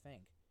story, I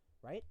think,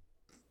 right?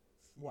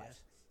 What?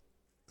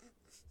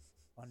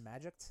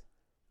 Unmagicked?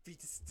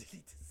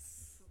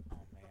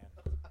 Oh man.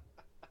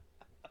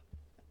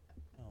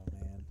 Oh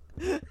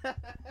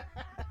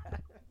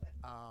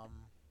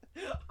man.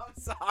 I'm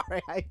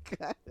sorry, I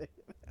got it.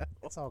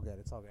 It's all good.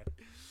 It's all good.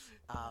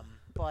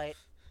 But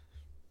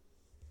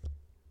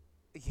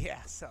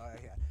yeah, so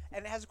yeah,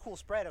 and it has a cool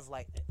spread of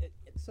like,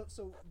 so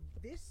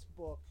this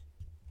book,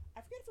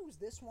 I forget if it was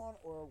this one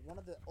or one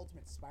of the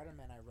Ultimate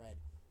Spider-Man I read,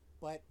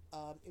 but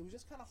it was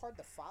just kind of hard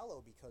to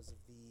follow because of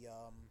the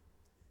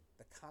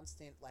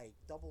constant like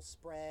double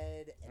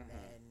spread, and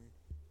then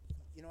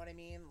you know what I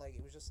mean. Like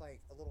it was just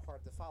like a little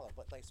hard to follow.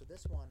 But like so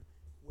this one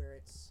where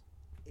it's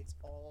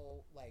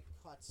all like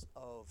cuts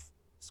of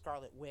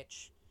Scarlet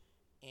Witch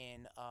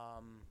in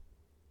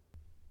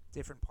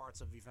different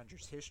parts of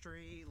Avengers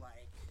history,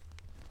 like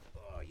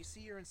you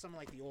see her in some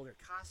like the older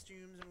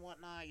costumes and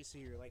whatnot. You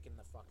see her like in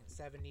the fucking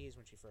 70s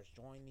when she first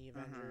joined the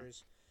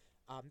Avengers.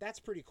 That's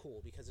pretty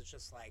cool because it's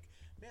just like,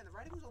 man, the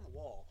writing was on the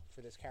wall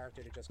for this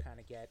character to just kind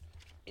of get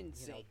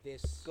Insane.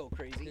 this Go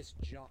crazy. this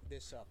jump,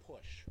 this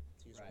push,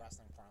 to use Right. a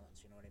wrestling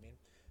parlance. You know what I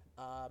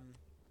mean?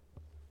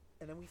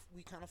 And then we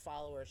kind of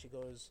follow her. She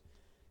goes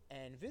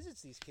and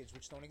visits these kids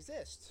which don't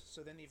exist.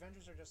 So then the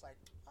Avengers are just like,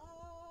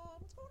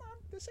 what's going on?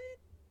 This ain't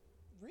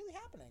really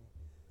happening.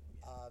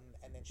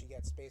 And then she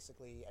gets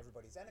basically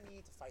everybody's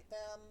enemy to fight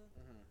them.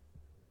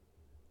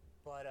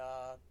 But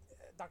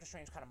Doctor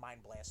Strange kind of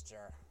mind blasts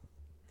her,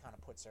 kind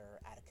of puts her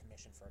out of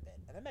commission for a bit.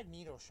 And then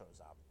Magneto shows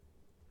up.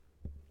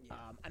 Yeah.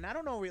 And I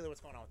don't know really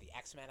what's going on with the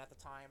X-Men at the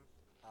time,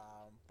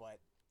 but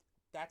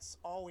that's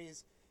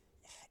always.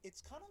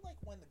 It's kind of like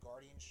when the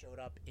Guardians showed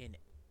up in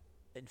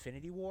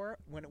Infinity War,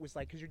 when it was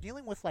like, because you're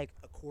dealing with like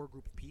a core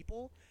group of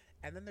people,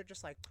 and then they're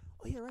just like,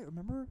 oh yeah, right,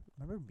 remember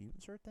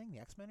mutants are a thing, the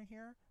X-Men are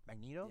here,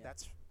 Magneto, Yeah.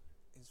 that's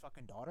his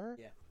fucking daughter.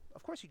 Yeah.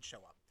 Of course he'd show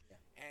up. Yeah.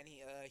 And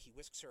he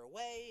whisks her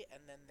away,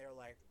 and then they're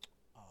like,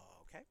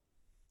 oh, okay,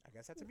 I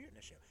guess that's a mutant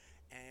issue.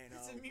 And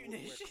It's a mutant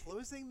we're issue.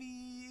 closing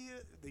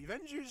the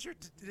Avengers are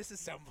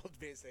disassembled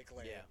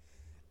basically.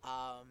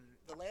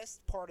 The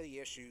last part of the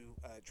issue,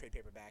 trade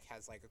paperback,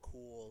 has like a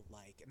cool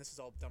and this is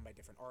all done by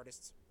different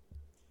artists,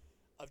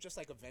 of just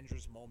like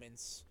Avengers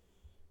moments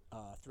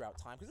throughout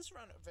time, because this is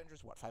around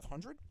Avengers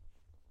 500.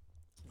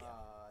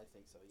 I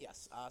think so.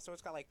 Yes. So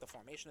it's got like the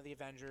formation of the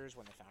Avengers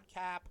when they found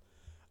Cap,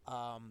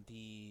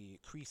 the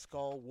Kree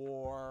Skull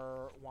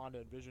War, Wanda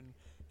and Vision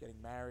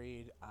getting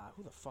married.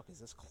 Who the fuck is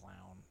this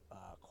clown?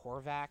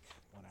 Korvac,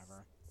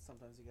 whatever.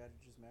 Sometimes you gotta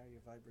just marry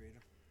your vibrator.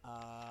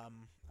 I don't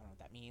know what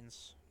that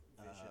means.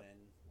 Vision and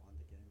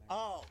Wanda getting married.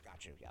 Oh,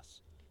 got you.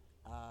 Yes.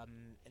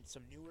 And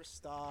some newer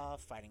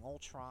stuff, fighting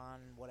Ultron,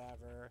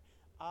 whatever.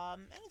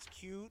 And it's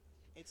cute.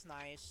 It's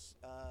nice.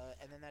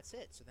 And then that's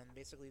it. So then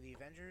basically the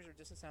Avengers are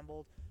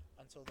disassembled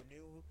until the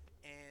new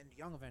and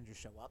young Avengers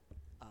show up.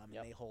 And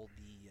Yep. they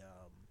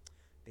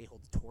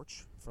hold the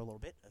torch for a little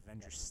bit,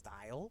 Avengers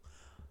style.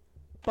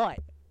 But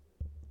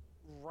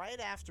right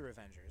after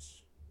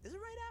Avengers, is it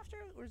right after,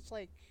 or it's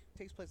like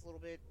takes place a little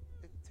bit?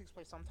 It takes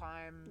place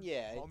sometime.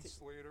 Yeah, Months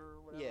later.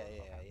 Or whatever. Yeah.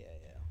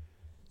 Okay.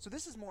 So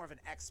this is more of an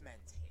X-Men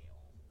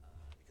tale,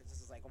 because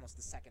this is like almost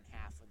the second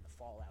half and the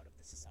fallout of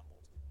Disassembled.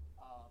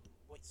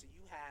 So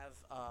you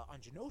have on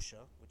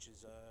Genosha, which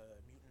is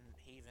a mutant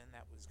haven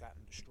that was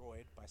gotten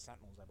destroyed by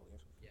Sentinels, I believe.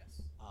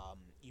 Yes.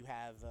 You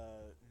have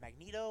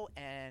Magneto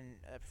and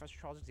Professor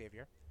Charles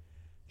Xavier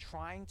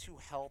trying to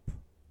help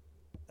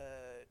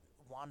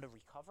Wanda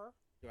recover,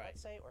 Right.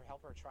 let's say, or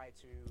help her try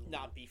to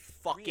Not be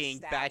fucking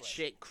reestablish.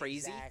 batshit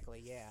crazy.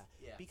 Exactly, yeah.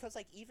 Yeah. Because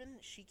like even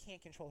she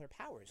can't control her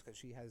powers because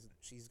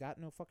she's got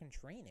no fucking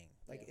training.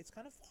 Like Yeah. it's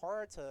kind of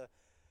hard to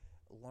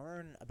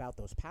learn about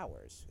those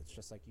powers. It's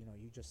just like,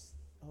 you just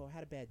I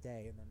had a bad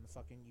day, and then the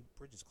fucking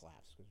bridges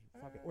collapse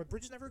or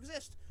bridges never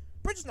exist.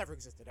 Bridges never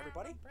existed.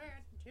 Everybody.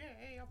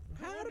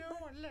 How to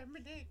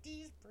eliminate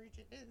these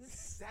bridges.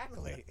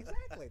 Exactly.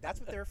 That's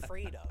what they're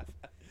afraid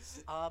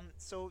of.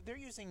 So they're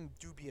using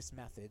dubious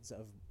methods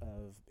of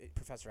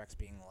Professor X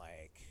being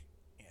like,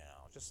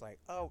 just like,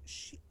 oh,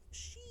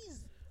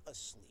 she's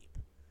asleep.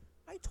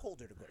 I told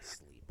her to go to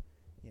sleep.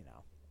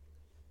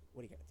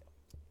 What are you gonna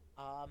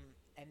do?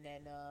 And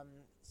then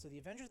so the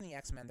Avengers and the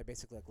X-Men, they're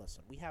basically like,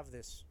 listen, we have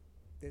this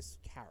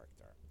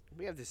character.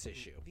 We have this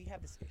issue. We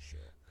have this issue.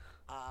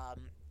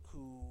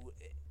 Who,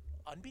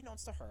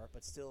 unbeknownst to her,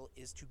 but still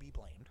is to be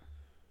blamed,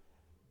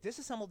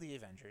 disassembled the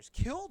Avengers,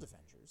 killed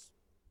Avengers,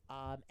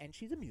 and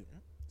she's a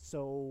mutant.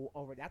 So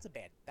that's a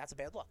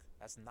bad look.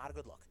 That's not a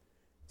good look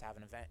to have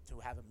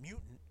a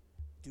mutant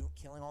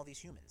killing all these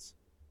humans.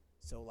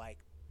 So like,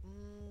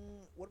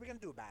 what are we gonna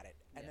do about it?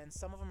 And then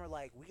some of them are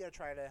like, we gotta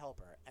try to help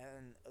her,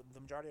 and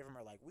the majority of them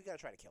are like, we gotta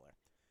try to kill her.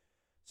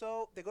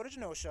 So they go to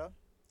Genosha,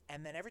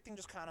 and then everything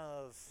just kind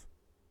of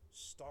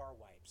star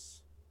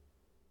wipes.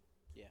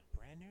 Yeah.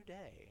 Brand new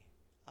day.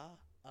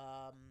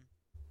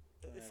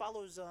 It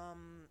follows.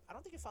 I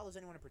don't think it follows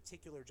anyone in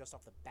particular just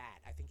off the bat.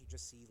 I think you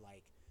just see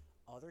like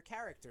other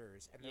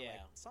characters, and they're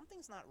like,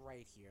 something's not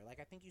right here. Like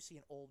I think you see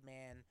an old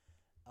man,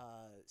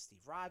 Steve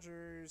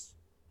Rogers.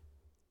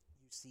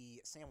 You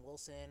see Sam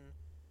Wilson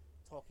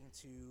talking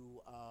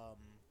to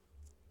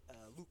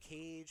Luke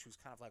Cage, who's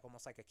kind of like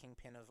almost like a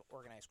kingpin of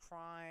organized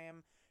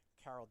crime.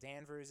 Carol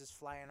Danvers is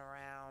flying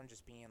around,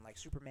 just being like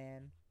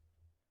Superman.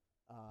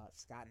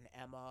 Scott and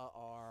Emma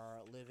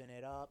are living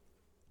it up.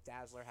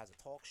 Dazzler has a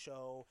talk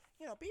show.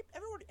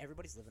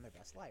 Everybody's living their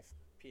best life.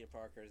 Peter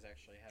Parker is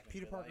actually having.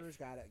 Peter a good Parker's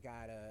life.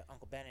 got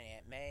Uncle Ben and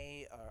Aunt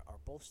May are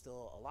both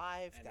still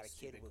alive. And got a a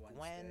kid stupid with Gwen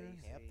Gwen.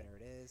 Yep, Stacy. there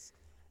it is.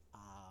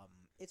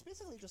 It's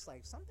basically just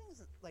like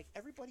something's like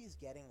everybody's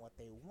getting what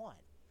they want.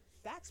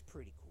 That's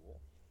pretty cool.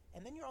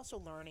 And then you're also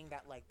learning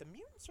that like the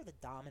mutants are the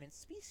dominant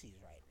species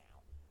right now.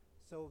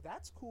 So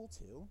that's cool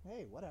too.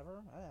 Hey,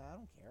 whatever. I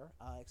don't care.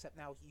 Except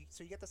now,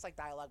 you get this like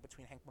dialogue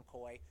between Hank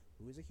McCoy,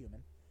 who is a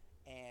human,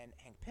 and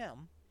Hank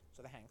Pym,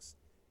 so the Hanks,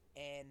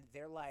 and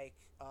they're like,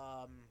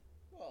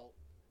 Well,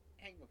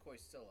 Hank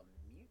McCoy's still a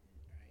mutant,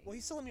 right? well,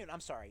 he's still a mutant. I'm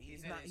sorry, He's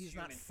he's in not. his He's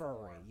not human furry.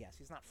 form. Yes,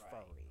 he's not Right,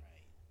 furry.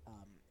 right.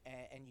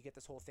 And you get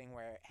this whole thing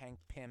where Hank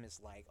Pym is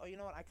like, oh, you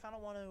know what? I kind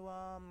of want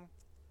to.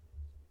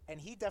 And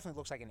he definitely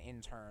looks like an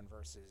intern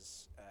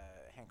versus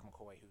Hank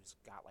McCoy, who's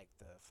got like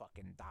the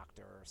fucking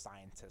doctor or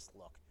scientist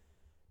look.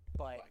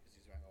 But Why? Because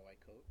he's wearing a white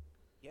coat.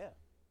 yeah,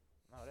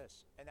 no, it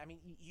is. And I mean,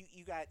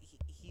 you got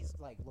he's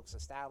like looks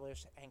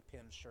established. Hank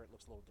Pym's shirt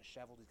looks a little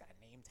disheveled. He's got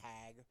a name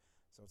tag,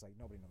 so it's like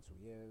nobody knows who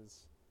he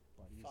is.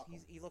 But Fuck him.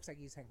 he looks like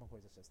he's Hank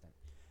McCoy's assistant.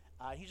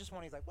 He's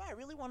like, well, I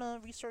really want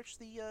to research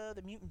the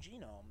mutant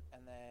genome.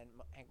 And then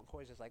Hank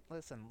McCoy's just like,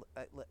 listen,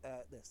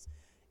 this.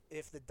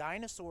 If the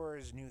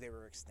dinosaurs knew they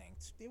were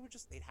extinct,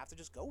 they'd have to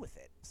just go with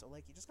it. So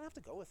like, you're just gonna have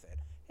to go with it.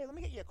 Hey, let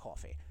me get you a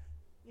coffee.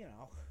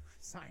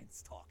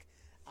 science talk.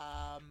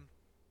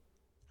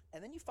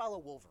 And then you follow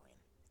Wolverine.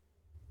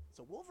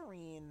 So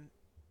Wolverine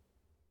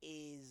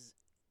is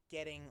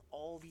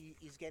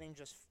he's getting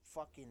just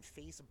fucking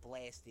face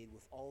blasted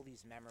with all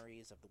these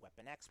memories of the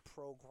Weapon X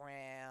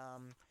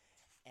program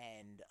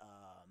and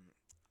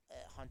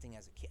hunting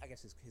as a kid. I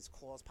guess his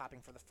claws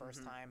popping for the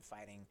first time,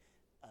 fighting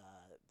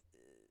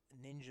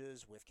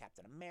ninjas with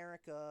Captain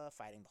America,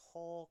 fighting the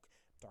Hulk,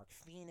 Dark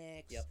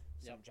Phoenix,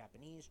 some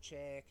Japanese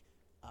chick,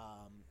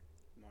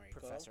 Mariko?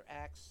 Professor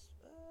X,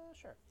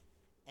 sure.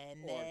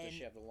 And Or then does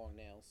she have the long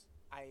nails?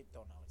 I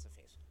don't know. It's a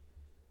face.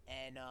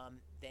 And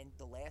then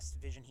the last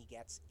vision he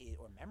gets,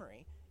 or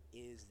memory,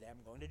 is them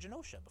going to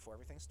Genosha before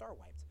everything's star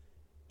wiped.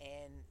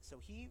 And so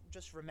he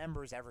just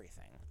remembers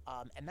everything.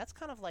 And that's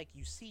kind of like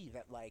you see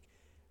that, like,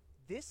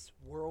 this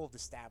world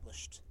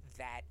established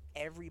that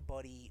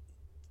everybody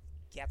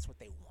gets what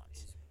they want.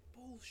 It's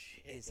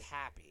bullshit. Is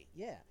happy.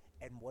 Yeah.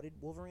 And what did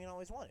Wolverine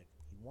always wanted?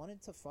 He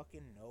wanted to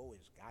fucking know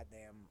his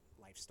goddamn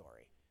life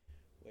story.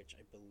 Which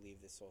I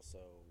believe this also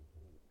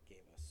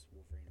gave us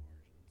Wolverine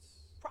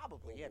Origins.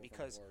 Probably, yeah, Wolverine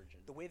because Origin.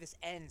 the way this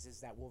ends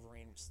is that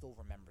Wolverine still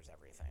remembers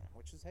everything,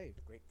 which is, hey,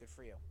 great, good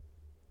for you.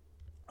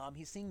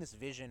 He's seeing this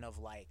vision of,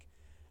 like,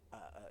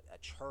 a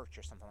church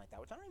or something like that,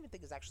 which I don't even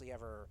think is actually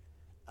ever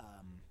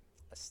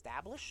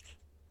established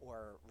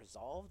or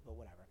resolved, but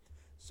whatever.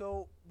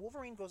 So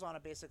Wolverine goes on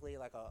basically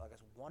like a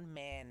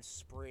one-man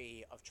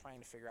spree of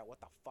trying to figure out what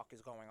the fuck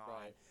is going on.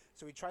 Right.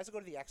 So he tries to go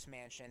to the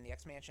X-Mansion. The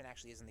X-Mansion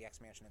actually isn't the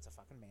X-Mansion. It's a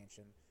fucking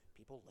mansion.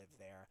 People live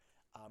there.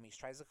 He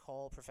tries to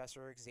call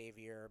Professor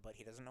Xavier, but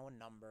he doesn't know a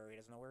number. He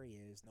doesn't know where he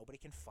is. Nobody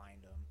can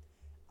find him.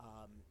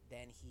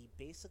 Then he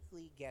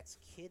basically gets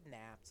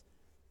kidnapped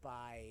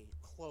by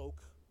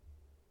Cloak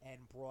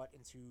and brought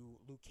into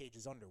Luke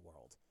Cage's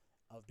underworld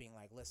of being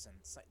like, listen,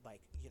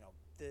 like,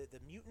 the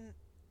mutant,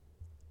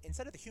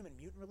 instead of the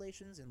human-mutant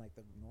relations in, like,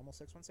 the normal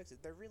 616,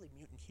 they're really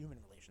mutant-human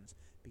relations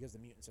because the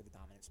mutants are the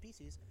dominant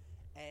species.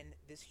 And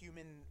this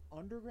human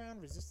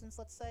underground resistance,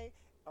 let's say,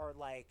 are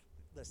like,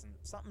 listen,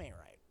 something ain't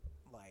right.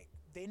 Like,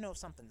 they know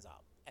something's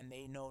up. And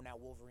they know now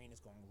Wolverine is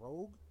going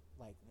rogue,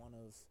 like one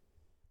of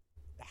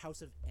the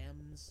House of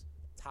M's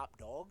top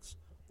dogs.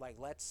 Like,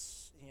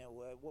 let's,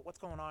 what's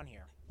going on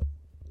here?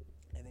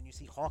 And then you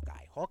see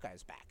Hawkeye.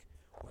 Hawkeye's back.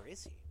 Where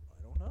is he?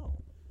 I don't know.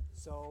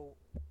 So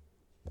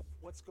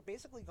what's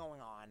basically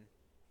going on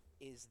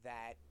is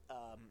that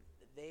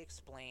they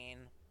explain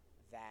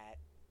that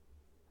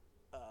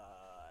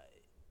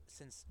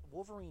since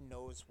Wolverine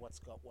knows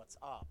what's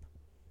up,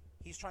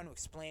 he's trying to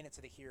explain it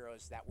to the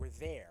heroes that were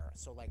there.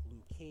 So like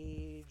Luke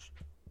Cage,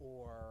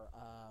 or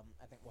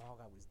I think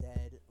Hawkeye was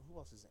dead. Who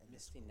else is in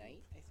Misty this group?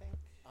 Knight, I think.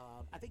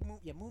 I think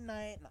Moon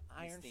Knight and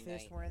Iron Misty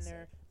Fist Knight, were in I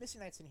there. said. Misty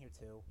Knight's in here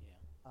too.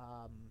 Yeah.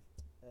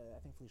 I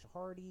think Felicia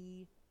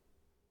Hardy.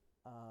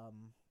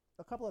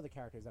 A couple other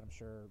characters that I'm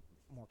sure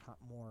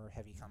more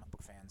heavy comic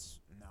book fans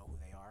know who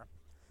they are.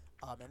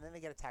 And then they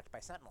get attacked by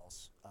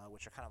Sentinels,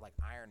 which are kind of like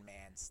Iron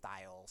Man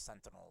style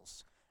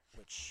Sentinels,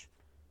 which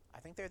I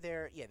think they're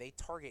there. Yeah, they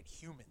target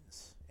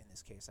humans in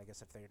this case. I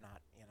guess if they're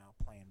not,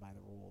 playing by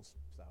the rules.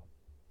 So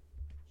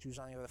shoes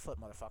on the other foot,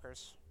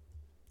 motherfuckers.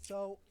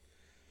 So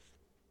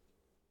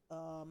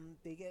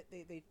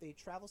they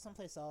travel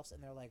someplace else,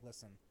 and they're like,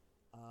 listen,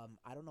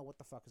 I don't know what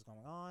the fuck is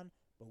going on,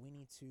 but we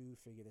need to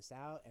figure this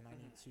out, and I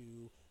need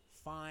to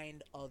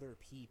find other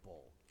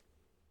people.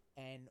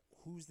 And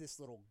who's this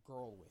little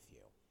girl with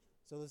you?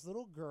 So this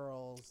little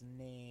girl's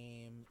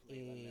name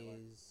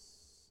is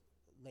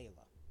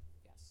Layla.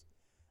 Yes.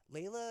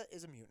 Layla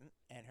is a mutant,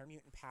 and her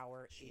mutant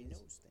power is... She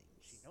knows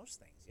things. She knows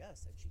things,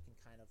 yes, and she can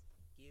kind of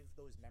give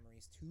those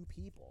memories to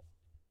people.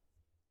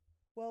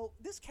 Well,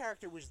 this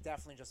character was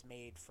definitely just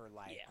made for,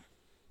 like...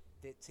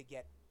 Yeah. To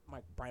get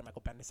Brian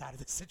Michael Bendis out of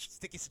this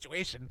sticky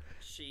situation.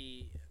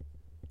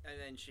 And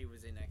then she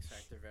was in X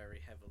Factor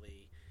very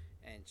heavily,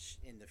 and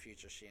in the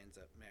future she ends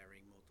up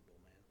marrying multiple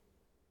men.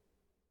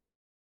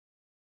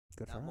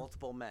 Good for Not her.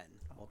 multiple men.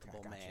 Oh, Multiple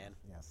okay, gotcha. man.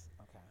 Yes.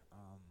 Okay.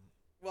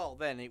 Well,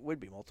 then it would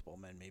be multiple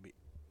men, maybe.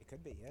 It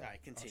could be. Yeah. All right,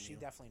 Oh, she continue.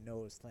 definitely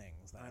knows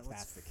things. If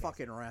that's the case.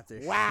 fucking wrap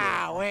this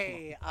Wow.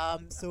 Wait.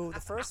 So the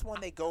first one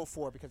they go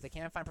for, because they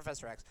can't find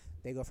Professor X,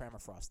 they go for Emma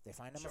Frost. They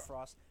find Emma Sure.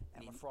 Frost.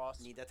 Emma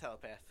Frost. Need that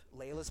telepath.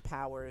 Layla's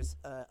powers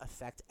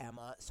affect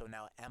Emma, so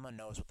now Emma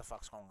knows what the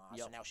fuck's going on.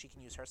 So Yup. now she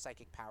can use her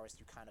psychic powers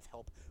to kind of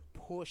help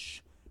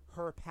push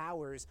her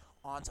powers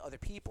onto other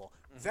people,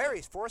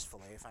 very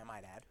forcefully, if I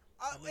might add.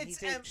 I mean,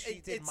 she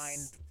did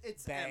mind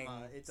it's bang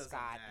Emma. It doesn't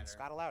Scott, matter. and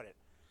Scott allowed it.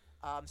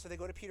 So they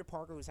go to Peter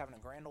Parker, who's having a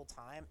grand old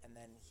time, and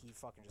then he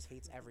fucking just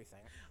hates everything.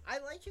 I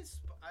like his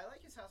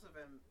House of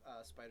M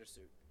spider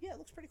suit. Yeah, it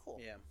looks pretty cool.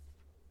 Yeah.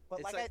 But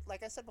It's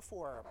like I said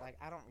before, like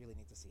I don't really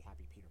need to see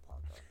happy Peter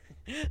Parker.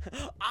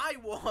 I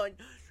want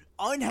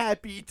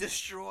unhappy,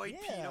 destroyed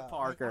Peter like,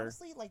 Parker.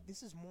 honestly, like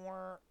this is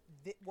more.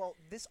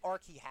 This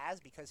arc he has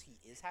because he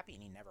is happy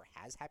and he never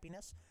has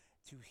happiness.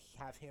 To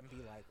have him be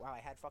like, wow, I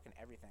had fucking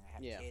everything. I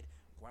had Yeah. a kid.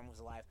 Gwen was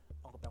alive.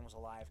 Uncle Ben was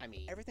alive. I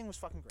mean, everything was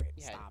fucking great.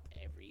 You had Stop.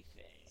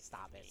 everything.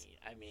 Stop it.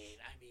 I mean,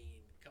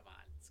 come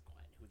on, it's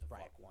Gwen. Who the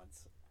Right. fuck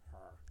wants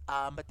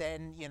But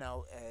then,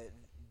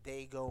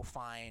 they go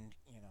find,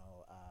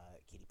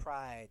 Kitty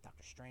Pryde,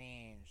 Doctor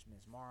Strange,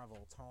 Ms.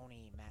 Marvel,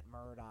 Tony, Matt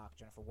Murdock,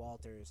 Jennifer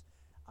Walters.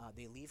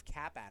 They leave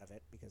Cap out of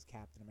it because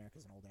Captain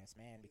America's an old-ass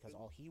man because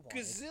all he wanted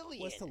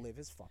was to live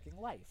his fucking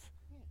life.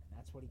 And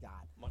that's what he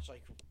got. Much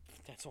like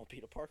that's all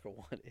Peter Parker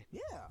wanted.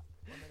 Yeah.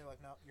 And then they're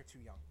like, no, you're too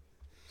young.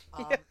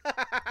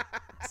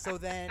 So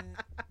then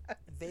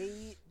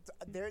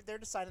they're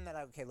deciding that,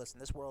 okay, listen,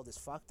 this world is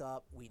fucked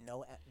up. We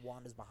know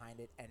Wanda's behind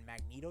it, and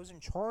Magneto's in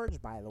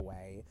charge, by the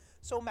way.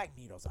 So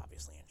Magneto's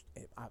obviously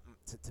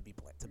to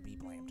be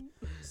blamed.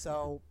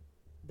 So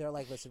they're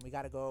like, listen, we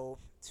gotta go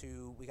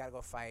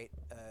fight.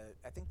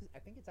 I think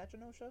it's at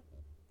Genosha,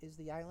 is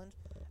the island,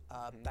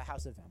 the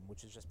House of M,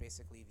 which is just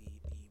basically the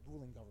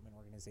ruling government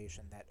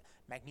organization that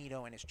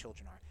Magneto and his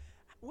children are.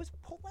 Was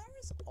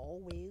Polaris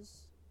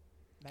always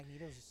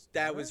Magneto's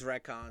That daughter? was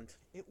retconned.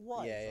 It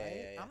was, Yeah,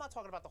 right? yeah. I'm not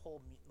talking about the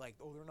whole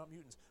they're not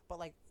mutants, but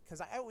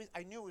because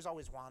I knew it was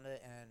always Wanda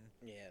and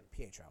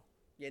Pietro.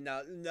 Yeah,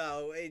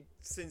 no.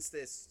 Since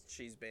this,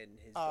 she's been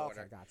his Oh,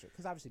 daughter. okay, gotcha.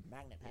 Because obviously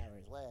magnet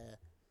powers,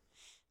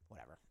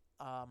 whatever.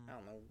 I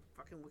don't know.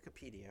 Fucking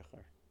Wikipedia.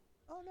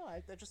 Oh no,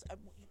 I just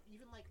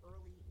even like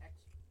early X.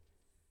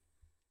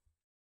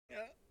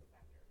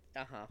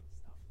 Uh huh.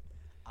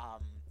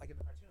 Stuff. Like in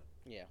the cartoon.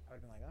 Yeah. I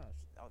would have been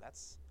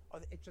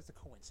like, it's just a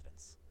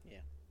coincidence.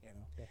 Yeah.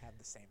 They have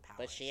the same powers.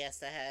 But she has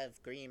to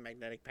have green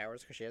magnetic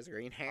powers because she has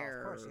green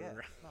hair. Oh, of course,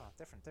 yeah. No,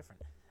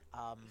 different.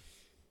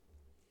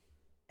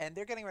 And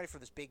they're getting ready for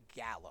this big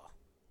gala.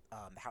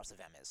 The House of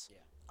M is.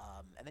 Yeah.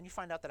 And then you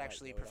find out that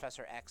actually Yoda.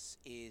 Professor X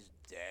is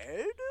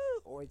dead,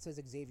 or it says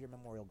Xavier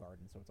Memorial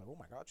Garden. So it's like, oh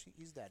my God,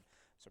 he's dead.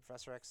 So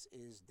Professor X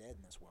is dead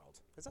in this world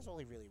because that's all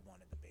he really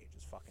wanted to be,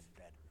 just fucking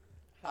dead.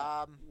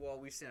 Well,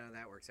 we've seen how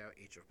that works out.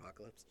 Age of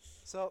Apocalypse.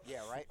 So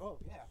yeah, right. Oh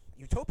yeah,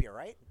 Utopia,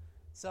 right?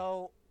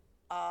 So,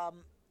 a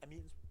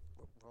mutant's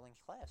ruling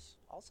class.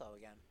 Also,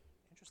 again,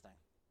 interesting.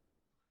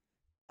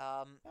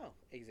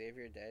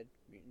 Xavier dead.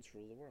 Mutants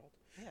rule the world.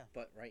 Yeah.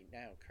 But right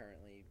now,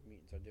 currently,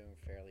 mutants are doing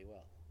fairly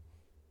well.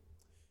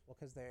 Well,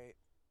 because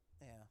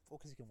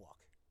he can walk.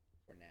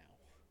 For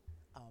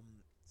now.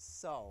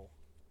 So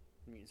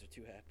Mutants are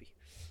too happy.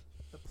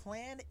 the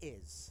plan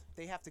is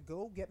they have to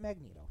go get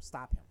Magneto,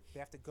 stop him. They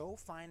have to go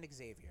find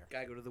Xavier.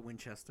 Gotta go to the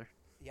Winchester.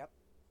 Yep.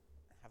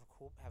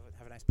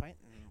 Have a nice pint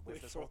and wait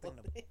for this whole thing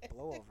to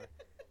blow over.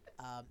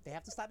 They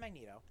have to stop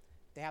Magneto.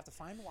 They have to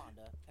find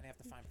Wanda, and they have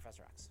to find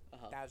Professor X.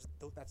 Uh-huh. That's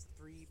the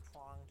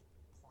three-pronged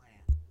plan.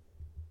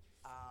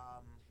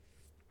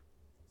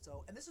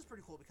 And this is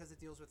pretty cool because it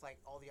deals with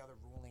all the other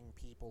ruling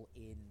people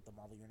in the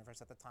Marvel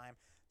Universe at the time.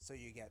 So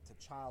you get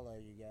T'Challa,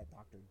 you get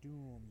Doctor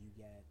Doom, you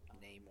get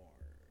Namor.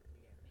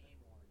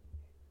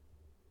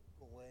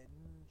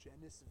 Glenn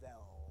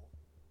Genisvel,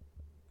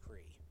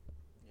 Kree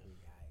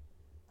guy.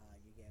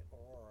 You get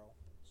Aurora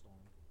Storm.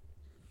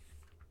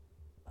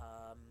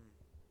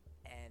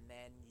 And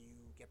then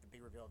you get the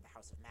big reveal of the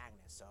House of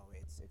Magnus. So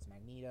it's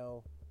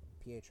Magneto,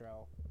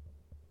 Pietro,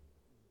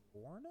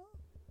 Lorna?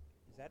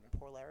 Is that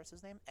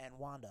Polaris' name? And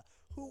Wanda.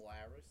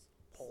 Polaris.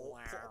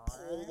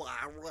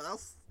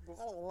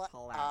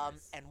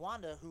 And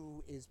Wanda,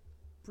 who is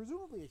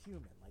presumably a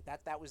human.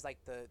 That was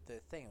the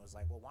thing. It was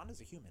like, well, Wanda's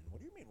a human. What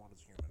do you mean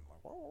Wanda's a human?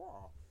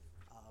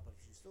 But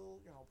she's still,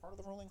 part of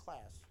the ruling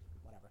class.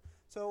 Whatever.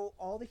 So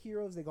all the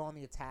heroes, they go on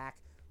the attack.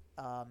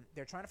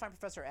 They're trying to find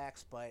Professor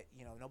X, but,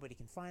 nobody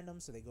can find him,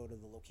 so they go to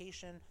the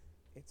location.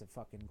 It's a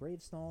fucking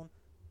gravestone.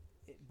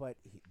 But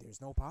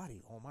there's no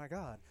body. Oh, my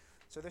God.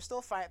 So they're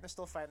still fighting.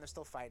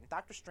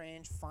 Doctor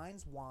Strange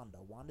finds Wanda.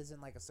 Wanda's in,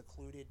 a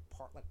secluded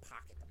pocket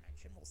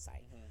dimension, we'll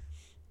say,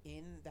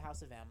 in the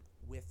House of M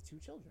with two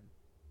children.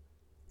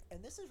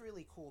 And this is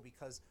really cool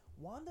because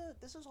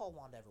this is all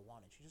Wanda ever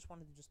wanted. She just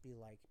wanted to just be,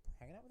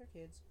 hanging out with her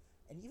kids.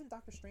 And even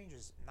Doctor Strange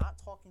is not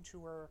talking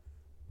to her,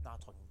 not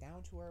talking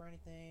down to her or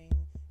anything.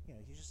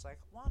 He's just like,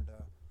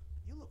 Wanda,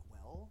 you look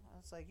well. And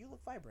it's like, you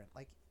look vibrant.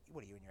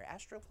 What are you, in your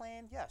astro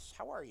plane? Yes,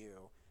 how are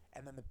you?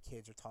 And then the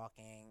kids are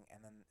talking,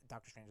 and then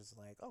Doctor Strange is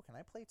like, oh, can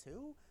I play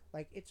too?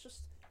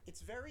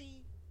 It's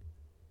very,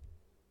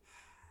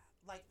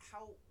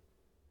 how...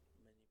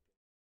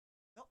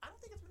 No, I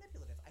don't think it's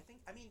manipulative.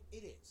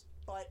 It is.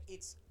 But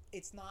it's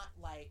not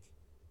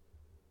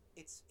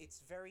it's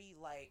very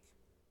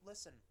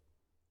listen,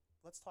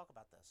 let's talk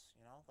about this,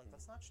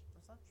 let's not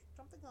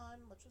jump the gun.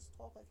 Let's just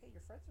talk hey,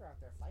 your friends are out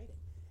there fighting.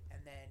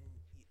 And then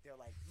they're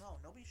like, no,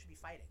 nobody should be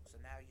fighting. So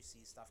now you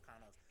see stuff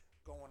kind of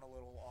going a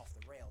little off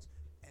the rails.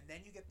 And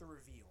then you get the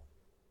reveal.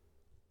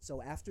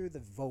 So after the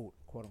vote,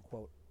 quote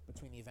unquote,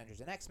 between the Avengers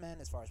and X-Men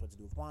as far as what to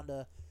do with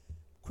Wanda,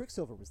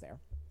 Quicksilver was there.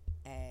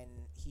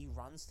 And he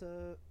runs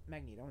to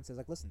Magneto and says,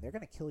 listen, they're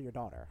going to kill your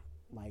daughter.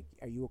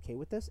 Are you okay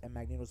with this? And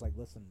Magneto's like,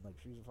 listen,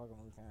 she's a fucking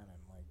lieutenant,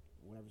 and,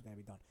 whatever's going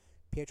to be done.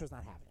 Pietro's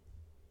not having it.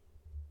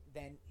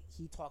 Then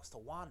he talks to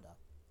Wanda,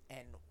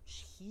 and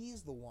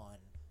he's the one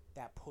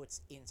that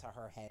puts into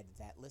her head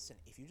that, listen,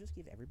 if you just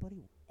give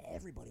everybody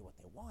what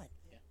they want,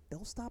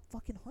 they'll stop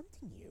fucking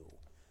hunting you.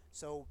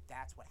 So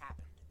that's what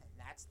happened. And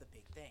that's the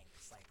big thing.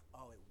 It's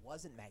it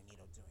wasn't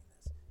Magneto doing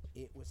this.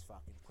 It was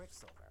fucking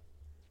Quicksilver.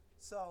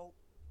 So,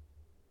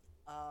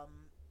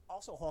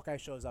 also Hawkeye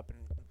shows up and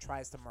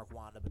tries to murk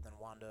Wanda, but then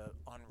Wanda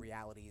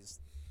unrealities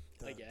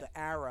the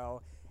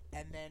arrow,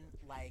 and then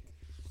like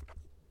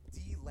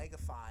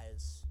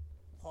de-legifies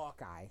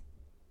Hawkeye,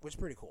 which is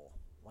pretty cool.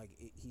 Like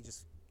he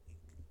just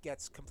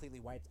gets completely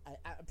wiped,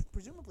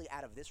 presumably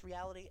out of this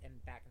reality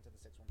and back into the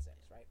 616,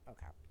 right?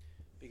 Okay.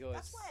 Because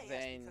That's why I asked,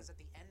 then because at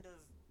the end of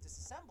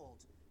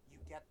Disassembled, you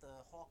get the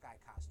Hawkeye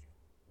costume.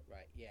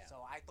 right, yeah. So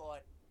I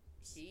thought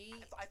He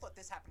I thought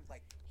this happened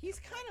like he's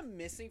kind of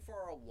missing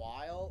for a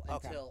while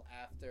Okay. until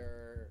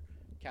after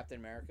Captain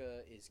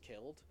America is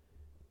killed,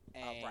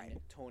 and right.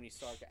 Tony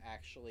Stark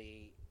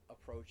actually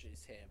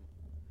approaches him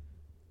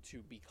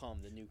to become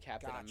the new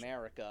Captain Gotcha.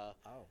 America,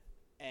 oh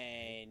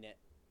and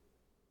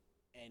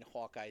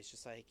Hawkeye's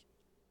just like,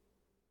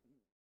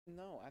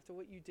 no, after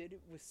what you did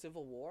with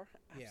Civil War,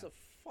 Yeah.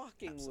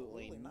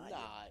 absolutely not.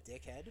 you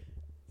dickhead.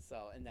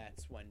 So, and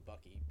that's when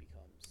Bucky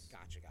becomes.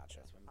 Gotcha. That's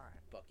when All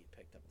right. Bucky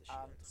picked up the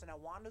shield. So now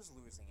Wanda's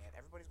losing it.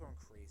 Everybody's going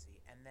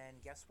crazy, and then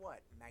guess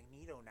what?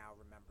 Magneto now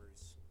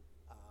remembers,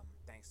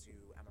 thanks to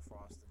Emma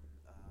Frost and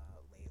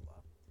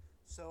Layla.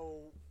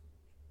 So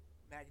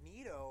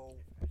Magneto,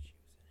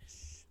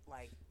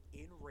 like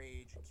in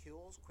rage,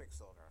 kills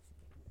Quicksilver,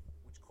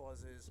 which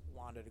causes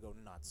Wanda to go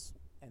nuts,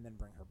 and then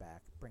bring him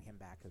back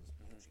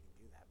because she can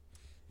do that.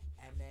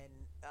 And then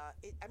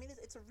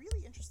it's a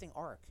really interesting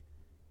arc,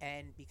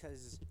 and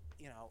because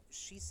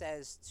she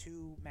says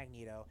to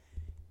Magneto,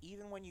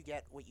 even when you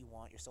get what you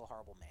want, you're still a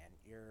horrible man.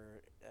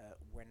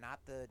 We're not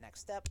the next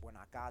step. We're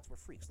not gods. We're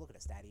freaks. Look at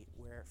us, Daddy.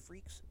 We're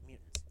freaks,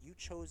 mutants. You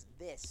chose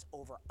this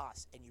over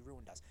us, and you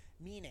ruined us.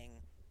 Meaning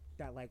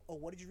that, like, oh,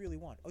 what did you really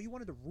want? Oh, you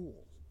wanted to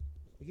rule.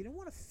 Like, you didn't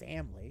want a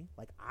family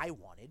like I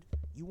wanted.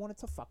 You wanted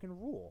to fucking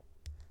rule.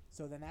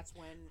 So then that's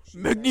when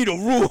Magneto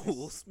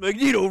rules.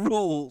 Magneto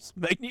rules.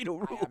 Magneto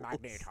rules. I am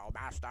Magneto,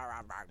 master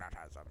of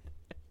magnetism.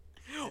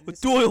 And this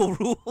Doyle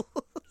rules.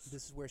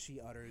 This is where she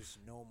utters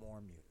no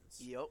more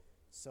mutants. Yep.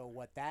 So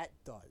what that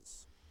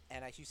does,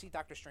 and as you see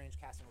Doctor Strange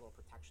casting a little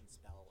protection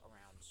spell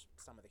around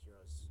some of the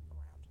heroes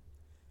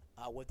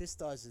around, what this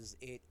does is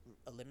it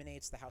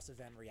eliminates the House of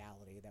M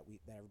reality that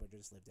everybody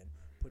just lived in,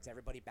 puts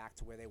everybody back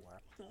to where they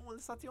were, Well,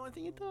 that's not the only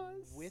thing it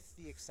does. with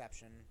the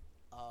exception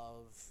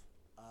of,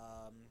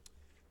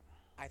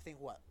 I think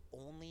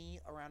only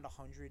around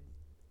 100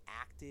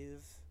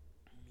 active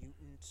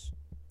mutant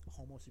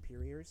Homo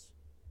superiors,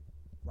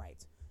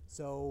 right?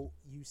 So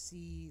you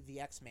see the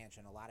X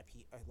Mansion. A lot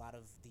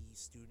of the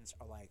students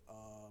are like,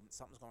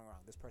 something's going wrong.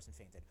 This person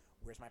fainted.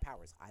 Where's my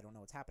powers? I don't know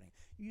what's happening.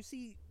 You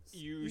see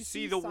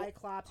the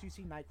Cyclops. You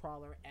see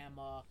Nightcrawler,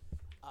 Emma.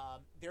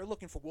 They're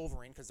looking for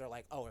Wolverine because they're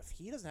like, oh, if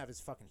he doesn't have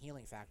his fucking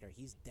healing factor,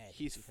 he's dead.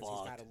 He's because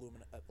he's got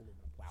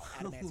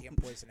fucked.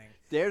 adamantium poisoning.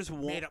 There's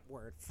one. Made up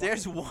word.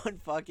 There's one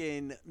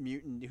fucking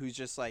mutant who's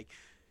just like,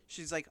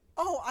 she's like,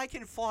 oh, I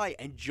can fly,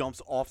 and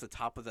jumps off the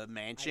top of the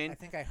mansion. I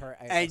think I heard.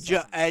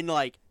 and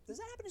like, does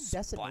that happen in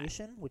splat.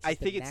 Decimation? Which I is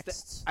think the it's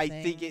next I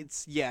thing? think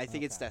it's it's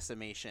Okay.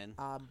 Decimation.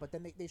 But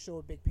then they show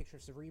a big picture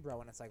of Cerebro,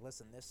 and it's like,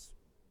 listen, this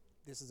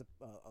is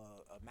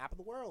a map of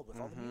the world with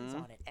all the mutants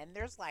on it, and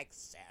there's like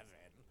 7.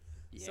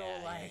 So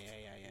like,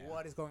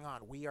 what is going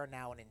on? We are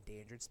now an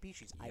endangered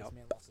species. Yep.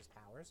 Iceman lost his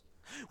powers,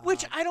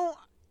 Which I don't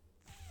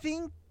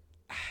think.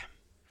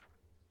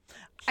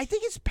 I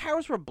think his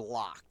powers were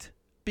blocked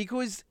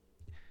because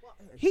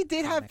he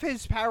did have Comics.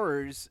 his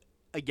powers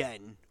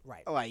again,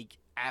 right. like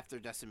after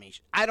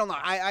Decimation. I don't know.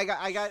 I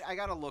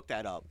gotta look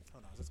that up. Who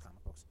knows? It's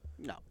comic books.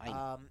 No,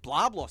 Um,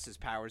 Blob lost his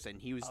powers and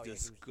he was Oh, yeah, he was-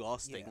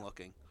 disgusting yeah.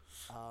 looking.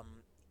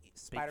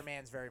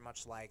 Spider-Man's very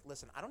much like,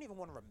 listen, I don't even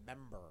want to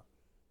remember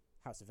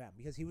House of M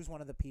because he was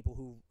one of the people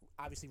who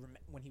obviously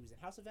when he was in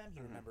House of M,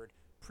 he remembered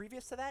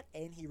previous to that,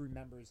 and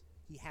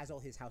he has all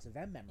his House of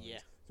M memories. Yeah.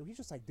 So he's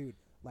just like, dude,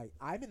 like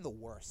I'm in the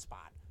worst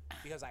spot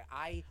because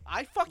I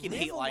I fucking live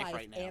hate a life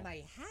right now. and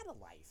I had a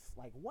life.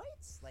 Like what?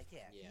 Like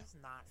Yeah. he's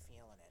not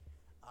feeling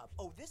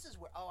it. This is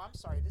where. Oh, I'm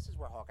sorry. This is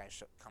where Hawkeye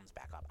comes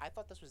back up. I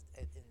thought this was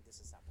in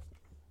Disassembled.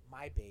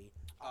 My B.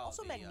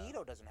 Also,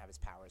 Magneto doesn't have his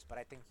powers, but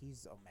I think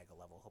he's Omega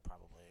level.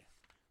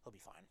 He'll be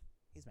fine.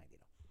 He's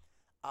Magneto.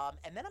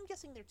 And then I'm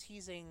guessing they're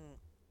teasing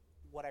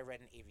what I read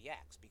in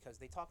AVX because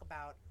they talk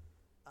about.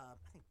 I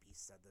think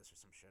Beast said this or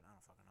some shit. I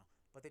don't fucking know.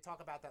 But they talk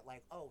about that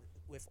like, oh,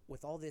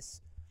 with all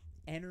this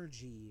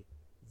energy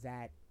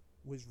that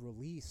was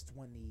released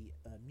when the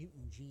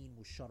mutant gene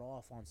was shut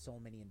off on so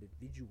many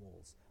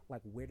individuals,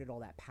 like where did all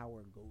that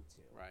power go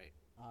to? Right.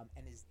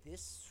 And is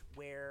this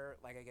where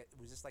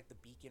was this like the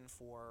beacon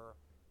for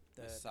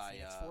the Messiah.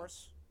 Phoenix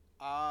Force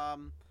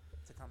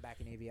to come back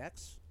in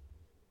AVX?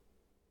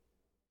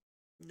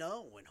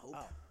 No, in Hope.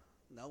 Oh.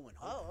 No, in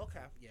Hope. Oh,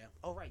 okay. Yeah.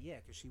 Oh, right, yeah,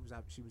 because she was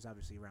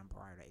obviously around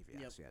prior to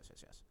AVX. Yep.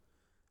 Yes.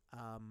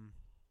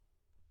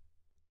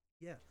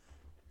 Yeah.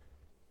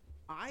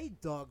 I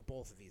dug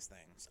both of these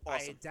things. I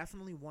Awesome.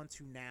 definitely want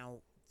to now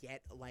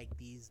get like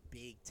these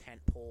big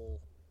tentpole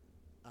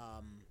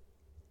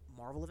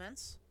Marvel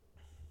events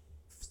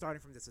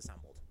starting from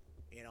Disassembled,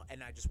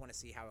 and I just want to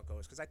see how it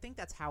goes because I think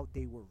that's how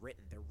they were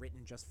written. They're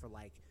written just for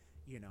like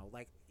You know,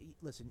 like,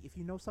 listen, if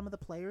you know some of the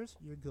players,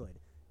 you're good.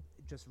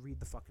 Just read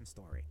the fucking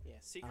story. Yeah,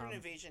 Secret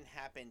Invasion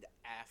happened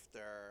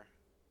after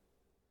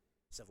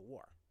Civil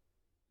War.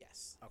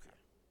 Yes. Okay.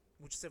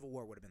 Which Civil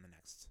War would have been the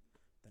next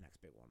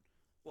big one.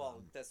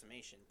 Well,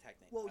 Decimation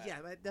technically. Well, yeah,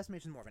 but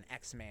Decimation's more of an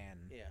X-Man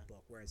Yeah.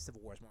 book, whereas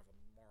Civil War is more of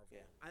a Marvel. Yeah.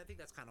 I think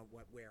that's kind of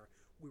where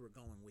we were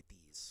going with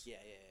these. Yeah.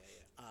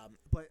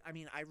 But I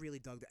mean, I really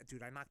dug that,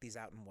 dude. I knocked these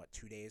out in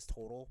 2 days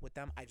total with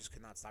them. I just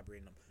could not stop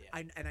reading them.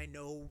 Yeah. And I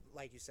know,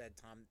 like you said,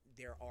 Tom,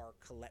 there are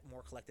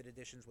more collected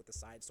editions with the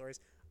side stories.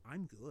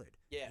 I'm good.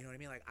 Yeah. You know what I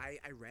mean? Like I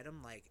read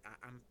them. Like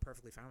I'm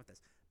perfectly fine with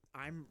this.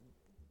 I'm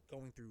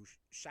going through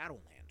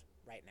Shadowland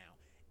right now,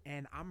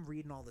 and I'm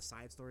reading all the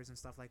side stories and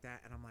stuff like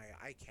that, and I'm like,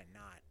 I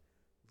cannot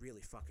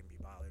really fucking be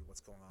bothered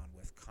what's going on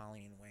with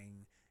Colleen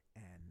Wing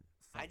and.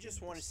 I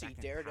just want to see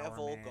Second Daredevil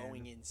Power Man.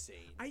 going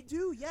insane. I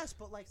do, yes,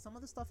 but like some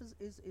of the stuff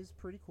is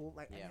pretty cool.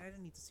 Like, I Yeah. mean, I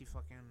didn't need to see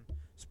fucking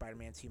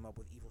Spider-Man team up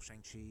with evil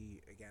Shang-Chi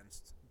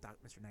against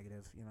Mr.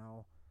 Negative. You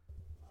know,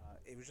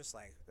 it was just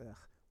like, ugh.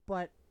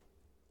 But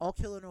all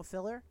killer, no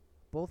filler.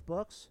 Both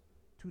books,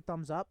 2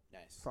 thumbs up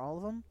Nice. for all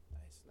of them.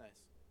 Nice.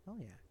 Oh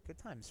yeah, good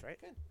times, right?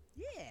 Good.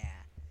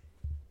 Yeah.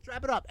 Let's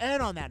wrap it up.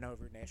 And on that note,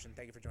 Rude Nation,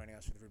 thank you for joining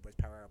us for the Rude Boys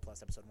Power Hour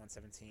Plus episode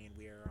 117.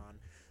 We are on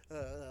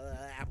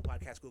Apple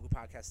Podcasts, Google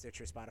Podcasts,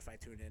 Stitcher, Spotify,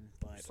 TuneIn.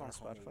 But It's on our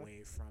home Spotify?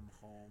 away from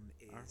home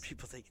is. Aren't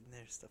people taking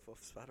their stuff off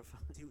Spotify?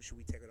 Dude, should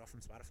we take it off from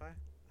Spotify?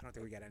 I don't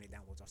think we get any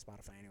downloads off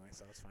Spotify anyway,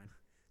 so it's fine.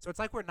 So it's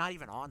like we're not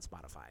even on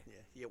Spotify. Yeah,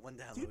 you get one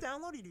download. Do you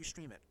download or do you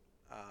stream it?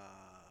 Uh,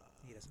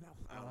 He doesn't know.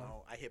 I don't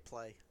know. I hit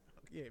play.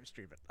 Yeah,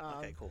 stream it.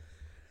 Okay, cool.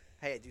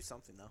 Hey, I do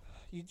something though.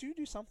 You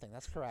do something.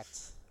 That's correct.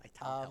 I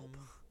Tom help.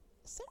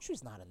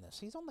 Sentry's not in this.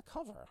 He's on the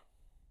cover.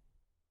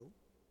 Who?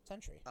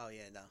 Sentry. Oh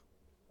yeah, no.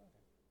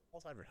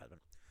 Also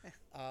advertisement.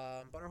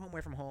 But our home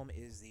away from home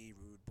is the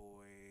Rude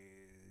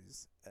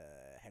Boys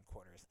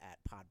headquarters at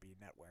Podbean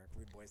Network.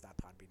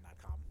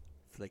 RudeBoys.podbean.com.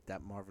 Flick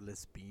that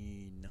marvelous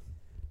bean.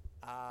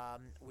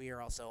 We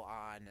are also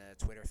on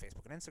Twitter,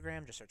 Facebook, and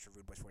Instagram. Just search for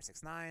Rude Boys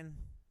 469.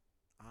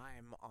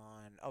 I'm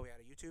on. Oh, we had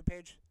a YouTube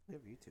page. We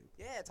have YouTube.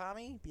 Yeah,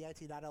 Tommy.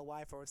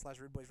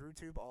 bit.ly/Rude Boys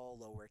RudeTube, all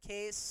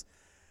lowercase.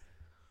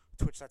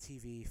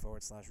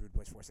 Twitch.tv/Rude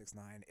Boys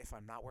 469. If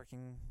I'm not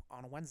working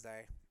on a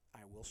Wednesday, I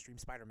will stream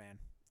Spider-Man.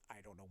 I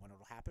don't know when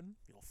it'll happen.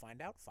 You'll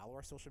find out. Follow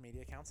our social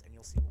media accounts, and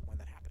you'll see when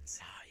that happens.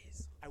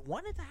 Nice. I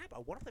want it to happen. I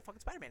want to play fucking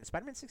Spider-Man. It's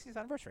Spider-Man's 60th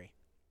anniversary.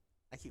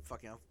 I keep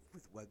fucking up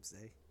with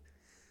Wednesday.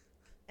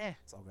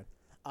 It's all good.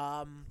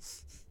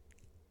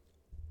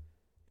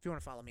 If you want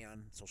to follow me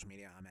on social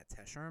media, I'm at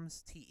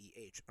Tesherms,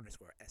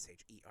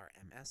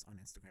 TEH_SHERMS on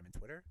Instagram and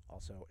Twitter.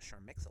 Also,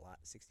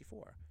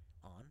 ShermMixalot64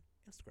 on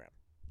Instagram.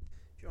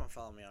 If you want to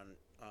follow me on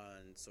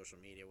social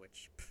media,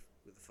 which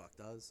who the fuck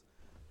does,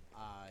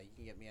 you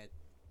can get me at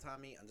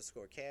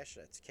Tommy_Cash.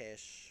 That's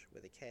Cash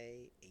with a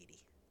K 80.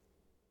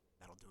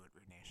 That'll do it,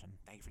 Rude Nation.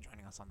 Thank you for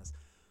joining us on this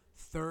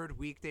third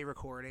weekday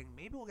recording.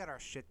 Maybe we'll get our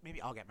shit.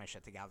 Maybe I'll get my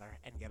shit together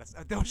and get us.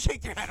 Don't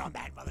shake your head on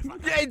that,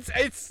 motherfucker. It's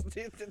It's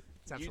you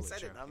absolutely said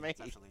true. it, not me.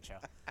 It's absolutely true.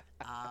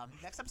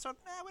 Next episode,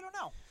 we don't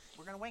know.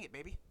 We're gonna wing it,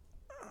 baby.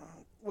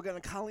 We're gonna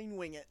Colleen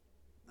wing it.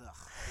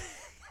 Ugh.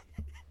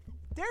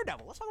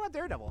 Daredevil. Let's talk about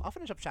Daredevil. I'll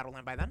finish up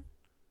Shadowland by then.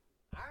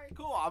 All right,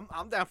 cool.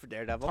 I'm down for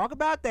Daredevil. Talk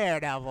about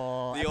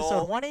Daredevil. The Episode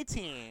old-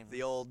 118.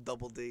 The old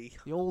Double D.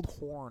 The old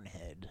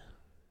hornhead.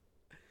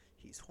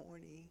 He's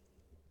horny.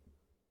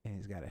 And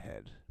he's got a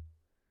head.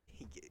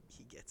 He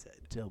gets it.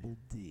 Double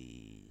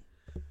D.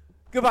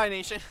 Goodbye,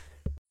 nation.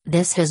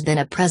 This has been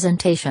a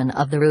presentation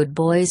of the Rude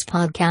Boys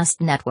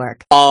Podcast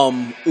Network.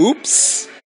 Oops.